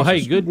refurbishing houses? well,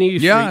 hey, good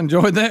news. Yeah, for I you.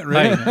 enjoyed that,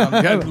 Rick. Hey.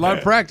 I've got a lot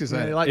of practice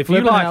at it. Like If you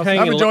flipping like houses?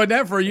 hanging, I've enjoyed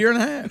that for a year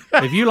and a half.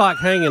 if you like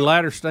hanging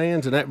ladder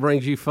stands and that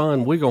brings you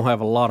fun, we're gonna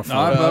have a lot of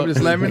All right, fun. Bubba,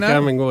 just let me the know.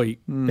 coming week.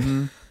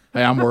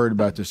 Hey, I'm worried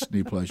about this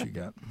new place you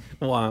got.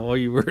 Why? What are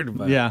you worried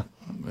about? Yeah.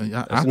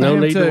 There's no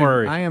need to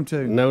worry. I am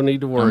too. No need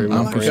to worry. I'm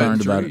my friend.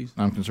 concerned about it. trees.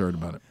 I'm concerned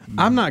about it.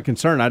 I'm not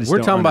concerned. I just We're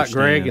don't talking about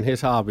understand. Greg and his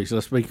hobbies.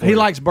 Let's be clear. He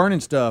likes burning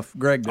stuff.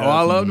 Greg does. Oh,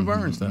 I love to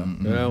burn stuff.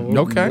 Yeah, we'll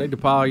Okay. need to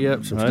pile you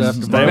up some Well, stuff.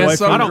 stay To burn. away It's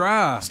so from-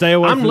 dry. Stay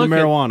away I'm from looking- the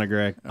marijuana,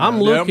 Greg. I'm Don't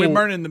be looking.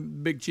 burning the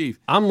Big Chief.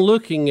 I'm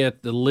looking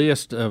at the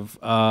list of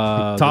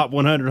Top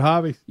 100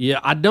 hobbies. Yeah,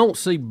 I don't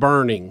see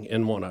burning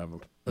in one of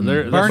them.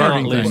 They're burning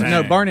not listed.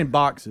 No, burning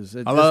boxes.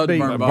 I love to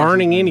burn boxes.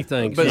 Burning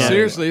anything. But so-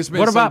 seriously, it's been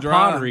What so about dry.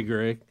 pottery,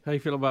 Greg? How you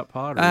feel about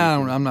pottery?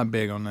 I'm not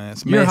big on that.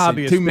 It's Your messy.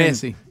 hobby is Too spending-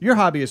 messy. Your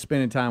hobby is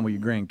spending time with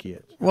your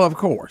grandkids. Well, of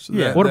course.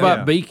 Yeah. What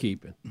about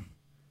beekeeping?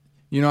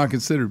 You know, I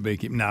consider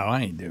beekeeping. No,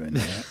 I ain't doing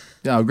that.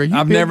 No, Greg,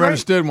 I've be a never great-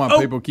 understood why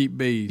Oh. people keep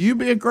bees. You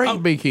be a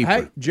great beekeeper.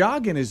 Hey,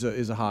 jogging is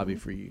a hobby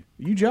for you.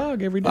 You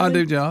jog every day. I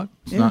do jog.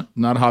 It's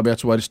not a hobby.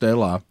 That's a way to stay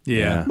alive.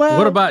 Yeah. Well,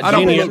 What about I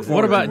don't look for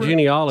what it. about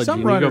genealogy? Some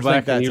And you go runners think back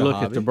and that's you a look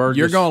at hobby. the Burgess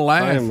You're gonna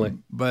laugh, family.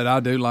 but I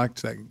do like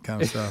that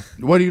kind of stuff.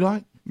 What do you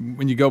like?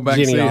 when you go back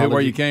and see Genealogy.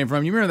 where you came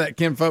from. You remember that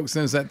Ken Folks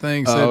sends that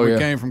thing said we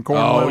came from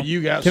Cornwall? Oh,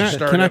 you guys Can are I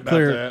starting about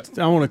clear? that.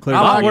 I want to clear.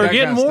 We're that getting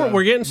kind of more. stuff.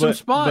 We're getting some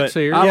spots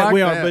here. I Yeah, like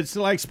we are. that. But it's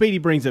like Speedy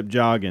brings up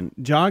jogging.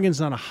 Jogging's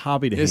not a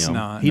hobby to It's him.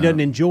 not, He no. doesn't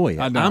enjoy it.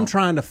 I don't. I'm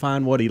trying to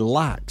find what he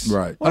likes.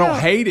 Right. I don't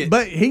hate it.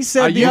 But he I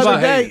said the used other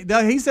to hate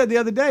day. He said the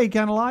other day he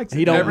kind of likes it.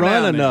 He don't Every now run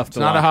and then. enough It's to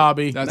not a like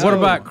hobby. That's What cool.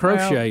 about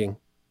crocheting?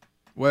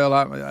 Well,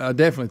 I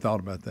definitely thought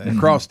about that.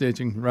 Cross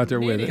stitching right there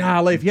with it.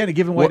 Golly, if you hadn't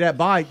given away that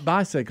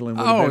bicycling.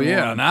 would've Oh been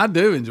yeah, one. and I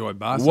do enjoy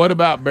bicycling. What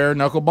about bare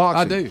knuckle I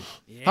boxing? do.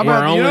 How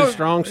about only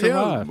strong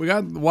survive? we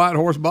got white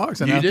horse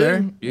boxing You out do.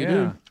 there. You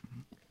do.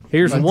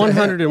 Here's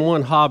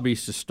 101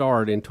 hobbies to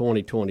start in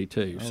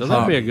 2022. So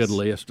that'd be a good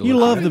list. to You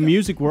look love at. the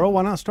music world.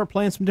 Why not start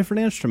playing some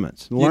different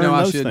instruments? And You learn know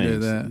I those should do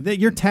things. that.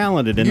 You're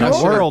talented in You that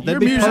are. world.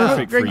 That'd You're be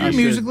perfect Greg, for you're you.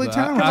 musically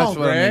talented. That's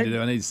what I Greg. need to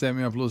do. I need to set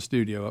me up a little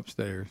studio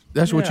upstairs.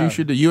 That's what you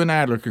should do. You and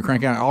Adler could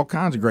crank out all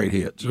kinds of great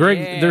hits. Greg,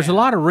 there's a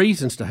lot of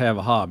reasons to have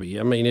a hobby.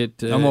 I mean,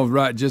 it. I'm gonna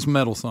write just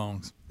metal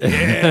songs.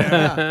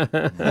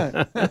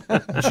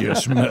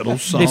 Just metal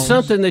songs. It's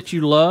something that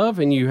you love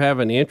and you have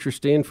an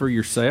interest in for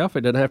yourself.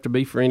 It doesn't have to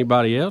be for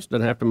anybody else.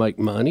 Doesn't have to make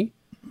money.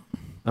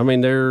 I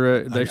mean, they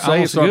I'm say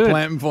gonna it's start good.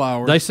 planting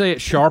flowers. They say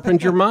it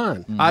sharpens your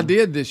mind. I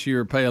did this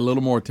year pay a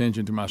little more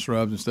attention to my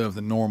shrubs and stuff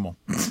than normal.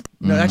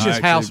 No, that's I just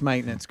actually- house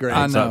maintenance, Greg.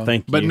 I know,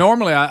 thank but you.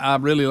 normally I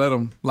really let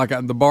them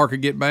the bark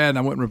would get bad and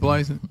I wouldn't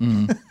replace it.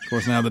 Of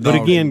course, now the But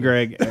dogs- again,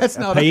 Greg,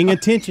 paying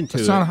attention to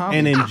That's not a it hobby.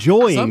 and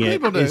enjoying Some it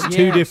people do. is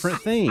two different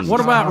things.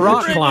 What about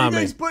rock climbing?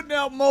 He's putting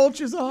out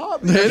mulch as a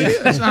hobby.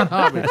 It's not a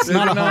hobby. It's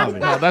not a hobby.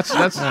 No, that's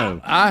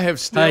I have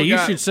still. Hey, you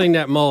got, should sing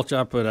that mulch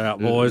I put out,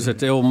 boys, at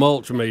the old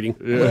mulch meeting.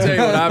 I'll tell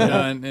you what I've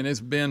done, and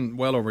it's been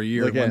well over a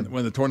year. Look at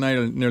When the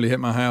tornado nearly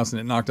hit my house and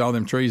it knocked all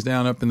them trees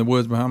down up in the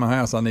woods behind my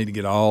house, I need to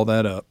get all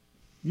that up.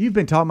 You've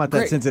been talking about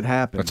that since it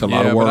happened. That's a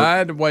lot of But work. I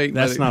had to wait.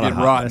 That's Let not it a get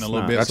hobby. rotten That's a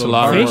little not- bit. That's so a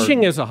lot of it'll work.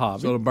 Fishing is a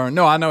hobby. So it'll burn.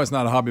 No, I know it's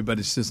not a hobby, but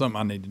it's just something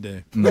I need to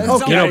do. You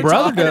know,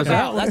 brother does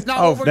that. That's not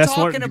Oh, what we're that's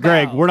talking what, about.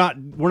 Greg.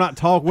 We're not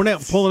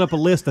pulling up a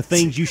list of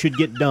things you should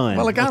get done.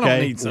 Well, like I okay? don't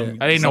need some.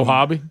 That ain't no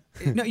hobby.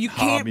 No, you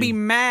can't Hobby. be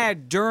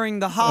mad during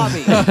the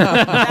hobby.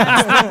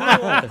 That's the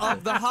rule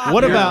of the hobby.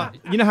 What about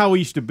how we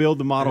used to build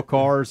the model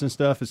cars and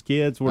stuff as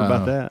kids? What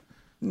about that?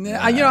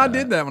 I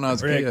did that when I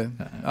was a kid.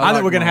 I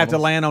think we're going to have to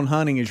models. land on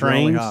hunting as your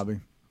only Trains? hobby.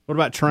 What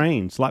about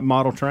trains? Like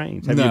model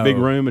trains? Have you a No. big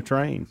room of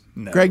trains?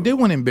 Greg, do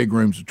one in big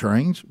rooms of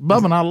trains.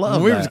 Bub and I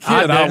love When we that. was a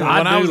kid,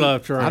 I do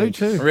love trains. I do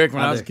too. Rick,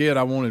 when I was a kid,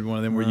 I wanted one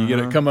of them where you get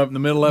it come up in the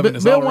middle of it. And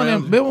it's Build all one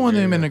around. of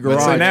them in the But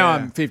garage. see, now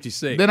I'm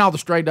 56. Then all the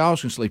stray dogs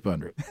can sleep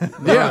under it.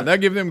 Yeah, they'll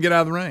give them get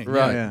out of the rain.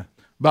 Right. Yeah.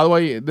 By the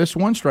way, this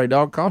one stray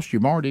dog cost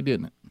you Marty,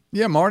 didn't it?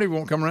 Yeah, Marty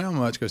won't come around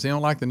much because he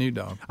don't like the new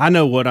dog. I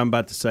know what I'm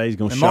about to say is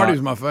going to And shock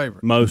Marty's my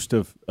favorite. most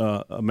of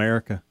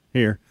America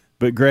here,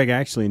 but Greg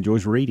actually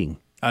enjoys reading.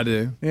 I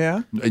do.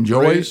 Yeah.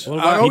 Enjoys.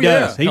 Oh, He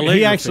does. yeah.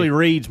 He actually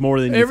reads more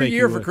than you Every think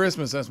year he for would.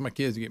 Christmas, that's my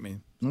kids get me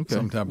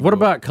some type of What book.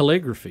 about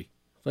calligraphy?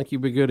 I think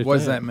you'd be good at What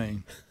does that. that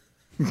mean?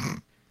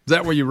 Is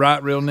that where you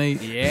write real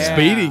neat? Yeah.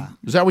 Speedy.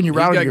 Is that when you He's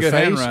write on got your good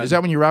face? handwriting. Is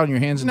that when you write on your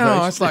hands and No,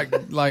 face? it's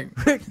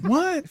like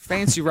What?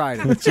 Fancy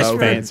writing? It's just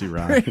fancy,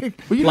 right?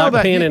 Well, you Like know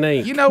that, pen and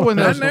ink. You know when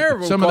I those, never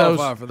will some of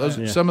qualify for that.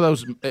 those some of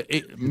those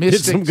Did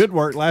mystics, some good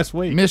work last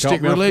week. mystic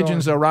Caught me off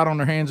religions, guard. they'll write on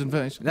their hands and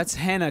face. That's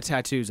henna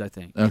tattoos, I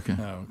think. Okay.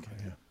 Oh, okay.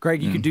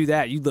 Greg, you could do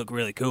that. You'd look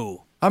really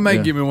cool. I may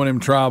give me one of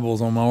them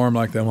tribals on my arm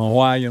like them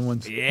Hawaiian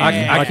ones. Yeah.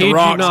 I Like kid the you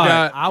Rock's not.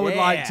 got.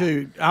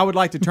 I would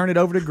like to turn it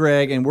over to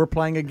Greg, and we're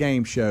playing a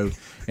game show,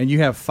 and you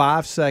have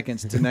 5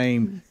 seconds to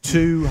name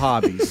 2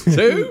 hobbies.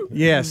 2?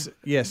 Yes,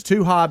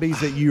 2 hobbies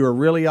that you are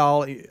really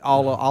all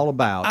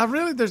about. I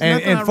really there's and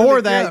nothing I for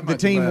really that, care the much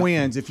team about.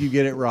 wins if you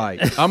get it right.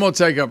 I'm gonna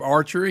take up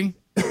archery.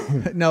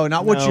 No,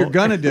 not what you're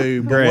gonna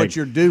do, but Greg. what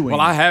you're doing. Well,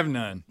 I have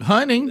none.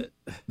 Hunting.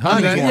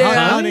 Hunting's one.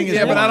 Yeah, Hunting is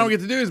yeah, but one. I don't get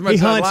to do as much. He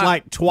as I'd hunts like.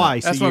 like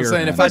twice That's a what year. I'm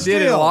saying. If But I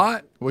did it a still.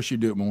 lot, Wish you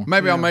do it more.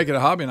 maybe I'll make it a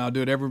hobby and I'll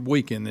do it every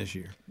weekend this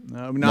year.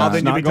 No, No, then it's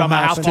you not become a gonna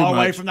house happen too far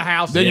away much. from the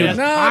house. Then you- Yeah.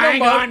 No, I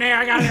ain't don't going there.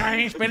 I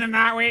ain't spending the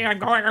night with. I'm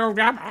going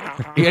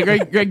to Yeah,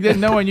 Greg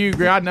didn't knowing you.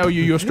 Greg, I know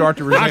you. You'll start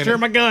to resent I sure it.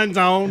 my gun's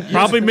on.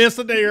 Probably miss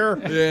a deer.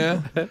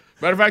 Yeah.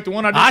 Matter of fact, the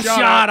one I I just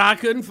shot. I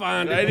couldn't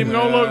find I ain't it. even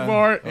gonna look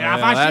for it. Yeah, if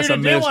Yeah, I that's shoot a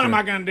a deer, what mystery. am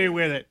I going to do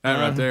with it? That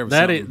right there. Was That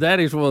something. is that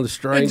is one of the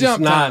strangest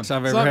jump nights time.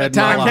 I've ever Something- had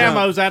in my time life.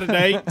 Camo's out of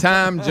date.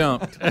 Time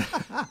jumped.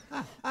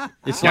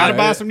 It's Got to like,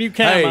 buy some new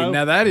camo. Hey,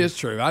 now that is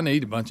true. I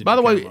need a bunch of. By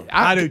the new way, camo.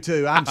 I do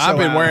too. I'm so I've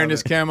been out wearing of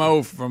this it.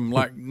 camo from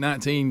like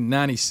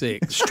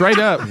 1996. straight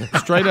up.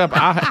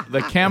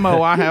 The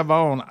camo I have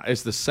on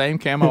is the same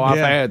camo I've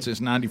had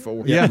since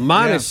 '94. yeah,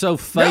 mine Yeah. is so I'm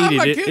faded.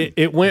 not It, kidding.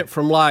 it went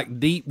from like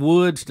deep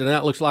woods to now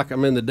it looks like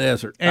I'm in the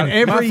desert. And My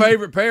every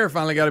favorite pair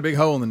finally got a big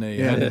hole in the knee.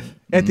 yeah,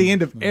 at the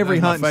end of every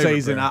That's my hunting favorite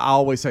season, pair. I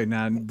always say,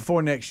 "Now,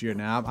 before next year,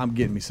 now I'm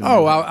getting me some."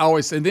 Oh, I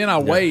always and then I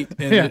wait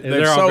and Yeah, they've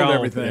they're all sold gone.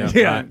 everything.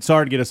 Yeah. All right,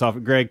 sorry to get us off.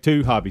 Greg,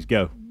 2 hobbies.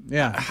 Go.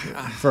 Yeah,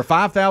 for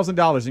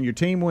 $5,000 and your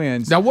team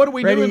wins. Now, what do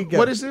we ready do? to go.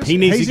 What is this? He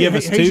needs to give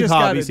us he's two just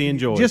hobbies gotta- he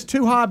enjoys. Just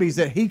 2 hobbies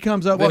that he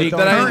comes up That with. he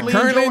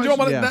currently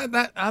enjoys. Yeah.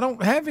 That I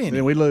don't have any.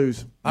 Then we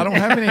lose. I don't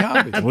have any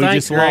hobbies. We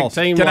just lost.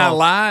 Can I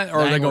lie, or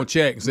are they going to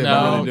check and see if I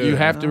No, really do you it?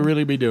 have to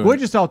really be doing We're it.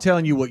 just all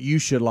telling you what you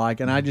should like,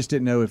 and I just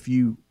didn't know if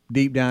you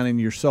deep down in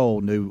your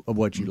soul knew of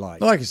what you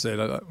like. Like you said,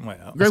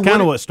 That's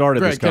kind of what started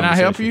Greg, this can I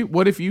conversation. help you?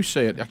 What if you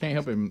say it? I can't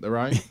help him,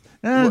 right?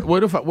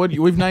 What if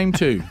we've named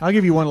 2? I'll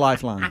give you one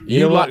lifeline.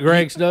 You know what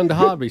Greg's done to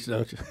hobbies,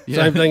 don't you?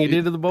 Yeah. Same thing he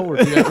did to the board.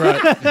 Yeah,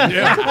 right.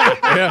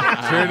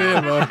 Yeah, sure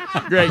did,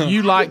 bud. Greg,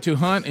 you like to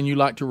hunt and you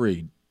like to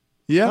read.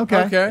 Yeah,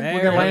 okay.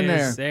 We're gonna land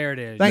there. There it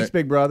is. Thanks,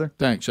 big brother.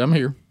 Thanks, I'm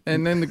here.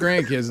 And then the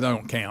grandkids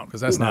don't count because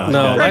that's not.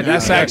 No,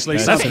 that's actually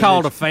that's something.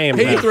 called a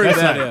family. He threw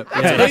that in.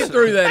 Yeah. He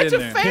threw that in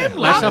there.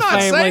 That's a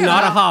family,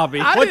 not a hobby.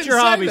 What's your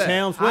hobbies,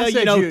 Hounds? Well,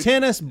 you know,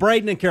 tennis,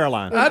 Braden, and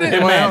Caroline. I didn't.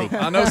 And Well, Maddie.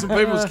 I know some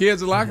people's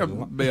kids would like to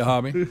be a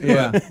hobby.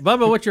 Yeah,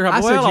 Bubba, what's your hobby?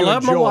 I said Well, I you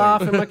love my enjoy.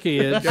 wife and my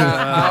kids.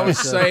 I was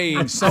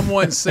saying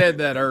someone said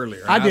that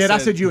earlier. I did. I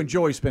said you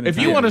enjoy spending. If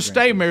time you want to with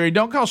stay married,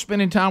 don't call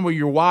spending time with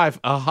your wife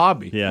a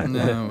hobby. Yeah.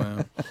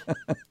 No,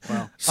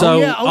 So Oh,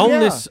 yeah.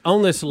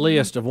 on this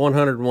list of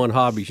 101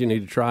 hobbies you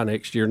need to try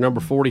next year, number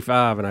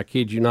 45, and I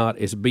kid you not,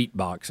 is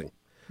beatboxing.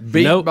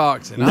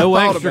 Beatboxing. No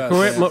I thought extra about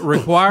equipment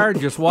required.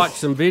 Just watch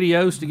some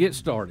videos to get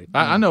started.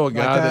 I know a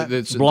guy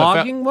that's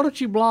blogging. Why don't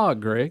you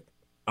blog, Greg?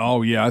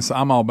 Oh yeah,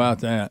 I'm all about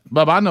that.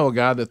 Bub, I know a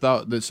guy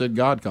that said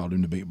God called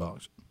him to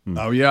beatbox.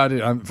 Oh yeah, I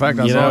did. In fact,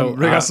 I saw him.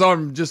 Rick, I saw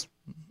him just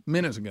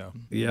minutes ago.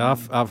 Yeah,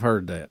 I've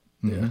heard that.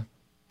 Yeah.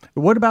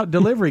 What about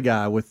delivery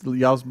guy with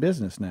y'all's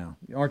business now?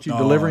 Aren't you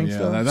delivering yeah,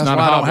 stuff? That's not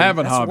why a I don't hobby. have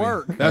a That's hobby.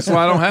 work. That's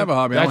why I don't have a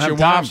hobby. I That's don't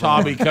your have time wife's for it.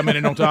 hobby coming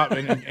in on top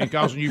and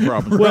causing you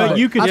problems. Well,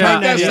 you could I turn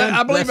think that that's- in.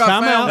 I believe I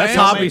Time found out. That's that.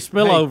 hobby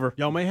spillover.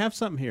 Y'all may have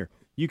something here.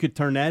 You could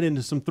turn that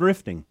into some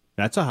thrifting.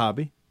 That's a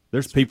hobby.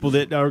 There's people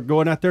that are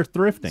going out there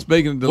thrifting.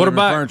 Speaking of delivering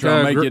furniture,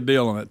 I'll make you a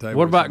deal on that table.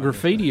 What about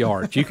graffiti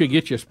art? You could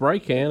get you a spray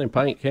can and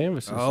paint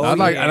canvases. And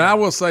I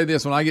will say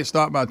this: when I get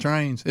stopped by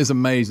trains, it's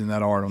amazing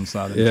that art on the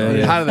side of the train.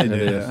 yeah. How do they do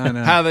It that? is. I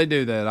know. How do they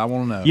do that? I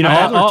want to know. You know,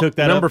 Adler took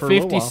that number up for a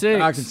little while.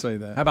 56. I can see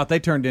that. How about they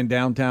turned in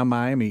downtown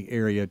Miami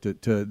area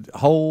to a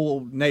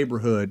whole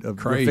neighborhood of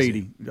Crazy.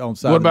 graffiti on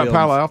side What of the about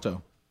Palo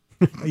buildings.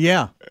 Alto?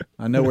 Yeah,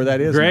 I know where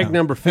that is. Greg, now.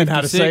 number And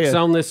how to say 56 it.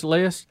 on this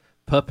list,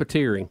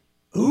 puppeteering.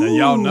 Now,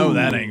 y'all know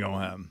that ain't gonna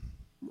happen.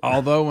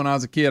 Although when I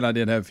was a kid, I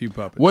did have a few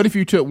puppets. What if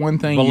you took one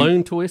thing?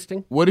 Balloon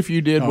twisting? What if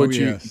you did what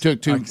you yes.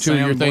 took two Like of your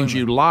Sam things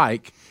Bloomer. you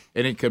like,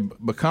 and it could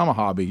become a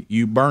hobby?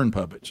 You burn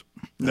puppets.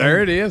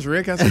 There it is,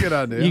 Rick. That's a good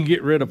idea. You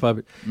get rid of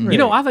puppets. You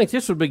know, I think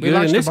this would be good,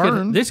 likes and to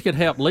burn. this could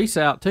help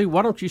Lisa out too.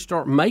 Why don't you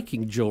start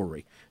making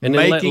jewelry and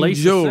then let Making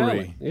Lisa sell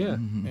jewelry. it? Yeah.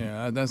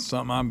 Yeah, that's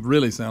something I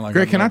really sound like.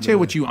 Greg, I'd can I love to tell you do.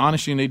 what you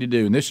honestly need to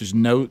do? And this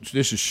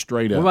is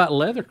straight up. What about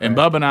leather? And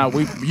craft? Bubba and I,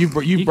 you've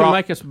You can brought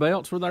make us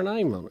belts with our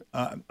name on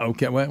it.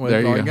 Okay, wait, there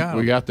you already go. got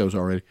We 'em. got those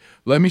already.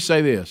 Let me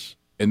say this,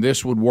 and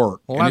this would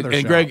work. Leather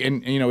And shop. Greg,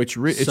 and you know, it's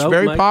Soap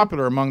very making?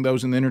 popular among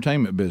those in the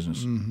entertainment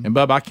business. Mm-hmm. And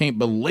Bubba, I can't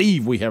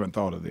believe we haven't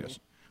thought of this.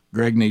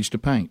 Greg needs to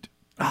paint.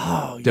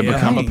 To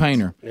become a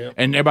painter.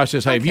 And everybody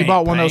says, hey, if you can't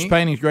bought one of those paint.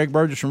 paintings Greg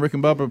Burgess from Rick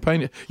and Bubba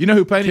painted, you know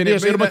who painted Can it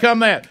this? be It'll that? become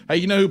that. Hey,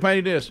 you know who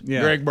painted this?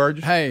 Yeah. Greg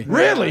Burgess. Hey.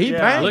 Really? He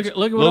paints? Look at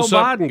what Little old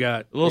something- Biden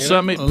got. A little You know?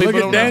 something Look people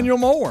at don't know. Daniel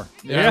Moore.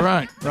 Yeah,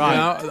 right. Right.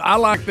 I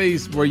like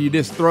these where you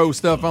just throw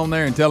stuff on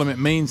there and tell them it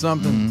means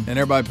something, and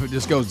everybody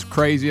just goes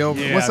crazy over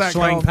it. Yeah, What's that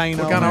sling called? paint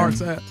What on kind of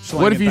there. art's that?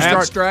 What if you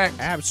start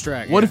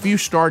Abstract? What if you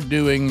start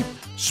doing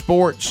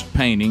sports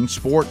painting,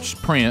 sports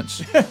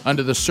prints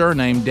under the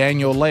surname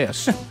Daniel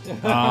Less?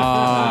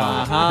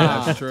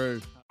 That's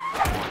true.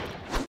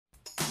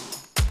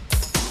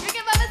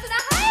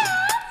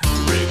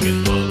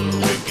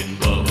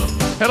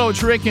 Hello,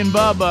 it's Rick and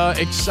Bubba.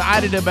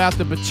 Excited about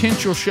the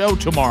potential show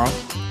tomorrow.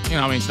 You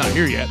know, I mean, it's not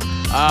here yet.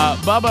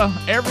 Bubba,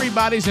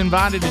 everybody's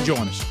invited to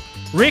join us.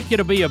 Rick,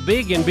 it'll be a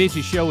big and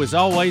busy show as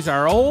always.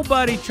 Our old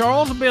buddy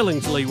Charles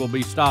Billingsley will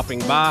be stopping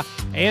by,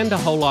 and a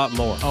whole lot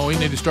more. Oh, we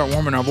need to start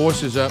warming our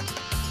voices up.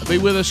 Be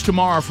with us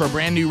tomorrow for a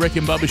brand new Rick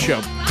and Bubba show.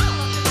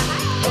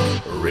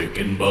 Rick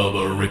and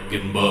Bubba, Rick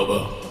and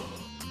Bubba.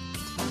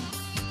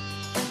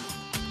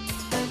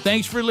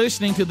 Thanks for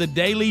listening to the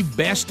daily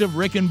Best of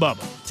Rick and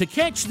Bubba. To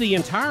catch the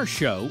entire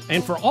show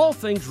and for all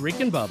things Rick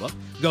and Bubba,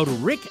 go to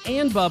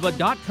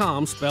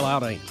rickandbubba.com, spell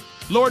out AIM.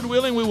 Lord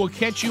willing, we will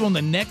catch you on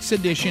the next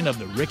edition of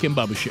the Rick and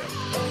Bubba show.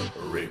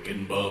 Rick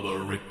and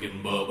Bubba, Rick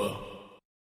and Bubba.